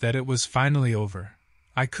disbelief that it was finally over,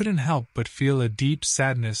 I couldn't help but feel a deep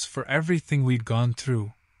sadness for everything we'd gone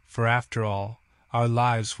through, for after all, our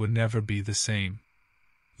lives would never be the same.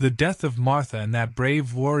 The death of Martha and that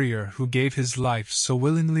brave warrior who gave his life so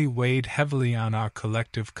willingly weighed heavily on our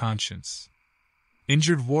collective conscience.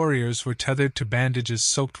 Injured warriors were tethered to bandages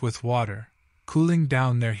soaked with water, cooling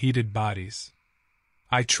down their heated bodies.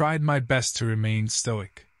 I tried my best to remain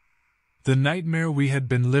stoic. The nightmare we had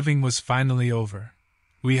been living was finally over.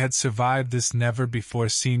 We had survived this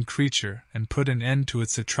never-before-seen creature and put an end to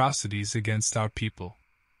its atrocities against our people.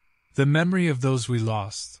 The memory of those we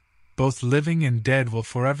lost, both living and dead, will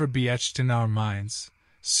forever be etched in our minds,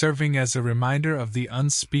 serving as a reminder of the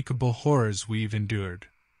unspeakable horrors we've endured.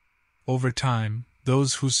 Over time,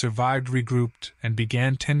 those who survived regrouped and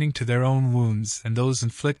began tending to their own wounds and those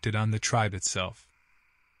inflicted on the tribe itself.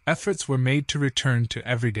 Efforts were made to return to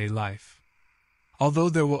everyday life. Although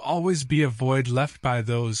there will always be a void left by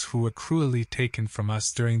those who were cruelly taken from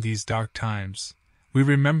us during these dark times, we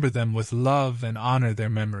remember them with love and honor their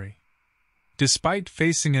memory. Despite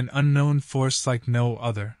facing an unknown force like no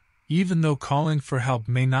other, even though calling for help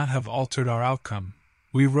may not have altered our outcome,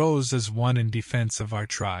 we rose as one in defense of our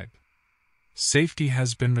tribe. Safety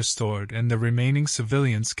has been restored and the remaining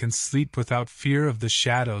civilians can sleep without fear of the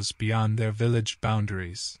shadows beyond their village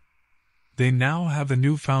boundaries. They now have a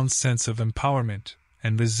newfound sense of empowerment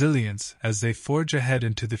and resilience as they forge ahead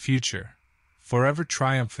into the future, forever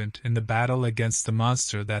triumphant in the battle against the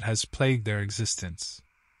monster that has plagued their existence.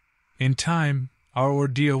 In time, our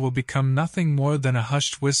ordeal will become nothing more than a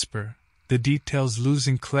hushed whisper, the details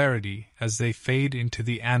losing clarity as they fade into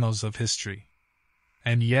the annals of history.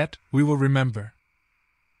 And yet, we will remember.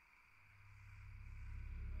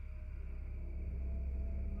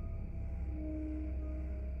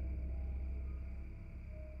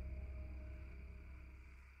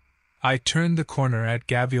 I turned the corner at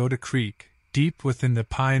Gaviota Creek, deep within the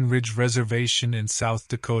Pine Ridge Reservation in South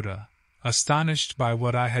Dakota, astonished by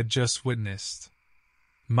what I had just witnessed.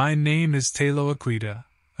 My name is Talo Aquita,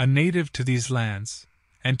 a native to these lands,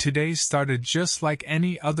 and today started just like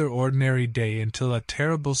any other ordinary day until a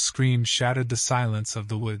terrible scream shattered the silence of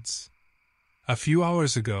the woods. A few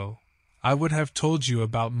hours ago, I would have told you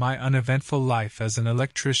about my uneventful life as an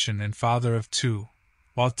electrician and father of two,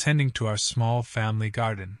 while tending to our small family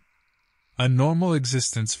garden. A normal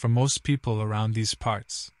existence for most people around these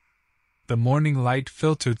parts. The morning light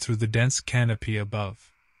filtered through the dense canopy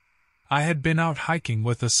above. I had been out hiking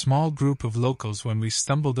with a small group of locals when we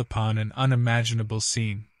stumbled upon an unimaginable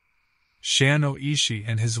scene. Shiano Ishii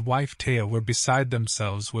and his wife Taya were beside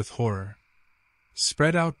themselves with horror.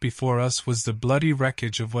 Spread out before us was the bloody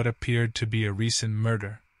wreckage of what appeared to be a recent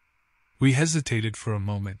murder. We hesitated for a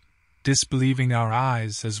moment, disbelieving our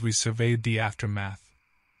eyes as we surveyed the aftermath.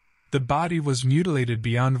 The body was mutilated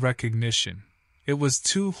beyond recognition. It was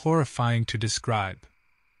too horrifying to describe.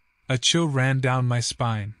 A chill ran down my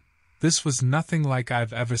spine. This was nothing like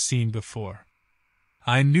I've ever seen before.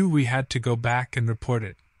 I knew we had to go back and report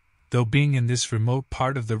it, though being in this remote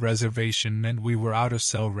part of the reservation meant we were out of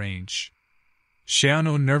cell range.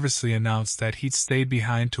 Shiano nervously announced that he'd stay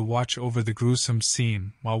behind to watch over the gruesome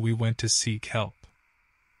scene while we went to seek help.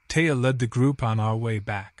 Taya led the group on our way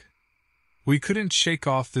back. We couldn't shake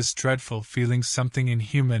off this dreadful feeling something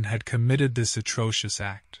inhuman had committed this atrocious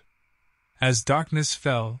act. As darkness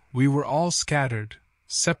fell, we were all scattered,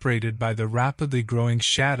 separated by the rapidly growing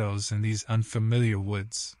shadows in these unfamiliar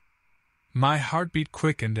woods. My heartbeat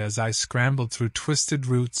quickened as I scrambled through twisted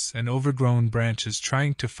roots and overgrown branches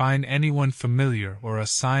trying to find anyone familiar or a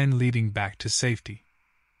sign leading back to safety.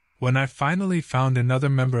 When I finally found another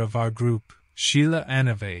member of our group, Sheila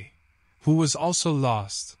Anave, who was also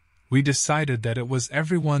lost, we decided that it was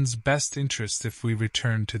everyone's best interest if we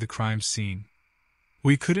returned to the crime scene.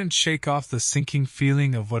 We couldn't shake off the sinking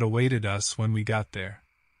feeling of what awaited us when we got there.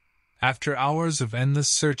 After hours of endless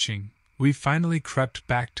searching, we finally crept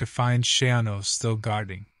back to find Shiano still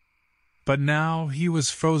guarding. But now he was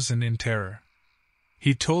frozen in terror.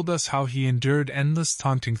 He told us how he endured endless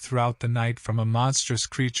taunting throughout the night from a monstrous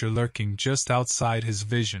creature lurking just outside his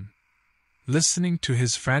vision. Listening to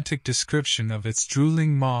his frantic description of its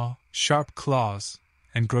drooling maw, sharp claws,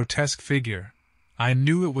 and grotesque figure, I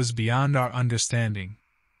knew it was beyond our understanding.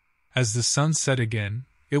 As the sun set again,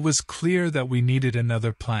 it was clear that we needed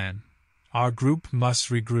another plan. Our group must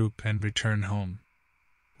regroup and return home.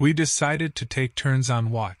 We decided to take turns on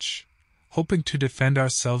watch, hoping to defend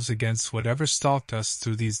ourselves against whatever stalked us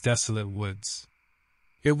through these desolate woods.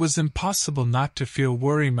 It was impossible not to feel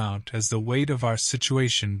worry mount as the weight of our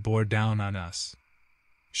situation bore down on us.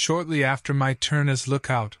 Shortly after my turn as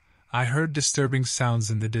lookout, I heard disturbing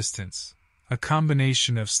sounds in the distance, a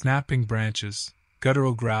combination of snapping branches,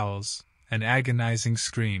 guttural growls, and agonizing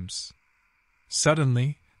screams.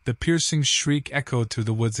 Suddenly, the piercing shriek echoed through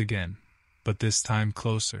the woods again, but this time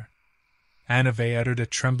closer. Anave uttered a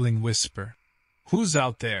trembling whisper. "Who's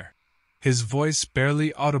out there?" His voice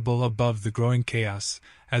barely audible above the growing chaos,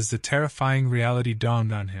 as the terrifying reality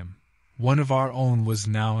dawned on him. One of our own was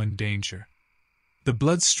now in danger. The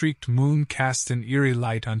blood-streaked moon cast an eerie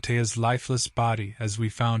light on Taya's lifeless body as we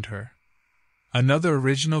found her. Another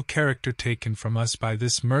original character taken from us by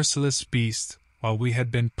this merciless beast, while we had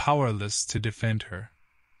been powerless to defend her.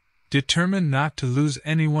 Determined not to lose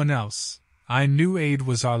anyone else, I knew aid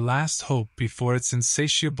was our last hope before its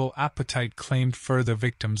insatiable appetite claimed further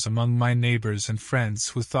victims among my neighbors and friends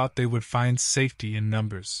who thought they would find safety in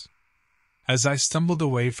numbers. As I stumbled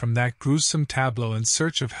away from that gruesome tableau in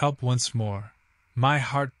search of help once more, my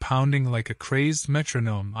heart pounding like a crazed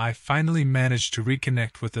metronome, I finally managed to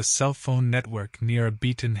reconnect with a cell phone network near a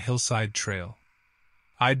beaten hillside trail.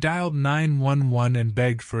 I dialed 911 and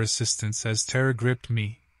begged for assistance as terror gripped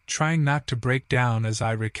me, trying not to break down as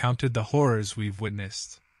I recounted the horrors we've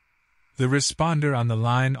witnessed. The responder on the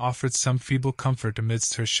line offered some feeble comfort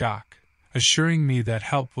amidst her shock, assuring me that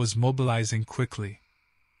help was mobilizing quickly.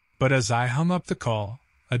 But as I hung up the call,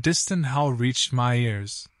 a distant howl reached my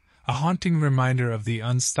ears, a haunting reminder of the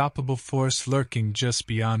unstoppable force lurking just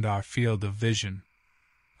beyond our field of vision.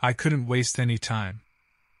 I couldn't waste any time.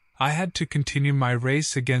 I had to continue my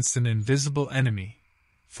race against an invisible enemy,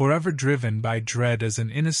 forever driven by dread as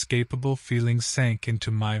an inescapable feeling sank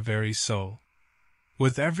into my very soul.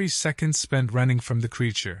 With every second spent running from the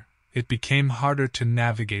creature, it became harder to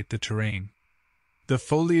navigate the terrain. The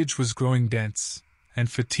foliage was growing dense, and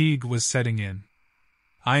fatigue was setting in.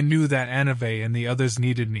 I knew that Annave and the others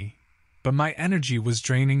needed me, but my energy was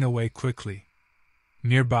draining away quickly.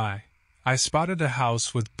 Nearby, I spotted a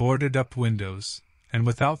house with boarded-up windows, and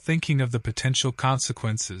without thinking of the potential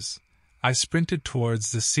consequences, I sprinted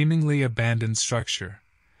towards the seemingly abandoned structure,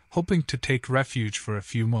 hoping to take refuge for a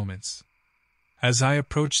few moments. As I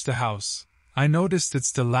approached the house, I noticed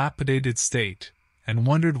its dilapidated state, and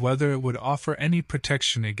wondered whether it would offer any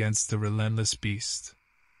protection against the relentless beast.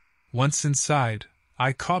 Once inside,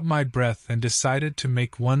 I caught my breath and decided to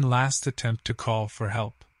make one last attempt to call for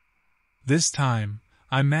help. This time,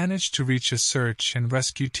 I managed to reach a search and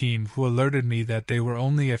rescue team who alerted me that they were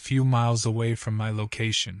only a few miles away from my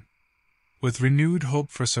location. With renewed hope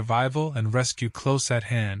for survival and rescue close at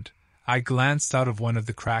hand, I glanced out of one of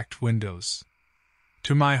the cracked windows.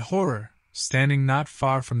 To my horror, standing not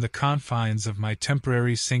far from the confines of my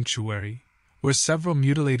temporary sanctuary, were several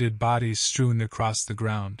mutilated bodies strewn across the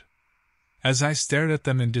ground. As I stared at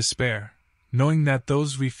them in despair, knowing that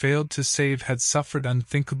those we failed to save had suffered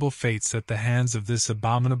unthinkable fates at the hands of this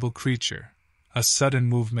abominable creature, a sudden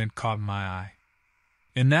movement caught my eye.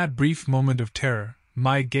 In that brief moment of terror,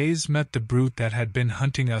 my gaze met the brute that had been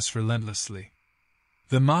hunting us relentlessly.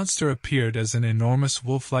 The monster appeared as an enormous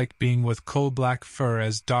wolf-like being with coal-black fur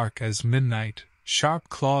as dark as midnight, sharp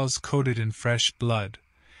claws coated in fresh blood,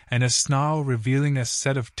 and a snarl revealing a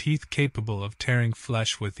set of teeth capable of tearing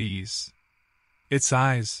flesh with ease. Its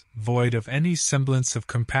eyes, void of any semblance of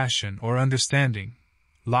compassion or understanding,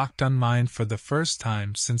 locked on mine for the first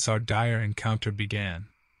time since our dire encounter began.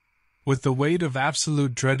 With the weight of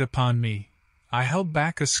absolute dread upon me, I held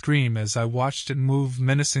back a scream as I watched it move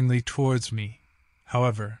menacingly towards me.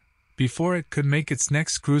 However, before it could make its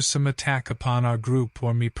next gruesome attack upon our group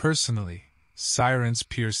or me personally, sirens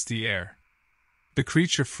pierced the air. The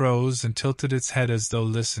creature froze and tilted its head as though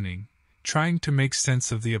listening, trying to make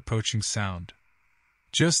sense of the approaching sound.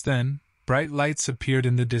 Just then, bright lights appeared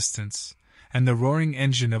in the distance, and the roaring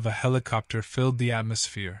engine of a helicopter filled the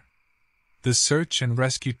atmosphere. The search and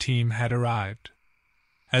rescue team had arrived.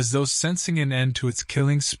 As though sensing an end to its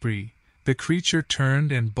killing spree, the creature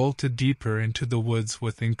turned and bolted deeper into the woods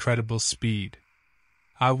with incredible speed.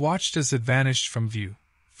 I watched as it vanished from view,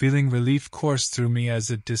 feeling relief course through me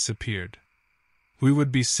as it disappeared. We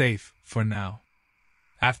would be safe, for now.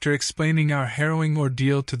 After explaining our harrowing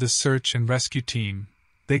ordeal to the search and rescue team,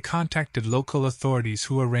 they contacted local authorities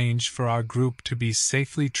who arranged for our group to be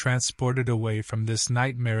safely transported away from this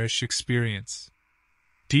nightmarish experience.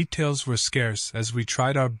 Details were scarce as we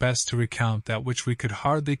tried our best to recount that which we could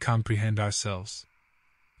hardly comprehend ourselves.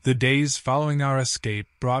 The days following our escape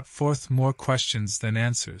brought forth more questions than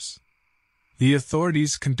answers. The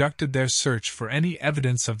authorities conducted their search for any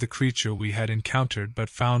evidence of the creature we had encountered but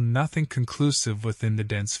found nothing conclusive within the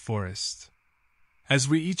dense forest. As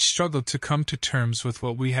we each struggled to come to terms with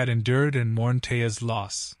what we had endured and mourned Taya's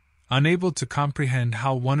loss, unable to comprehend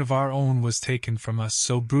how one of our own was taken from us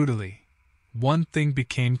so brutally, one thing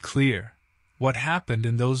became clear: what happened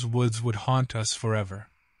in those woods would haunt us forever.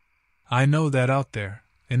 I know that out there,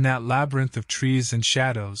 in that labyrinth of trees and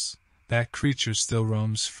shadows, that creature still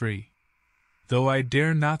roams free. Though I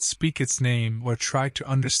dare not speak its name or try to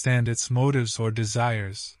understand its motives or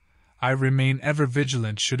desires, I remain ever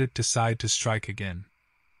vigilant should it decide to strike again.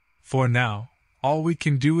 For now, all we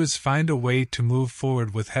can do is find a way to move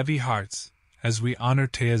forward with heavy hearts, as we honor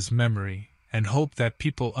Taya's memory and hope that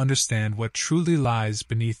people understand what truly lies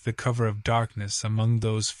beneath the cover of darkness among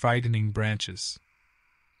those frightening branches.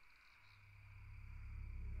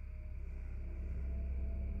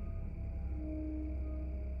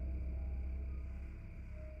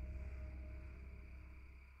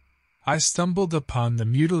 I stumbled upon the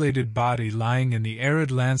mutilated body lying in the arid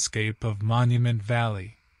landscape of Monument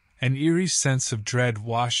Valley. An eerie sense of dread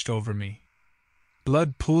washed over me.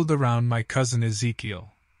 Blood pooled around my cousin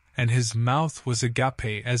Ezekiel, and his mouth was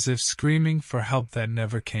agape as if screaming for help that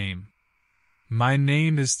never came. My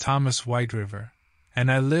name is Thomas Whiteriver,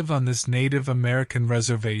 and I live on this Native American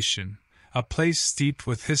reservation, a place steeped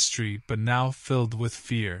with history but now filled with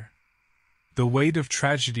fear. The weight of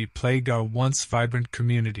tragedy plagued our once vibrant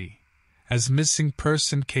community, as missing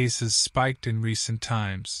person cases spiked in recent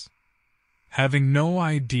times. Having no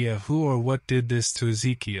idea who or what did this to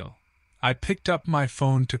Ezekiel, I picked up my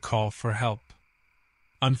phone to call for help.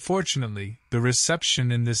 Unfortunately, the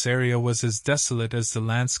reception in this area was as desolate as the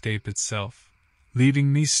landscape itself,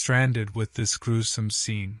 leaving me stranded with this gruesome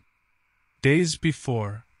scene. Days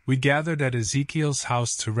before, we gathered at Ezekiel's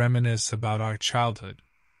house to reminisce about our childhood.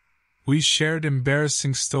 We shared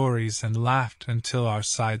embarrassing stories and laughed until our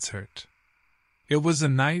sides hurt. It was a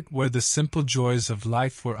night where the simple joys of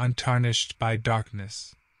life were untarnished by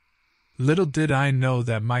darkness. Little did I know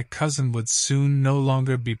that my cousin would soon no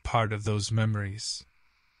longer be part of those memories.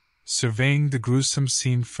 Surveying the gruesome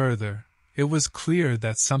scene further, it was clear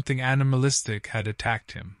that something animalistic had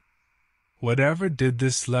attacked him. Whatever did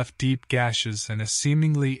this left deep gashes and a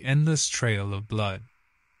seemingly endless trail of blood.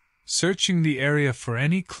 Searching the area for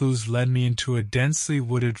any clues led me into a densely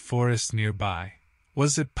wooded forest nearby.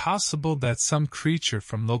 Was it possible that some creature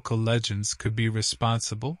from local legends could be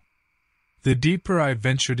responsible? The deeper I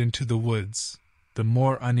ventured into the woods, the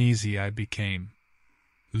more uneasy I became.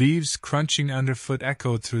 Leaves crunching underfoot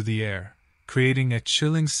echoed through the air, creating a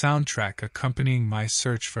chilling soundtrack accompanying my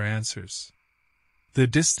search for answers. The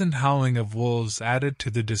distant howling of wolves added to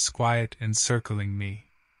the disquiet encircling me.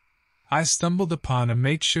 I stumbled upon a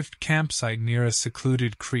makeshift campsite near a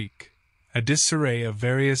secluded creek. A disarray of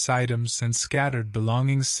various items and scattered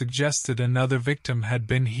belongings suggested another victim had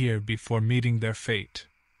been here before meeting their fate.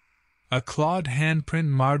 A clawed handprint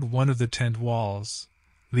marred one of the tent walls,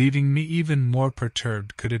 leaving me even more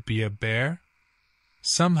perturbed. Could it be a bear?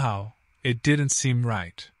 Somehow, it didn't seem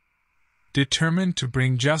right. Determined to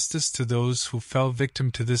bring justice to those who fell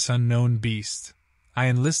victim to this unknown beast, I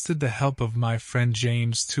enlisted the help of my friend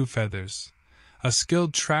James Two Feathers, a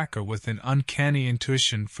skilled tracker with an uncanny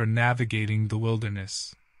intuition for navigating the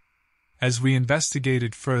wilderness. As we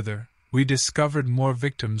investigated further, we discovered more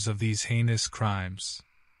victims of these heinous crimes.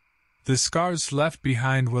 The scars left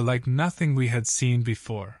behind were like nothing we had seen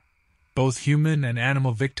before. Both human and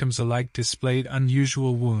animal victims alike displayed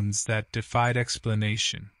unusual wounds that defied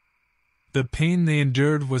explanation. The pain they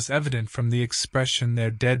endured was evident from the expression their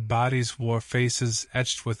dead bodies wore, faces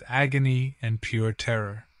etched with agony and pure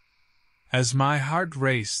terror. As my heart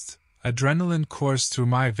raced, adrenaline coursed through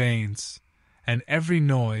my veins, and every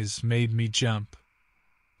noise made me jump.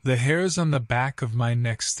 The hairs on the back of my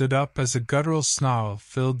neck stood up as a guttural snarl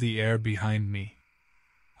filled the air behind me.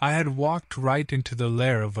 I had walked right into the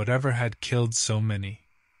lair of whatever had killed so many.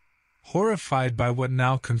 Horrified by what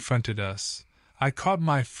now confronted us, I caught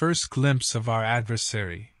my first glimpse of our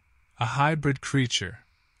adversary, a hybrid creature,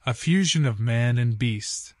 a fusion of man and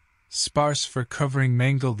beast, sparse fur covering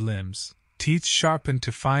mangled limbs, teeth sharpened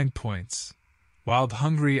to fine points, wild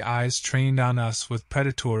hungry eyes trained on us with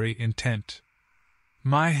predatory intent.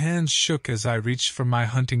 My hands shook as I reached for my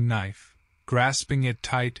hunting knife, grasping it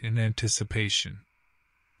tight in anticipation.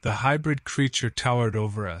 The hybrid creature towered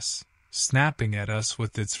over us, snapping at us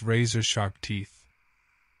with its razor-sharp teeth.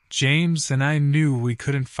 James and I knew we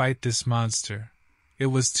couldn't fight this monster. It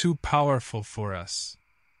was too powerful for us.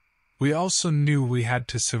 We also knew we had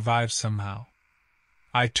to survive somehow.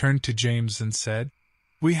 I turned to James and said,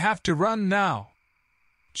 "We have to run now."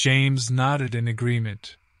 James nodded in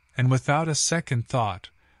agreement, and without a second thought,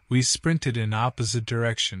 we sprinted in opposite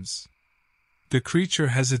directions. The creature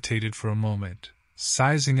hesitated for a moment,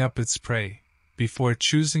 sizing up its prey, before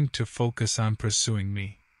choosing to focus on pursuing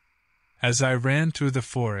me. As I ran through the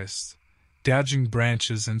forest, dodging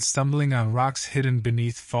branches and stumbling on rocks hidden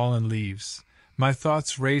beneath fallen leaves, my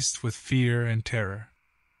thoughts raced with fear and terror.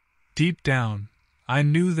 Deep down, I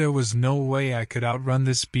knew there was no way I could outrun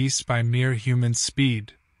this beast by mere human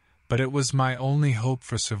speed, but it was my only hope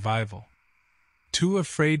for survival. Too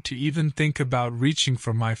afraid to even think about reaching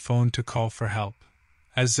for my phone to call for help,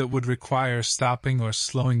 as it would require stopping or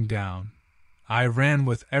slowing down, I ran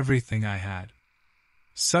with everything I had.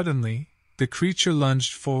 Suddenly, The creature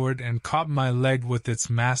lunged forward and caught my leg with its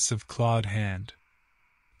massive clawed hand.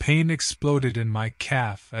 Pain exploded in my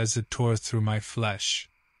calf as it tore through my flesh.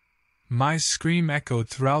 My scream echoed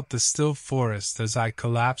throughout the still forest as I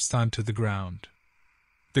collapsed onto the ground.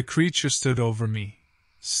 The creature stood over me,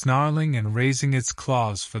 snarling and raising its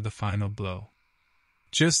claws for the final blow.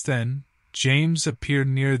 Just then, James appeared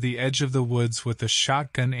near the edge of the woods with a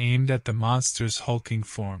shotgun aimed at the monster's hulking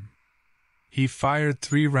form. He fired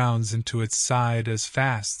 3 rounds into its side as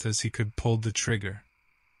fast as he could pull the trigger.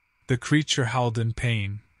 The creature howled in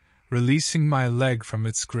pain, releasing my leg from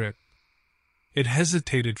its grip. It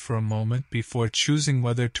hesitated for a moment before choosing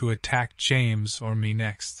whether to attack James or me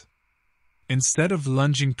next. Instead of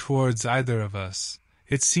lunging towards either of us,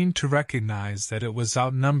 it seemed to recognize that it was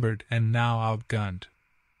outnumbered and now outgunned.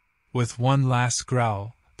 With one last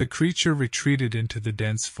growl, the creature retreated into the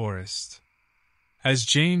dense forest. As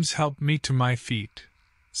James helped me to my feet,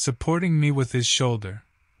 supporting me with his shoulder,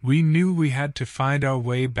 we knew we had to find our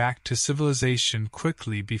way back to civilization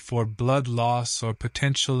quickly before blood loss or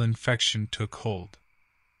potential infection took hold.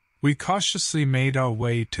 We cautiously made our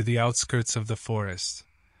way to the outskirts of the forest,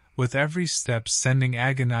 with every step sending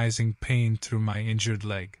agonizing pain through my injured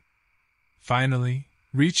leg. Finally,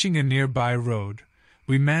 reaching a nearby road,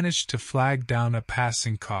 we managed to flag down a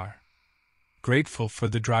passing car. Grateful for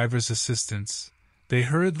the driver's assistance, they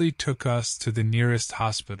hurriedly took us to the nearest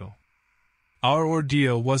hospital. Our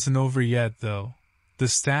ordeal wasn't over yet, though. The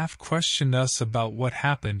staff questioned us about what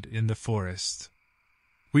happened in the forest.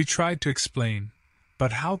 We tried to explain,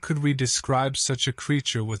 but how could we describe such a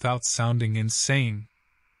creature without sounding insane?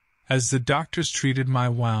 As the doctors treated my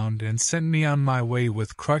wound and sent me on my way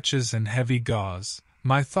with crutches and heavy gauze,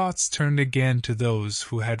 my thoughts turned again to those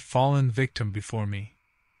who had fallen victim before me.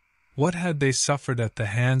 What had they suffered at the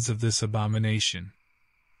hands of this abomination?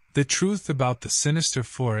 The truth about the sinister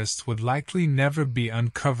forest would likely never be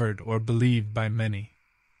uncovered or believed by many.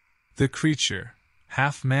 The creature,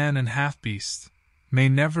 half man and half beast, may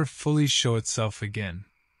never fully show itself again.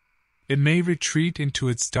 It may retreat into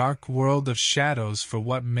its dark world of shadows for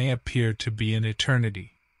what may appear to be an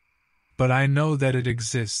eternity. But I know that it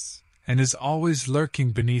exists, and is always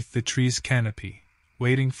lurking beneath the tree's canopy,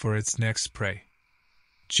 waiting for its next prey.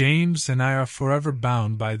 James and I are forever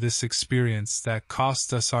bound by this experience that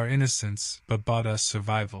cost us our innocence but bought us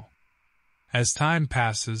survival. As time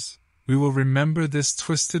passes, we will remember this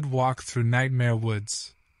twisted walk through nightmare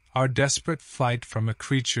woods, our desperate flight from a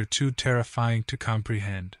creature too terrifying to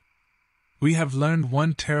comprehend. We have learned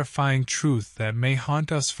one terrifying truth that may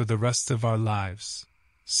haunt us for the rest of our lives.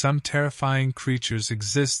 Some terrifying creatures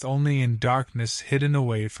exist only in darkness, hidden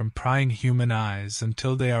away from prying human eyes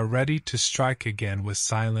until they are ready to strike again with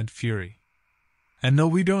silent fury. And though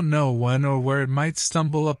we don't know when or where it might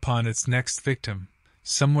stumble upon its next victim,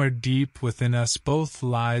 somewhere deep within us both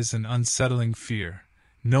lies an unsettling fear,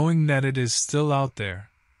 knowing that it is still out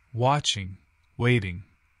there, watching, waiting,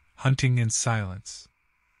 hunting in silence.